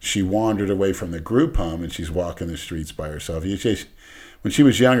she wandered away from the group home and she's walking the streets by herself. When she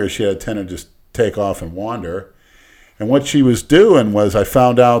was younger, she had a tendency to just take off and wander. And what she was doing was, I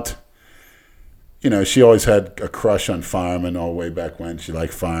found out, she always had a crush on firemen all the way back when. She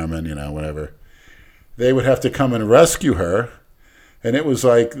liked firemen, whatever. They would have to come and rescue her, and it was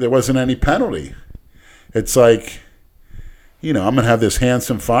like there wasn't any penalty. It's like, I'm going to have this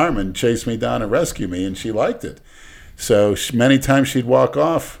handsome fireman chase me down and rescue me, and she liked it. So many times she'd walk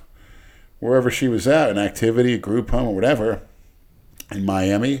off wherever she was at, an activity, a group home, or whatever, in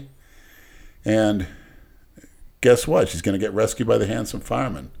Miami, and guess what? She's going to get rescued by the handsome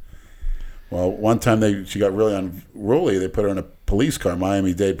fireman. Well, one time she got really unruly. They put her in a police car,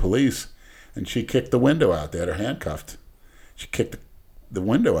 Miami-Dade police, and she kicked the window out. They had her handcuffed. She kicked the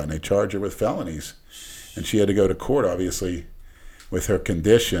window out, and they charged her with felonies. And she had to go to court, obviously, with her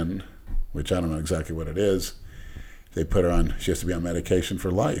condition, which I don't know exactly what it is. They put her on, she has to be on medication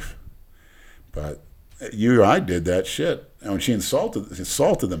for life. But you or I did that shit. And when she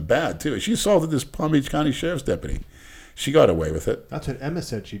assaulted them bad, too. She assaulted this Palm Beach County Sheriff's deputy. She got away with it. That's what Emma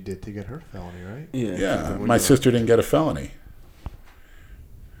said she did to get her felony, right? Yeah, my sister didn't get a felony.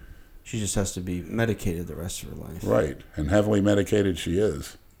 She just has to be medicated the rest of her life. Right, and heavily medicated she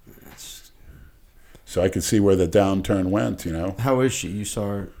is. So I could see where the downturn went, How is she? You saw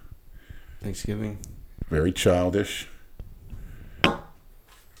her Thanksgiving? Very childish.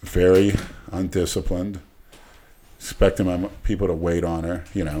 Very undisciplined. Expecting people to wait on her,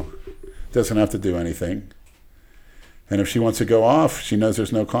 Doesn't have to do anything. And if she wants to go off, she knows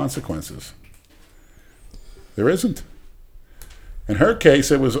there's no consequences. There isn't. In her case,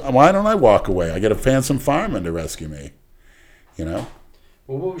 it was, why don't I walk away? I get a handsome fireman to rescue me, Well,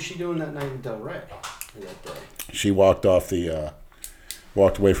 what was she doing that night in Delray? That day? She walked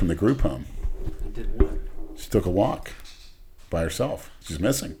away from the group home. And did what? She took a walk by herself. She's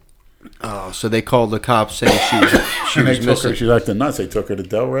missing. Oh, so they called the cops saying she was missing. She's acting nuts. They took her to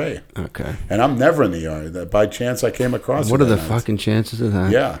Delray. Okay. And I'm never in the yard. By chance, I came across her. What are the fucking chances of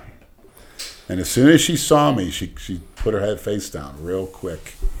that? Yeah. And as soon as she saw me, she put her head face down real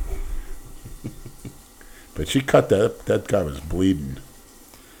quick. But she cut that guy was bleeding.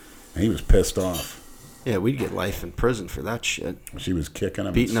 And he was pissed off. Yeah, we'd get life in prison for that shit. She was kicking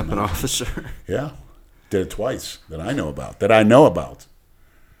him. Beating up an officer. Yeah. Did it twice that I know about.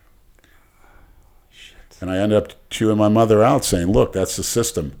 Shit. And I ended up chewing my mother out saying, look, that's the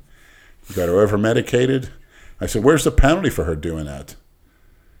system. You got her over-medicated. I said, where's the penalty for her doing that?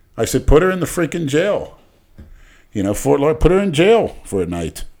 I said, put her in the freaking jail. Fort Lauderdale, put her in jail for a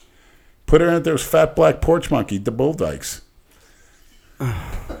night. Put her in those fat black porch monkey, the bull dykes.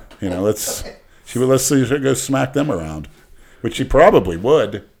 Let's see her go smack them around, which she probably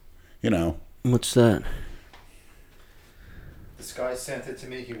would, What's that? This guy sent it to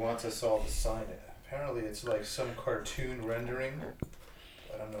me. He wants us all to sign it. Apparently, it's like some cartoon rendering.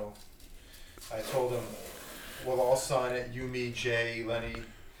 I don't know. I told him, we'll all sign it. You, me, Jay, Lenny.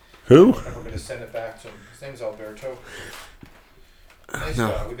 Who? And we're going to send it back to him. His name's Alberto. Nice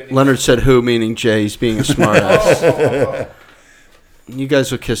No. guy. Leonard said who, meaning Jay. He's being a smart ass. Oh. You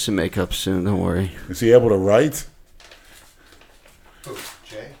guys will kiss and make up soon. Don't worry. Is he able to write? Who,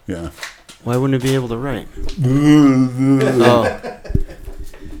 Jay? Yeah. Why wouldn't he be able to write? Oh.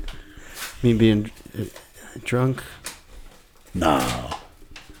 Me being drunk? No,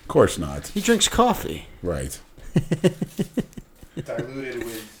 of course not. He drinks coffee. Right. Diluted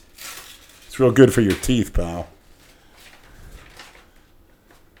with. It's real good for your teeth, pal.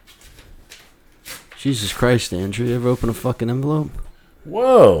 Jesus Christ, Andrew. You ever open a fucking envelope?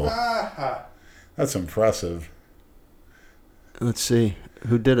 Whoa. Ah, That's impressive. Let's see.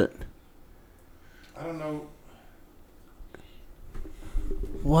 Who did it? I don't know.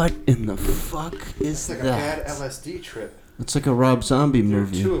 What in the fuck is It's like that? a bad LSD trip. It's like a Rob Zombie There are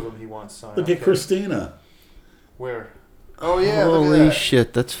movie. two of them he wants signed. Look at Christina. Where? Oh yeah. look at Holy that.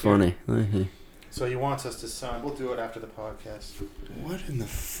 shit, that's funny. So he wants us to sign. We'll do it after the podcast. What in the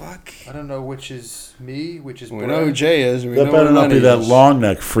fuck? I don't know which is me, which is We Brad. know who Jay is. We That know better who not be Lenny that is. long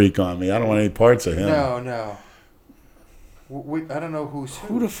neck freak on me. I don't want any parts of him. No. I don't know who's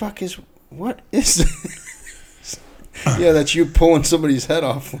Who the fuck is... What is this? Yeah, that's you pulling somebody's head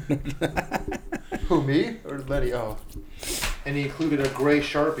off. Who, me or Letty? Oh, and he included a gray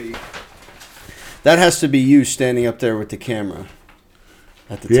Sharpie. That has to be you standing up there with the camera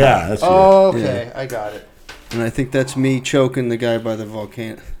at the top. Yeah, that's Oh, okay, I got it. And I think that's me choking the guy by the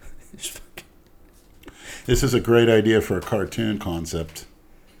volcano. This is a great idea for a cartoon concept.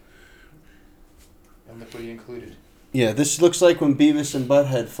 And look what he included. Yeah, this looks like when Beavis and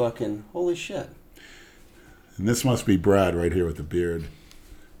Butthead fucking... Holy shit. And this must be Brad right here with the beard.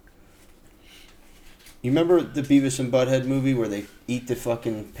 You remember the Beavis and Butthead movie where they eat the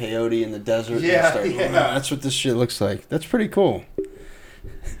fucking peyote in the desert? Yeah, and yeah. That's what this shit looks like. That's pretty cool.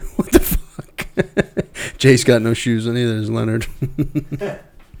 What the fuck? Jay's got no shoes on either, is Leonard.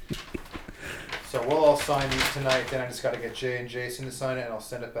 So we'll all sign these tonight. Then I just got to get Jay and Jason to sign it, and I'll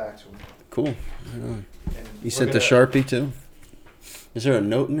send it back to him. Cool. Right on. And You we're sent the gonna- Sharpie too? Is there a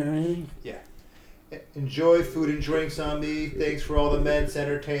note in there or anything? Yeah. Enjoy food and drinks on me. Thanks for all the men's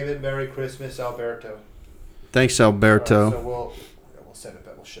entertainment. Merry Christmas, Alberto. Thanks, Alberto. So we'll send it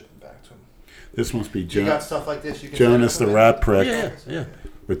back. We'll ship it back to him. This must be You got stuff like this. You can Jonas send it the to Rat me? Prick Yeah.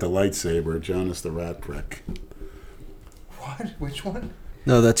 with the lightsaber. Jonas the Rat Prick. What? Which one?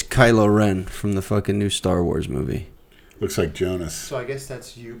 No, that's Kylo Ren from the fucking new Star Wars movie. Looks like Jonas. So I guess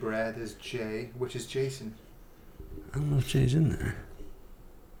that's you, Brad. There's Jay, which is Jason. I don't know if Jay's in there.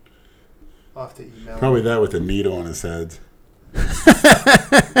 I'll have to email Probably him. that with a needle on his head.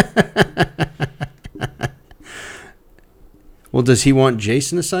 Well, does he want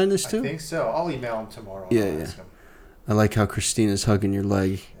Jason to sign this I too? think so. I'll email him tomorrow. Yeah, I'll yeah. ask him. I like how Christina's hugging your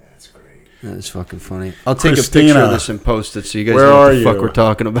leg. Yeah, that's great. That is fucking funny. I'll take a Christina, picture of this and post it so you guys where know what are the fuck you? we're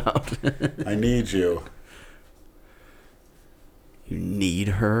talking about. I need you. You need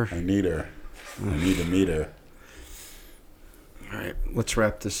her? I need her. I need to meet her. All right, let's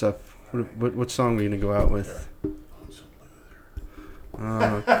wrap this up. What song are we going to go out with?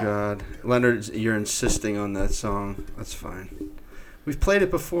 Oh, God. Leonard, you're insisting on that song. That's fine. We've played it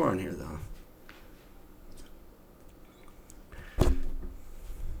before on here, though.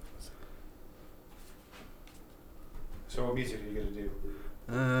 So what music are you going to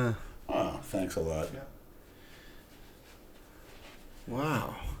do? Oh, thanks a lot.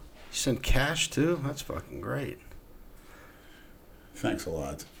 Wow. You sent cash, too? That's fucking great. Thanks a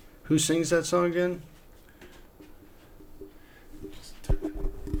lot. Who sings that song again? Just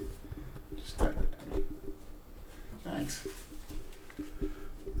type it down. Thanks.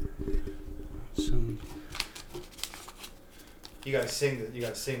 Some... You gotta sing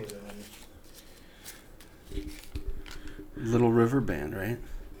with it. Little River Band, right? Let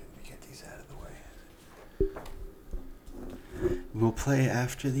me get these out of the way. We'll play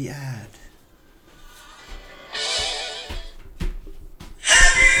after the ad.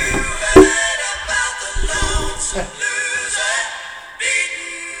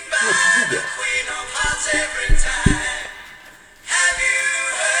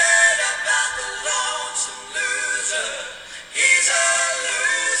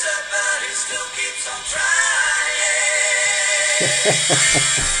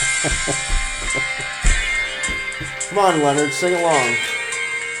 Come on, Leonard, sing along.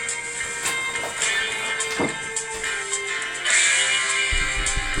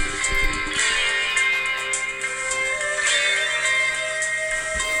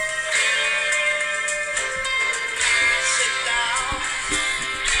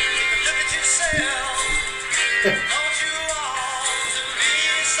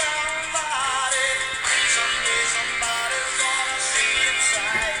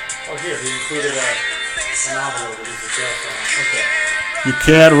 Oh, here, he included an envelope with his address on it. Okay. You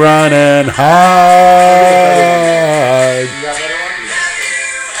can't run and hide. You got better one? Yeah.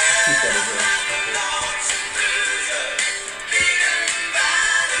 Keep that address. Okay.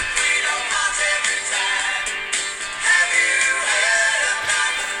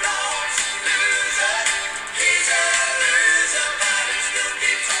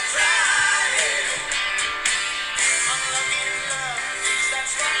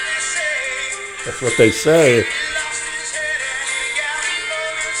 That's what they say.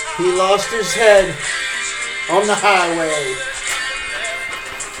 He lost his head on the highway.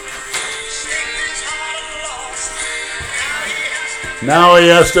 Now he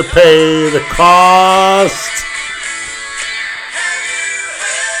has to pay the cost.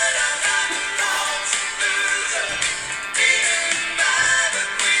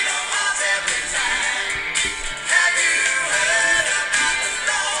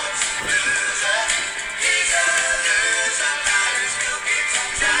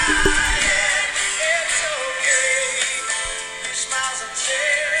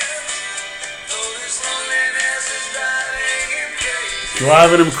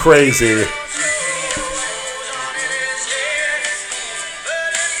 Driving him crazy.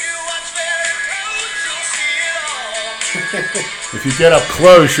 If you get up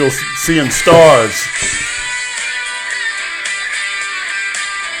close, you'll see in stars.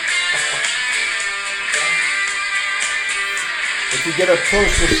 If you get up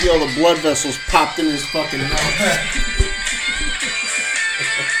close, you'll see all the blood vessels popped in his fucking mouth.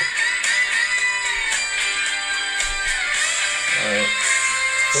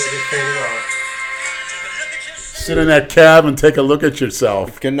 Sit in that cab and take a look at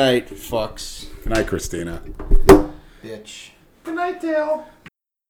yourself. Good night, fucks. Good night, Christina. Bitch. Good night, Dale.